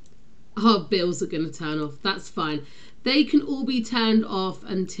 Our bills are going to turn off. That's fine. They can all be turned off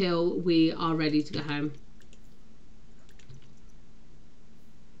until we are ready to go home.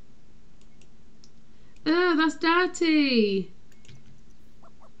 Oh, that's dirty.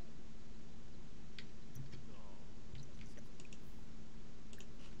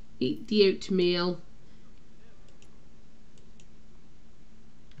 Eat the oatmeal.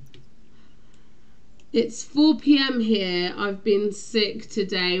 It's 4 PM here. I've been sick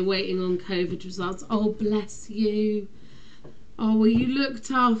today, waiting on COVID results. Oh, bless you. Oh, well, you looked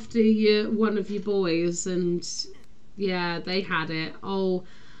after one of your boys, and yeah, they had it. Oh,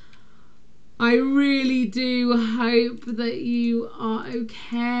 I really do hope that you are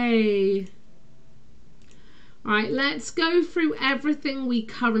okay. Right, let's go through everything we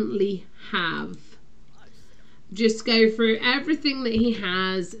currently have. Just go through everything that he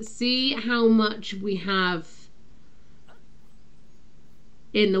has, see how much we have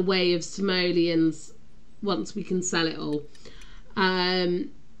in the way of simoleons once we can sell it all. I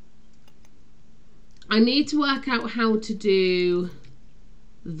need to work out how to do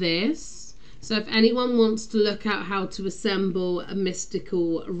this. So if anyone wants to look at how to assemble a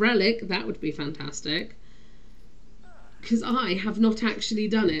mystical relic, that would be fantastic. Because I have not actually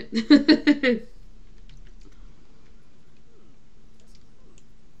done it.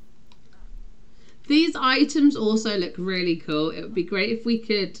 These items also look really cool. It would be great if we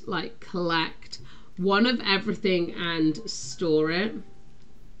could like collect one of everything and store it.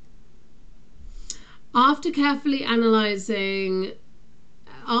 After careful analysis,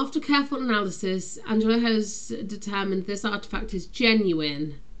 Angela has determined this artifact is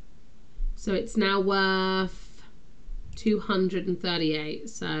genuine. So it's now worth 238,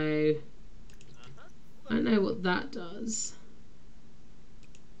 so I don't know what that does.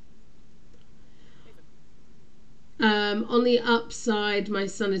 On the upside, my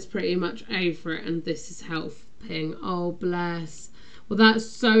son is pretty much over it, and this is helping. Oh, bless. Well, that's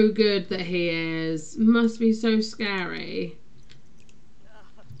so good that he is. Must be so scary.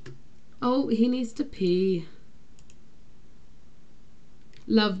 Oh, he needs to pee.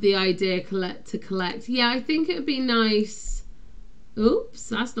 Love the idea to collect. Yeah, I think it would be nice. Oops,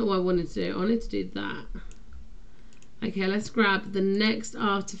 that's not what I wanted to do. I wanted to do that. Okay, let's grab the next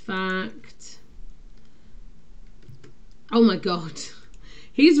artifact. Oh my god.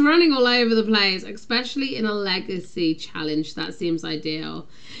 He's running all over the place, especially in a legacy challenge. That seems ideal.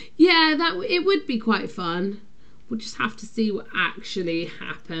 Yeah, it would be quite fun. We'll just have to see what actually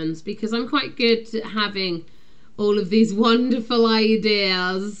happens, because I'm quite good at having all of these wonderful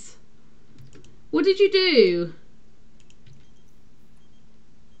ideas. What did you do?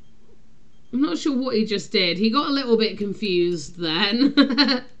 I'm not sure what he just did. He got a little bit confused then.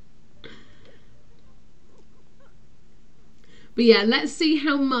 But yeah, let's see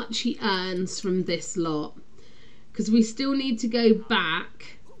how much he earns from this lot, because we still need to go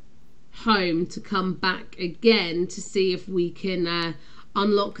back home to come back again to see if we can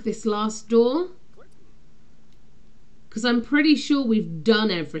unlock this last door, because I'm pretty sure we've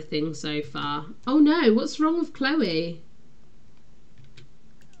done everything so far. Oh no, what's wrong with Chloe?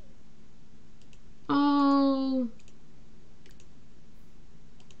 Oh,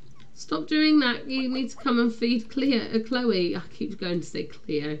 stop doing that. You need to come and feed Chloe. I keep going to say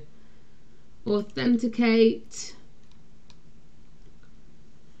Cleo. Authenticate.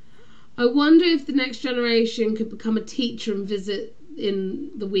 I wonder if the next generation could become a teacher and visit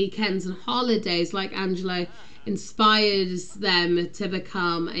in the weekends and holidays, like Angelo inspires them to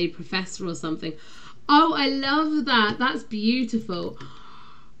become a professor or something. Oh, I love that. That's beautiful.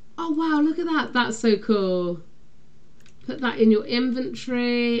 Oh wow, look at that. That's so cool. Put that in your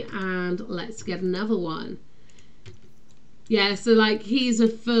inventory and let's get another one. Yeah, so like he's a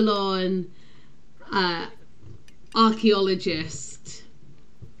full-on archaeologist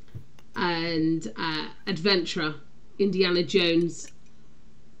and adventurer, Indiana Jones.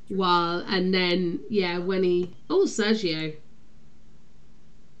 And then yeah, when he Sergio.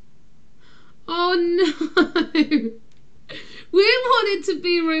 Oh no. We wanted to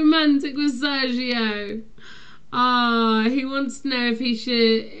be romantic with Sergio. He wants to know if he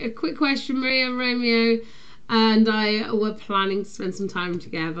should. A quick question: Maria, Romeo, and I were planning to spend some time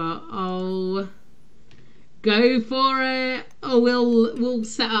together. Oh, go for it. Oh, we'll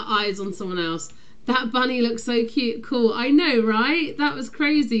set our eyes on someone else. That bunny looks so cute. Cool. I know, right? That was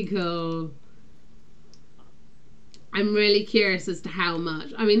crazy cool. I'm really curious as to how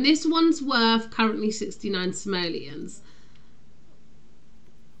much. I mean, this one's worth currently 69 simoleons.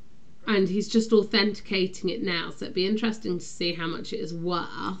 And he's just authenticating it now, so it'd be interesting to see how much it is worth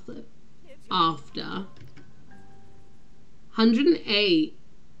after. 108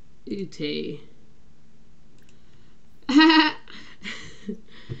 UT.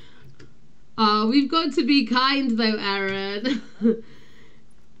 Oh, we've got to be kind though, Aaron.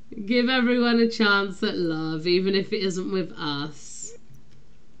 Give everyone a chance at love, even if it isn't with us.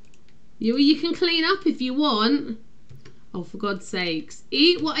 You can clean up if you want. Oh, for God's sakes.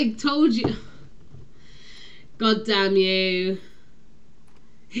 Eat what I told you. God damn you.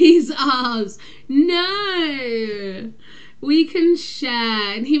 He's ours. No. We can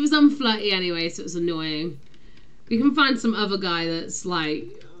share. And he was unflirty anyway, so it's annoying. We can find some other guy that's,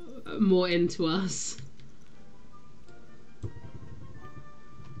 like, more into us.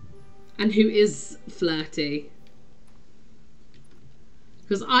 And who is flirty.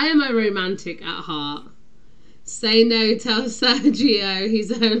 Because I am a romantic at heart. Say no, tell Sergio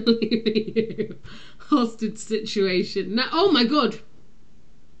he's only for you. Hostage situation. No, oh my God.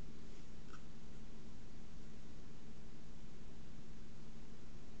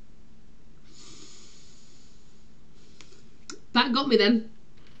 That got me then.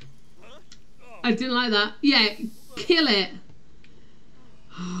 I didn't like that. Yeah, kill it.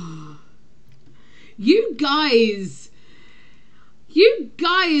 You guys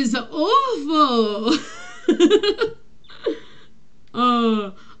are awful.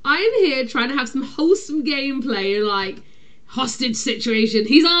 Oh, I'm here trying to have some wholesome gameplay and like hostage situation.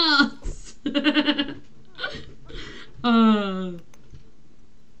 He's us. Oh.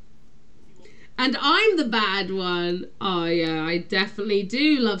 And I'm the bad one. Oh yeah, I definitely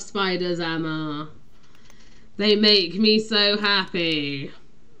do love spiders, Emma. They make me so happy.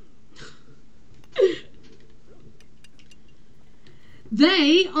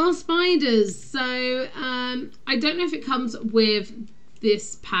 They are spiders. So I don't know if it comes with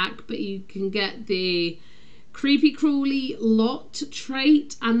this pack, but you can get the Creepy Crawly lot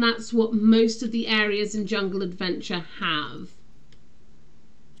trait, and that's what most of the areas in Jungle Adventure have.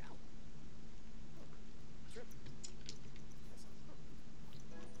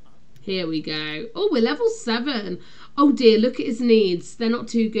 Here we go. Oh, we're level 7. Oh dear, look at his needs. They're not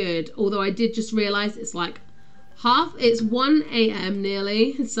too good. Although I did just realise it's like it's 1 AM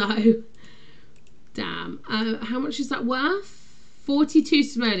nearly. So, damn. How much is that worth? 42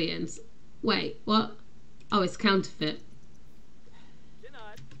 simoleons. Wait, what? Oh, it's counterfeit.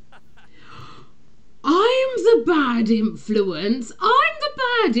 I'm the bad influence. I'm the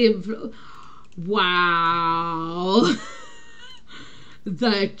bad. Wow.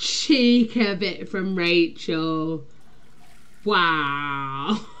 The cheek of it from Rachel.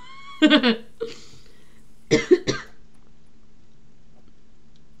 Wow.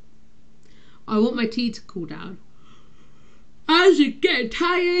 I want my tea to cool down. I should get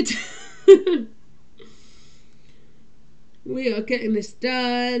tired. We are getting this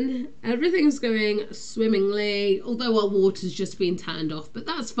done. Everything's going swimmingly, although our water's just been turned off, but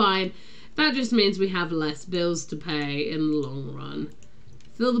that's fine. That just means we have less bills to pay in the long run.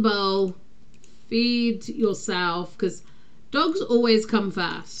 Fill the bowl. Feed yourself, because dogs always come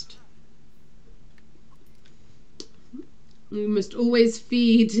first. You must always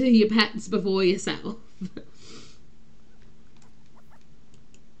feed your pets before yourself.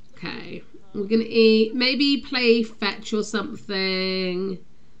 Okay, we're gonna eat. Maybe play fetch or something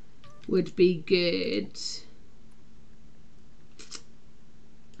would be good.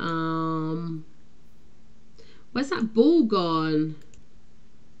 Where's that ball gone?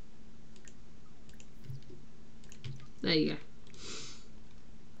 There you go.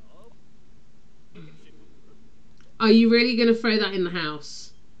 Are you really going to throw that in the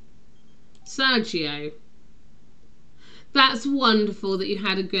house? Sergio. That's wonderful that you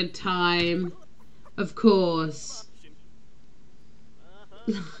had a good time. Of course.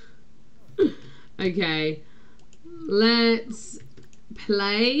 Okay. Let's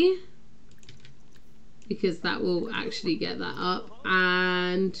play. Because that will actually get that up.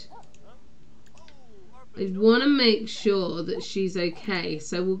 And I want to make sure that she's okay.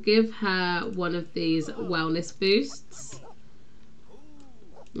 So we'll give her one of these wellness boosts.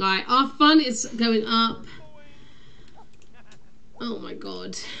 Right, our fun is going up. Oh my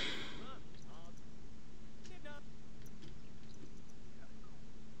god.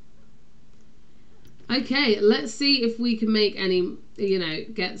 Okay, let's see if we can make any, you know,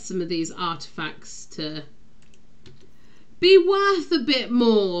 get some of these artifacts to be worth a bit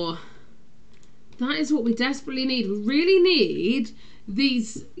more. That is what we desperately need. We really need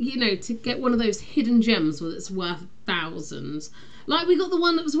these, you know, to get one of those hidden gems that's worth thousands. Like we got the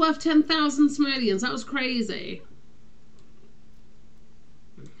one that was worth 10,000 simoleons. That was crazy.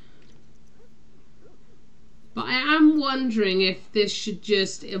 But I am wondering if this should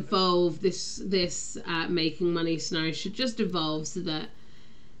just evolve, this making money scenario should just evolve so that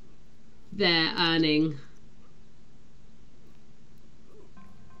they're earning.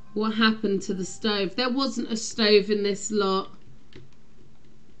 What happened to the stove? There wasn't a stove in this lot.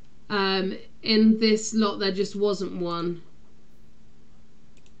 In this lot there just wasn't one.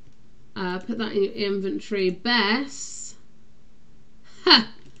 Put that in your inventory. Bess. Ha!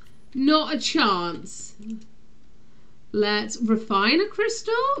 Not a chance. Let's refine a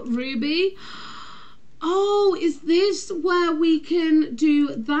crystal. Ruby. Oh, is this where we can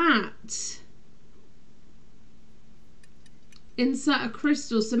do that? Insert a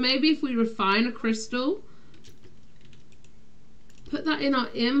crystal. So maybe if we refine a crystal, put that in our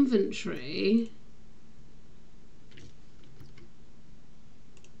inventory.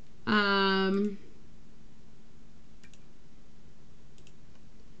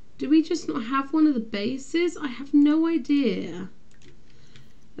 Do we just not have one of the bases? I have no idea.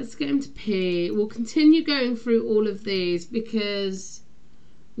 Let's get him to P. We'll continue going through all of these because,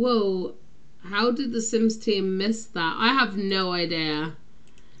 whoa, how did the Sims team miss that? I have no idea.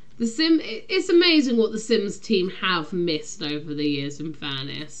 It's amazing what the Sims team have missed over the years, in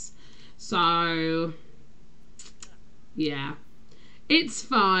fairness. So, yeah. It's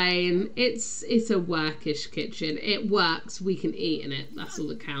fine. It's a workish kitchen. It works. We can eat in it. That's all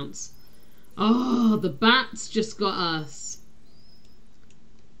that counts. Oh, the bats just got us.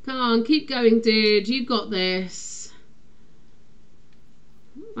 Come on, keep going, dude. You got this.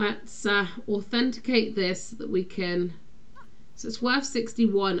 Let's authenticate this so that we can... So it's worth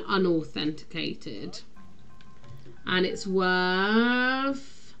 61 unauthenticated. And it's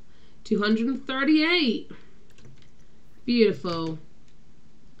worth 238. Beautiful.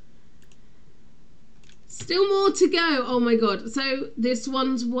 Still more to go. Oh my god. So this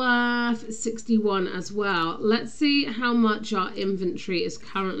one's worth 61 as well. Let's see how much our inventory is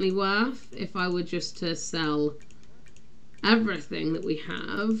currently worth if I were just to sell everything that we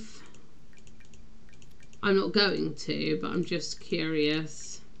have. I'm not going to, but I'm just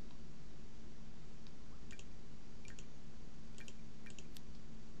curious.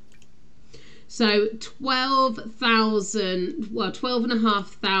 So 12,000, well,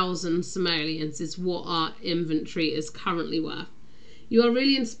 12,500 simoleons is what our inventory is currently worth. You are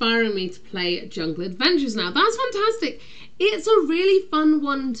really inspiring me to play Jungle Adventures now. That's fantastic. It's a really fun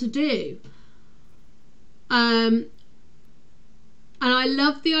one to do. And I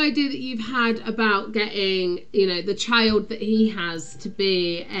love the idea that you've had about getting, you know, the child that he has to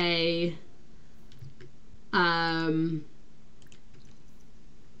be a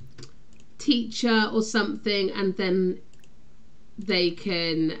teacher or something, and then they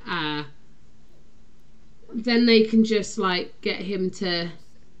can just like get him to,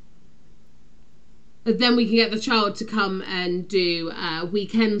 then we can get the child to come and do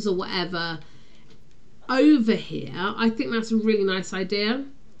weekends or whatever over here. I think that's a really nice idea,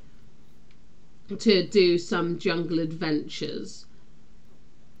 to do some jungle adventures.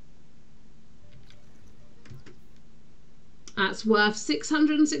 That's worth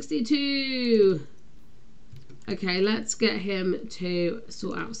 662. Okay, let's get him to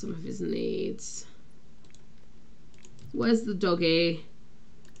sort out some of his needs. Where's the doggy?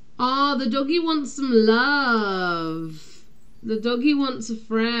 Oh, the doggy wants some love. The doggy wants a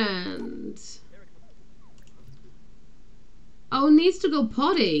friend. Oh, needs to go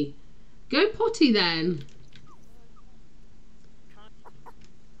potty. Go potty then.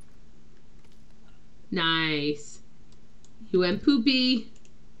 Nice. You went poopy.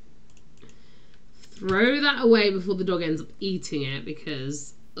 Throw that away before the dog ends up eating it,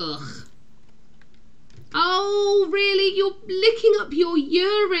 because, ugh. Oh, really? You're licking up your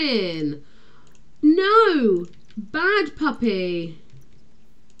urine. No. Bad puppy.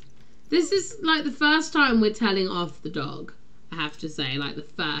 This is like the first time we're telling off the dog, I have to say. Like the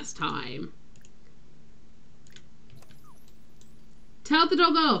first time. Tell the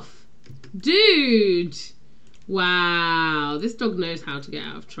dog off. Dude. Wow. This dog knows how to get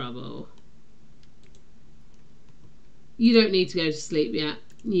out of trouble. You don't need to go to sleep yet.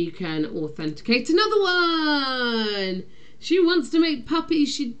 You can authenticate another one. She wants to make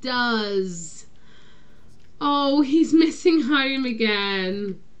puppies. She does. Oh, he's missing home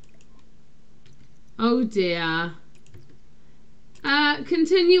again. Oh dear.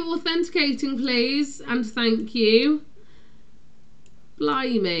 Continue authenticating, please, and thank you.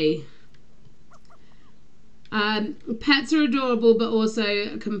 Blimey. Pets are adorable, but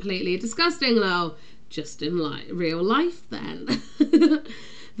also completely disgusting, lol. Just in real life, then.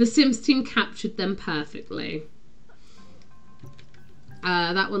 The Sims team captured them perfectly.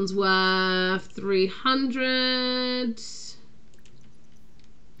 That one's worth 300.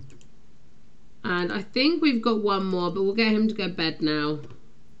 And I think we've got one more, but we'll get him to go to bed now.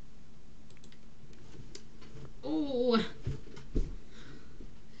 Oh.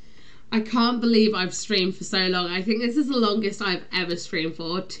 I can't believe I've streamed for so long. I think this is the longest I've ever streamed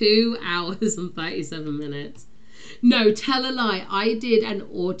for. 2 hours and 37 minutes. No, tell a lie. I did an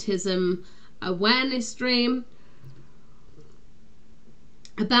autism awareness stream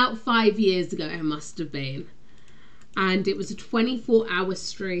about 5 years ago, it must have been. And it was a 24-hour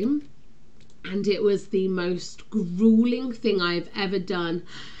stream. And it was the most grueling thing I've ever done.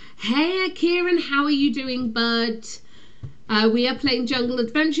 Hey, Kieran, how are you doing, bud? We are playing Jungle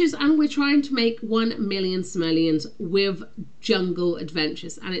Adventures, and we're trying to make 1 million simoleons with Jungle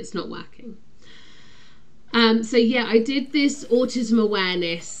Adventures, and it's not working. So yeah, I did this autism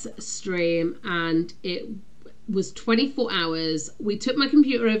awareness stream, and it was 24 hours. We took my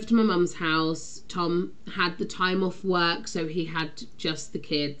computer over to my mum's house. Tom had the time off work, so he had just the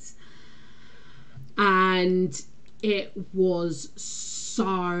kids. And it was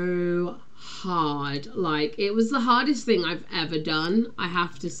so hard. Like, it was the hardest thing I've ever done, I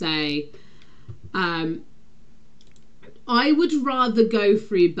have to say. I would rather go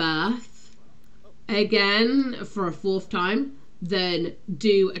through birth again for a 4th time than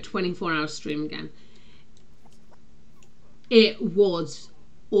do a 24-hour stream again. It was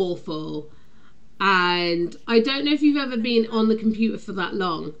awful. And I don't know if you've ever been on the computer for that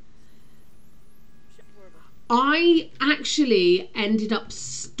long. I actually ended up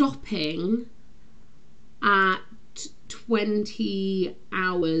stopping at 20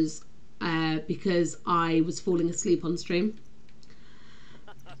 hours because I was falling asleep on stream.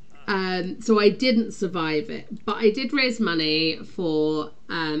 So I didn't survive it, but I did raise money for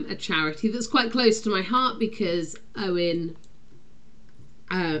a charity that's quite close to my heart, because Owen,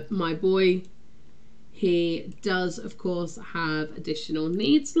 my boy, he does, of course, have additional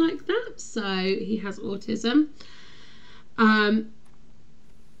needs like that. So he has autism. But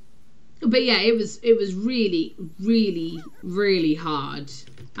yeah, it was really, really, really hard.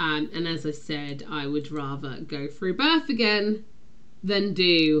 And as I said, I would rather go through birth again than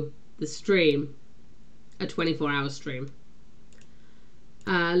do the stream, a 24-hour stream.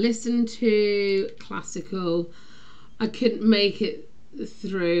 Listen to classical. I couldn't make it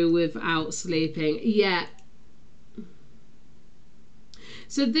through without sleeping. Yeah.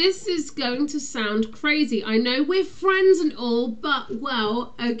 So this is going to sound crazy. I know we're friends and all, but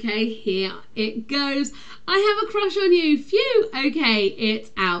well, okay, here it goes. I have a crush on you. Phew. Okay,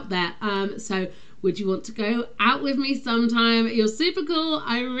 it's out there. So would you want to go out with me sometime? You're super cool.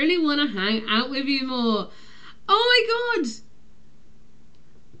 I really want to hang out with you more. Oh my god.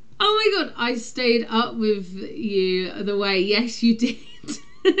 Oh my god, I stayed up with you the way. Yes, you did.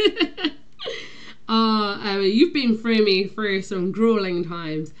 Oh, Emma, you've been through me through some grueling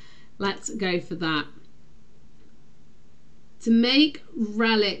times. Let's go for that. To make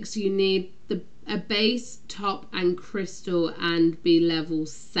relics, you need a base, top, and crystal, and be level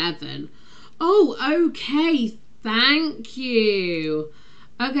 7. Oh, okay. Thank you.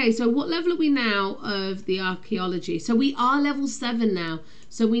 Okay, so what level are we now of the archaeology? So we are level 7 now.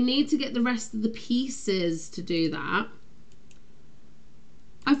 So we need to get the rest of the pieces to do that.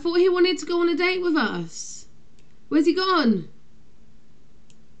 I thought he wanted to go on a date with us. Where's he gone?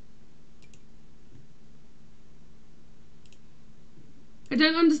 I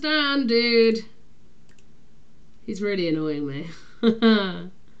don't understand, dude. He's really annoying me.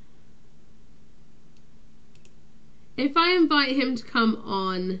 If I invite him to come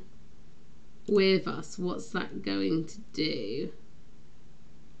on with us, what's that going to do?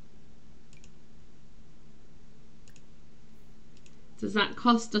 Does that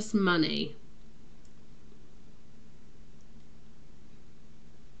cost us money?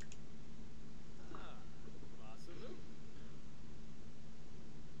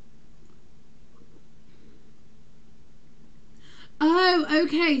 Oh,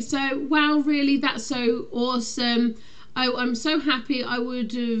 okay. So, wow, really, that's so awesome. Oh, I'm so happy. I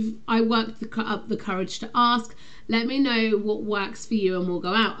worked up the courage to ask. Let me know what works for you and we'll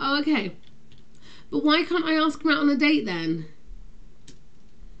go out. Oh, okay. But why can't I ask him out on a date then?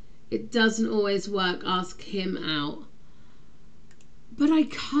 It doesn't always work. Ask him out. But I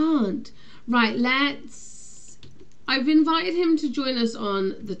can't. Right, I've invited him to join us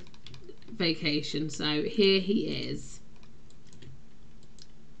on the vacation. So here he is.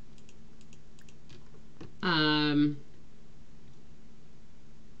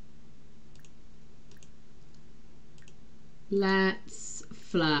 Let's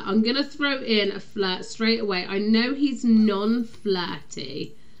flirt. I'm going to throw in a flirt straight away. I know he's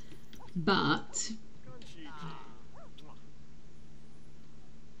non-flirty. But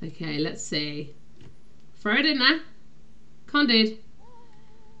okay, let's see. Throw it in there. Come on, dude.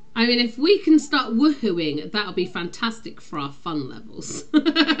 I mean, if we can start woohooing, that'll be fantastic for our fun levels.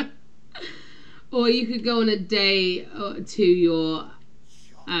 Or you could go on a day to your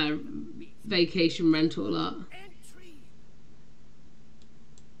vacation rental lot.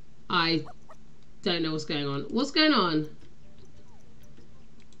 I don't know what's going on. What's going on?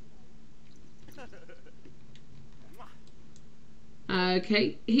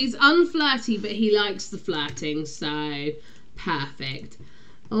 Okay, he's unflirty, but he likes the flirting, so perfect.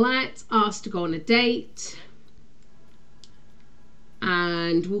 Let's ask to go on a date.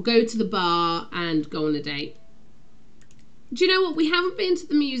 And we'll go to the bar and go on a date. Do you know what? We haven't been to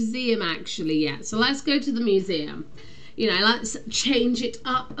the museum actually yet, so let's go to the museum. You know, let's change it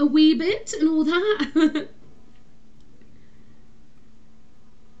up a wee bit and all that.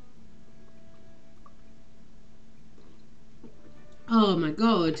 Oh my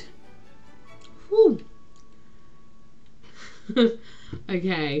god. Whew.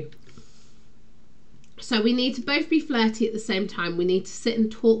 Okay. So we need to both be flirty at the same time. We need to sit and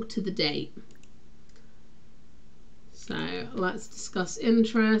talk to the date. So let's discuss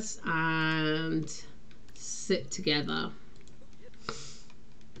interests and sit together.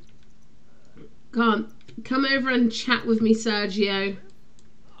 Come over and chat with me, Sergio.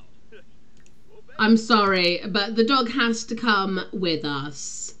 I'm sorry, but the dog has to come with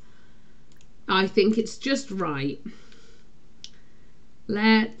us. I think it's just right.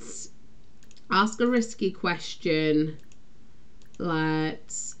 Let's ask a risky question.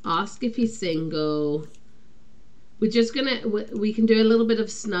 Let's ask if he's single. We can do a little bit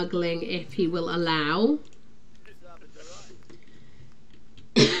of snuggling if he will allow.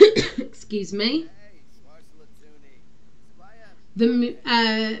 Excuse me. The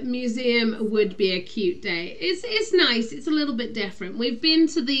museum would be a cute day. It's nice. It's a little bit different. We've been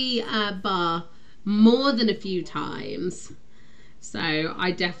to the bar more than a few times. So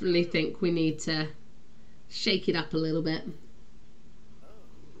I definitely think we need to shake it up a little bit.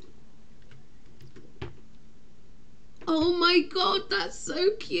 Oh my god, that's so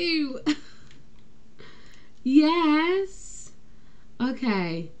cute. Yes.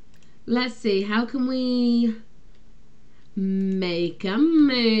 Okay. Let's see. How can we make a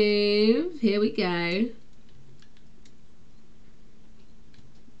move? Here we go.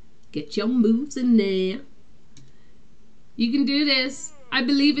 Get your moves in there. You can do this. I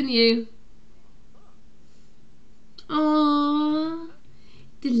believe in you. Aww.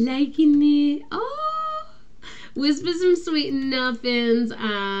 They're liking it. Oh. Whisper some sweet nothings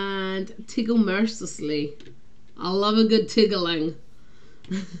and tickle mercilessly. I love a good tickling.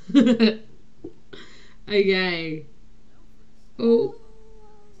 Okay. Oh.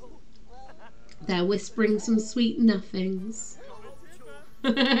 They're whispering some sweet nothings.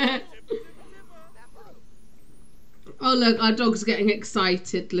 Oh look, our dog's getting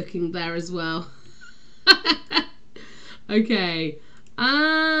excited looking there as well. Okay.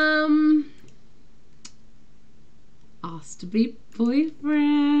 Asked to be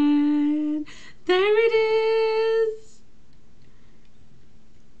boyfriend. There it is.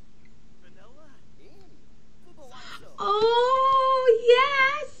 Oh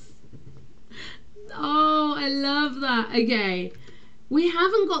yes. Oh, I love that. Okay. We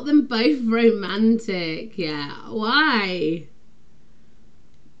haven't got them both romantic yet. Why?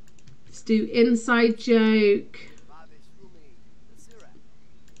 Let's do inside joke.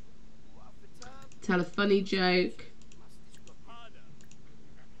 Tell a funny joke.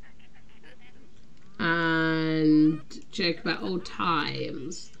 And joke about old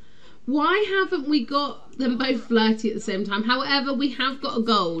times. Why haven't we got them both flirty at the same time? However, we have got a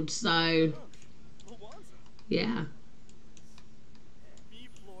gold, so yeah.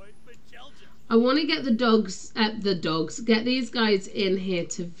 I want to get get these guys in here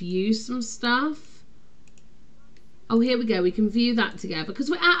to view some stuff. Oh, here we go. We can view that together. Because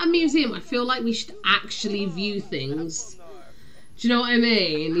we're at a museum, I feel like we should actually view things. Do you know what I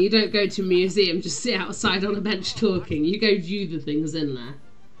mean? You don't go to a museum, just sit outside on a bench talking. You go view the things in there.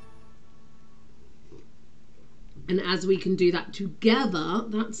 And as we can do that together,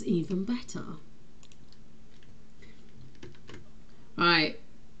 that's even better. Right.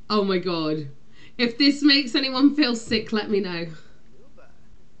 Oh my god. If this makes anyone feel sick, let me know.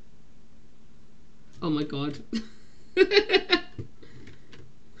 Oh my god.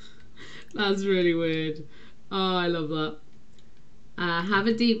 That's really weird. Oh, I love that. Have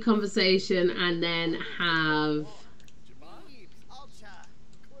a deep conversation and then have...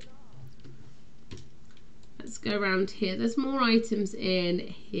 Let's go around here. There's more items in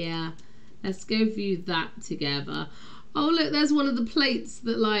here. Let's go view that together. Oh look, there's one of the plates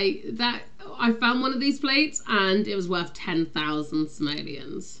that I found one of these plates and it was worth 10,000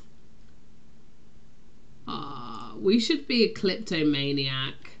 simoleons. Ah, we should be a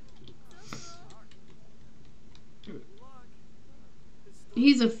kleptomaniac.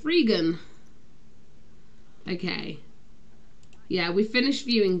 He's a freegan. Okay. Yeah, we finished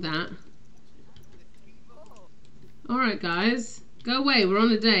viewing that. Alright guys, go away, we're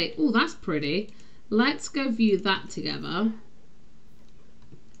on a date. Oh, that's pretty. Let's go view that together.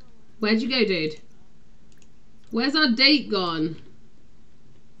 Where'd you go, dude? Where's our date gone?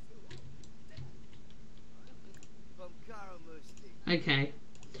 Okay.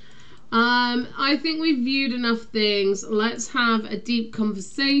 I think we've viewed enough things. Let's have a deep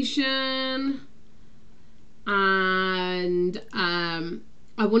conversation. And I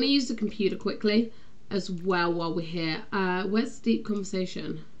want to use the computer quickly as well while we're here. Where's deep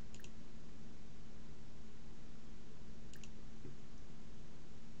conversation?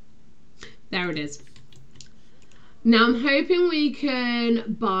 There it is. Now I'm hoping we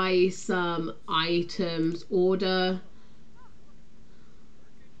can buy some items, order.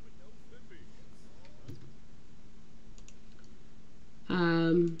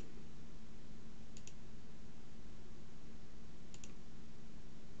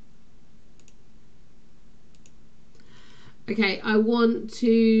 Okay, I want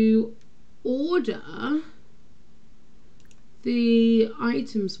to order the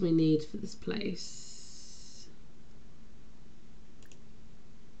items we need for this place.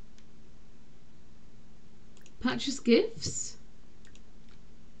 Purchase gifts?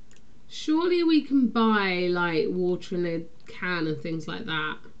 Surely we can buy like water in a can and things like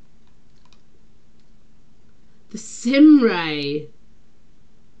that. The Simray.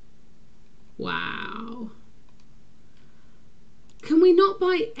 Wow. Can we not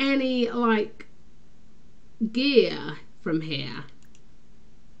buy any like gear from here?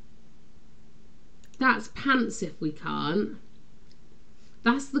 That's pants if we can't.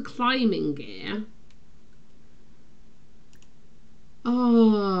 That's the climbing gear.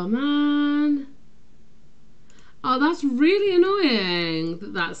 Oh man. Oh, that's really annoying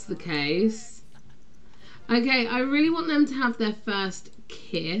that that's the case. Okay, I really want them to have their first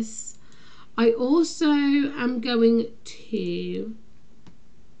kiss. I also am going to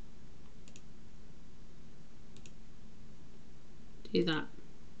do that.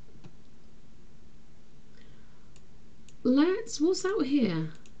 what's out here?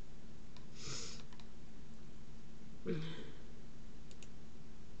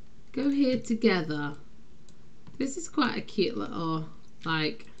 Go here together. This is quite a cute little,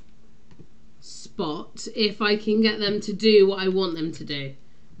 like, spot if I can get them to do what I want them to do.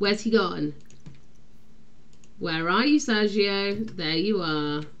 Where's he gone? Where are you, Sergio? There you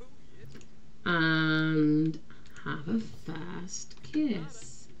are. And have a first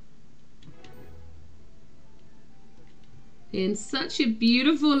kiss. In such a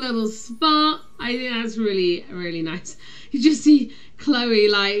beautiful little spot. I think that's really, really nice. You just see Chloe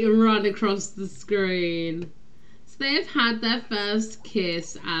like run across the screen. So they have had their first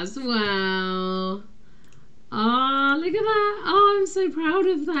kiss as well. Oh, look at that. Oh, I'm so proud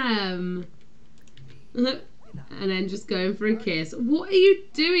of them. And then just going for a kiss. What are you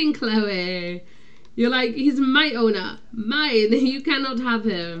doing, Chloe? You're like, he's my owner. Mine. You cannot have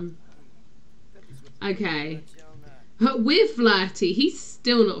him. Okay. We're flirty. He's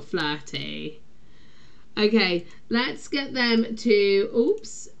still not flirty. Okay, let's get them to...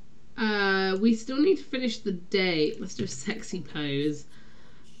 Oops. We still need to finish the date. Let's do a sexy pose.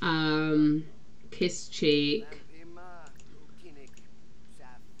 Kiss cheek.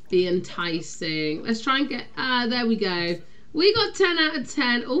 Be enticing. Let's try and get... there we go. We got 10 out of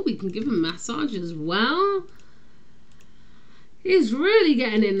 10. Oh, we can give him a massage as well. He's really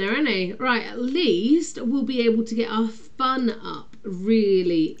getting in there, isn't he? Right, at least we'll be able to get our fun up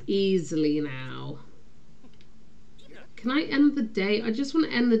really easily now. Can I end the day? I just want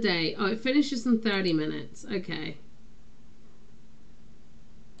to end the day. Oh, it finishes in 30 minutes. Okay.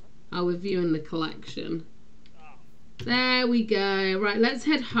 Oh, we're viewing the collection. There we go. Right, let's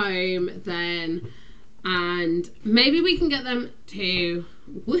head home then. And maybe we can get them to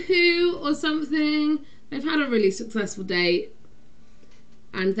woohoo or something. They've had a really successful date.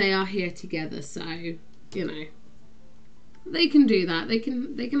 And they are here together, so, you know, they can do that. They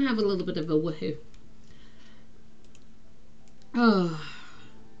can have a little bit of a woohoo. Oh.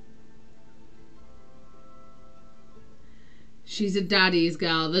 She's a daddy's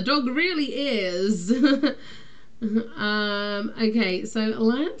girl. The dog really is. Okay, so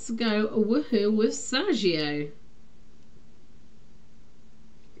let's go woohoo with Sergio.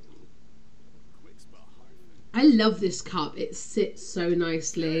 I love this cup. It sits so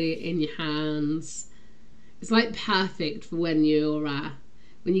nicely in your hands. It's like perfect for when you're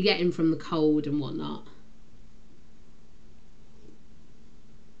when you get in from the cold and whatnot.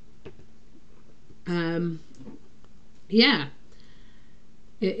 Yeah,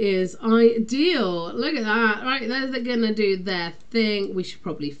 it is ideal. Look at that. Right, they're gonna do their thing. We should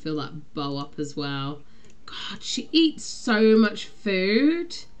probably fill that bow up as well. God, she eats so much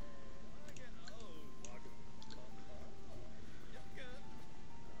food.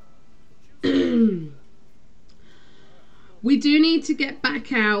 We do need to get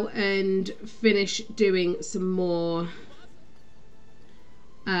back out and finish doing some more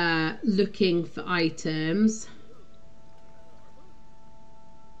looking for items.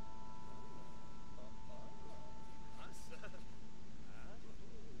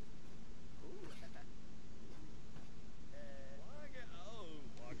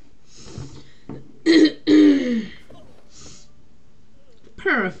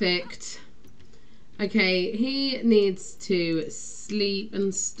 Perfect. Okay, he needs to sleep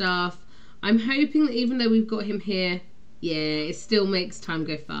and stuff. I'm hoping that even though we've got him here, yeah, it still makes time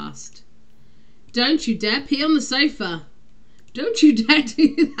go fast. Don't you dare pee on the sofa. Don't you dare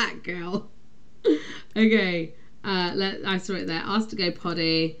do that, girl. Okay, I saw it there. Asked to go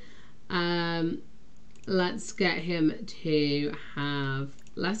potty. Let's get him to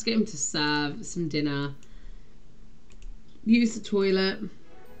serve some dinner. Use the toilet.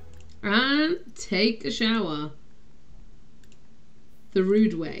 And take a shower. The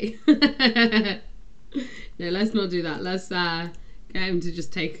rude way. No, let's not do that. Let's get him to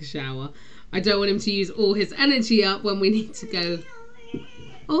just take a shower. I don't want him to use all his energy up when we need to go.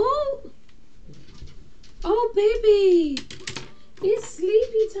 Oh! Oh, baby! It's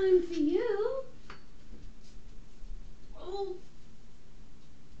sleepy time for you. Oh!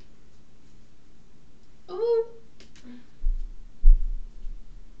 Oh!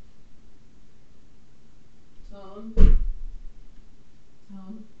 Tom,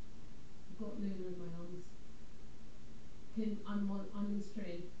 I've got Luna in my arms. I'm on the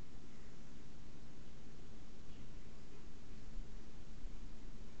stream.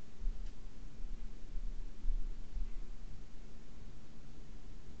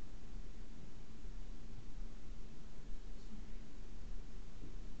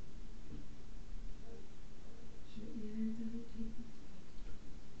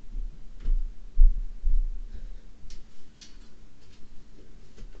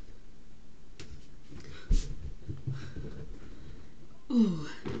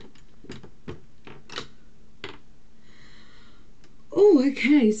 Oh,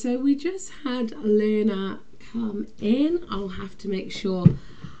 okay, so we just had Luna come in. I'll have to make sure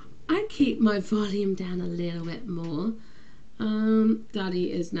I keep my volume down a little bit more.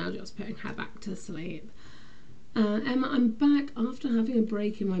 Daddy is now just putting her back to sleep. Emma, I'm back after having a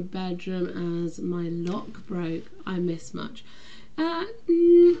break in my bedroom as my lock broke. I miss much.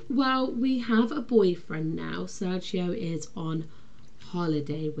 Well, we have a boyfriend now. Sergio is on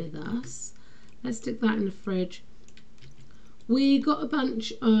holiday with us. Let's stick that in the fridge. We got a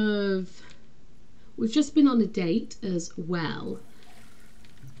bunch of... We've just been on a date as well.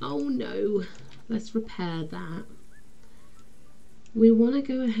 Oh no. Let's repair that. We want to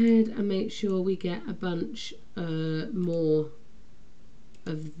go ahead and make sure we get a bunch more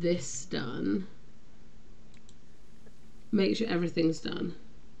of this done. Make sure everything's done.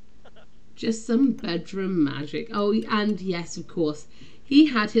 Just some bedroom magic. Oh, and yes, of course, he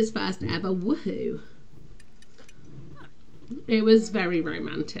had his first ever woohoo. It was very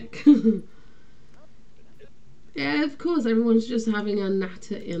romantic. Yeah, of course, everyone's just having a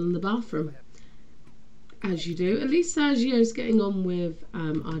natter in the bathroom. As you do. At least Sergio's getting on with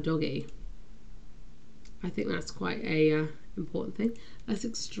our doggy. I think that's quite a important thing. Let's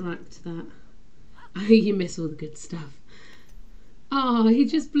extract that. You miss all the good stuff. Oh, he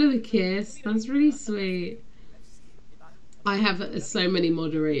just blew a kiss. That's really sweet. I have so many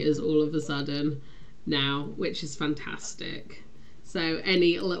moderators all of a sudden now, which is fantastic. So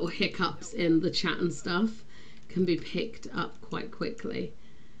any little hiccups in the chat and stuff can be picked up quite quickly.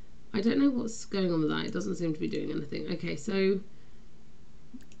 I don't know what's going on with that. It doesn't seem to be doing anything. Okay, so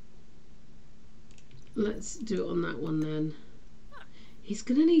let's do it on that one then. He's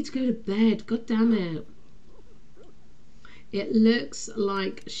gonna need to go to bed. God damn it. It looks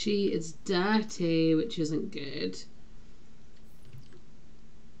like she is dirty, which isn't good.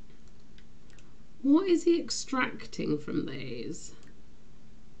 What is he extracting from these?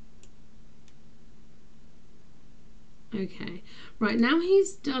 Okay, right, now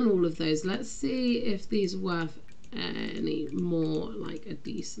he's done all of those. Let's see if these are worth any more, like a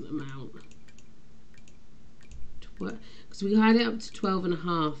decent amount. Because we had it up to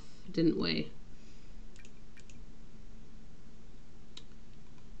 12.5, didn't we?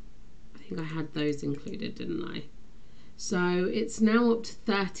 I think I had those included, didn't I? So it's now up to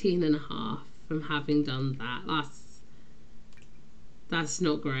 13.5 from having done that. That's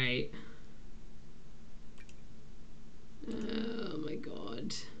not great. Oh my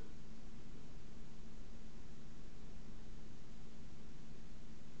god.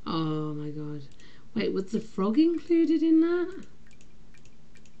 Oh my god. Wait, was the frog included in that?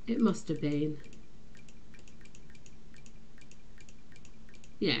 It must have been.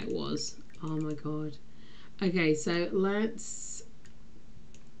 Yeah, it was. Oh my god. Okay, so let's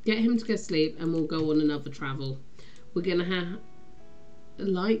get him to go sleep and we'll go on another travel. We're gonna have...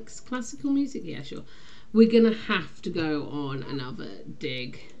 Likes classical music? Yeah, sure. We're gonna have to go on another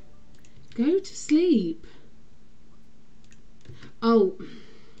dig. Go to sleep. Oh.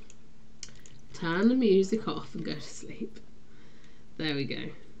 Turn the music off and go to sleep. There we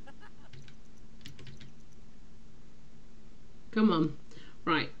go. Come on.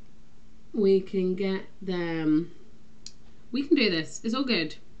 Right. We can get them. We can do this. It's all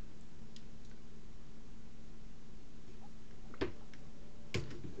good.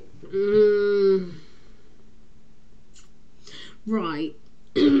 Right.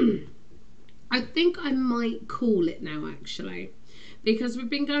 I think I might call it now, actually, because we've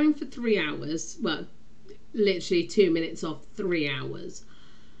been going for 3 hours. Well, literally 2 minutes off 3 hours.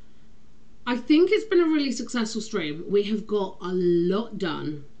 I think it's been a really successful stream. We have got a lot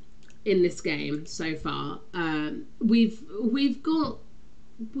done in this game so far. We got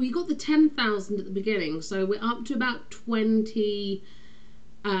the 10,000 at the beginning, so we're up to about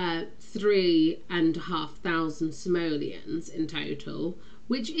 23,500 simoleons in total,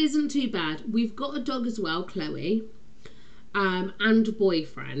 which isn't too bad. We've got a dog as well, Chloe, and a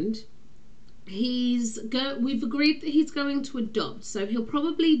boyfriend. We've agreed that he's going to adopt, so he'll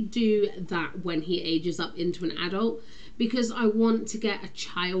probably do that when he ages up into an adult, because I want to get a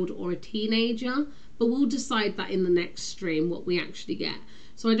child or a teenager, but we'll decide that in the next stream what we actually get.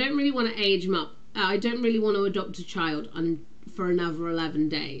 So I don't really want to age him up. I don't really want to adopt a child for another 11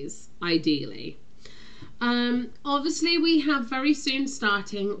 days, ideally. Obviously, we have very soon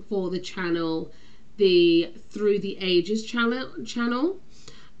starting for the channel the Through the Ages channel.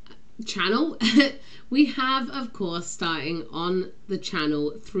 We have, of course, starting on the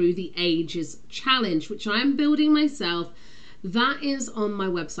channel Through the Ages challenge, which I am building myself. That is on my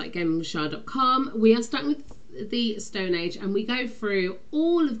website, gamingwithshah.com. We are starting with the Stone Age, and we go through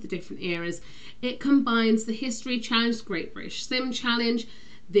all of the different eras. It combines the History Challenge, the Great British Sim Challenge,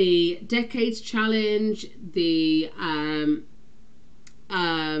 the Decades Challenge, the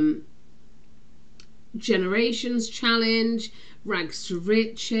Generations Challenge, Rags to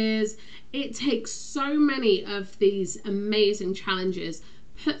Riches. It takes so many of these amazing challenges,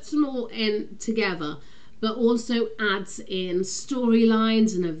 puts them all in together, but also adds in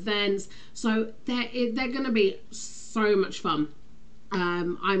storylines and events. So they're going to be so much fun.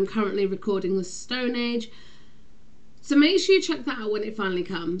 I'm currently recording the Stone Age, so make sure you check that out when it finally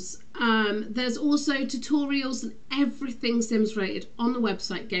comes. There's also tutorials and everything Sims related on the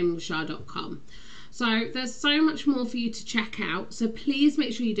website gamingwithshah.com. So there's so much more for you to check out, so please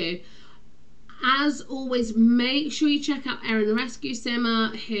make sure you do. As always, make sure you check out Erin the Rescue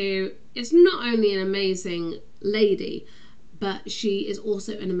Simmer, who is not only an amazing lady, but she is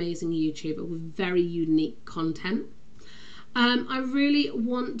also an amazing YouTuber with very unique content. I really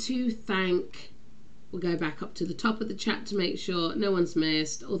want to thank, we'll go back up to the top of the chat to make sure no one's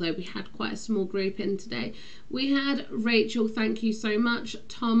missed, although we had quite a small group in today. We had Rachel, thank you so much.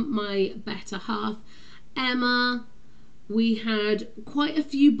 Tom, my better half. Emma. We had quite a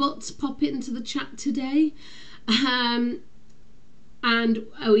few bots pop into the chat today. And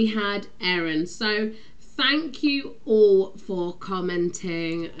we had Erin. So thank you all for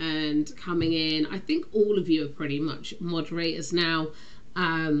commenting and coming in. I think all of you are pretty much moderators now.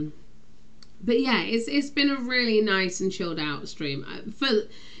 But yeah, it's been a really nice and chilled out stream.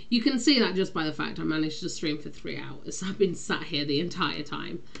 You can see that just by the fact I managed to stream for 3 hours. I've been sat here the entire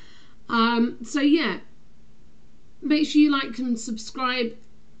time. So yeah, make sure you like and subscribe.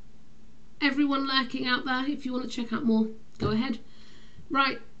 Everyone lurking out there, if you want to check out more, go ahead.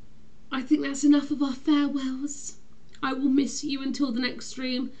 Right, I think that's enough of our farewells. I will miss you until the next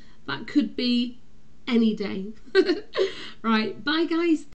stream. That could be any day. Right, bye guys.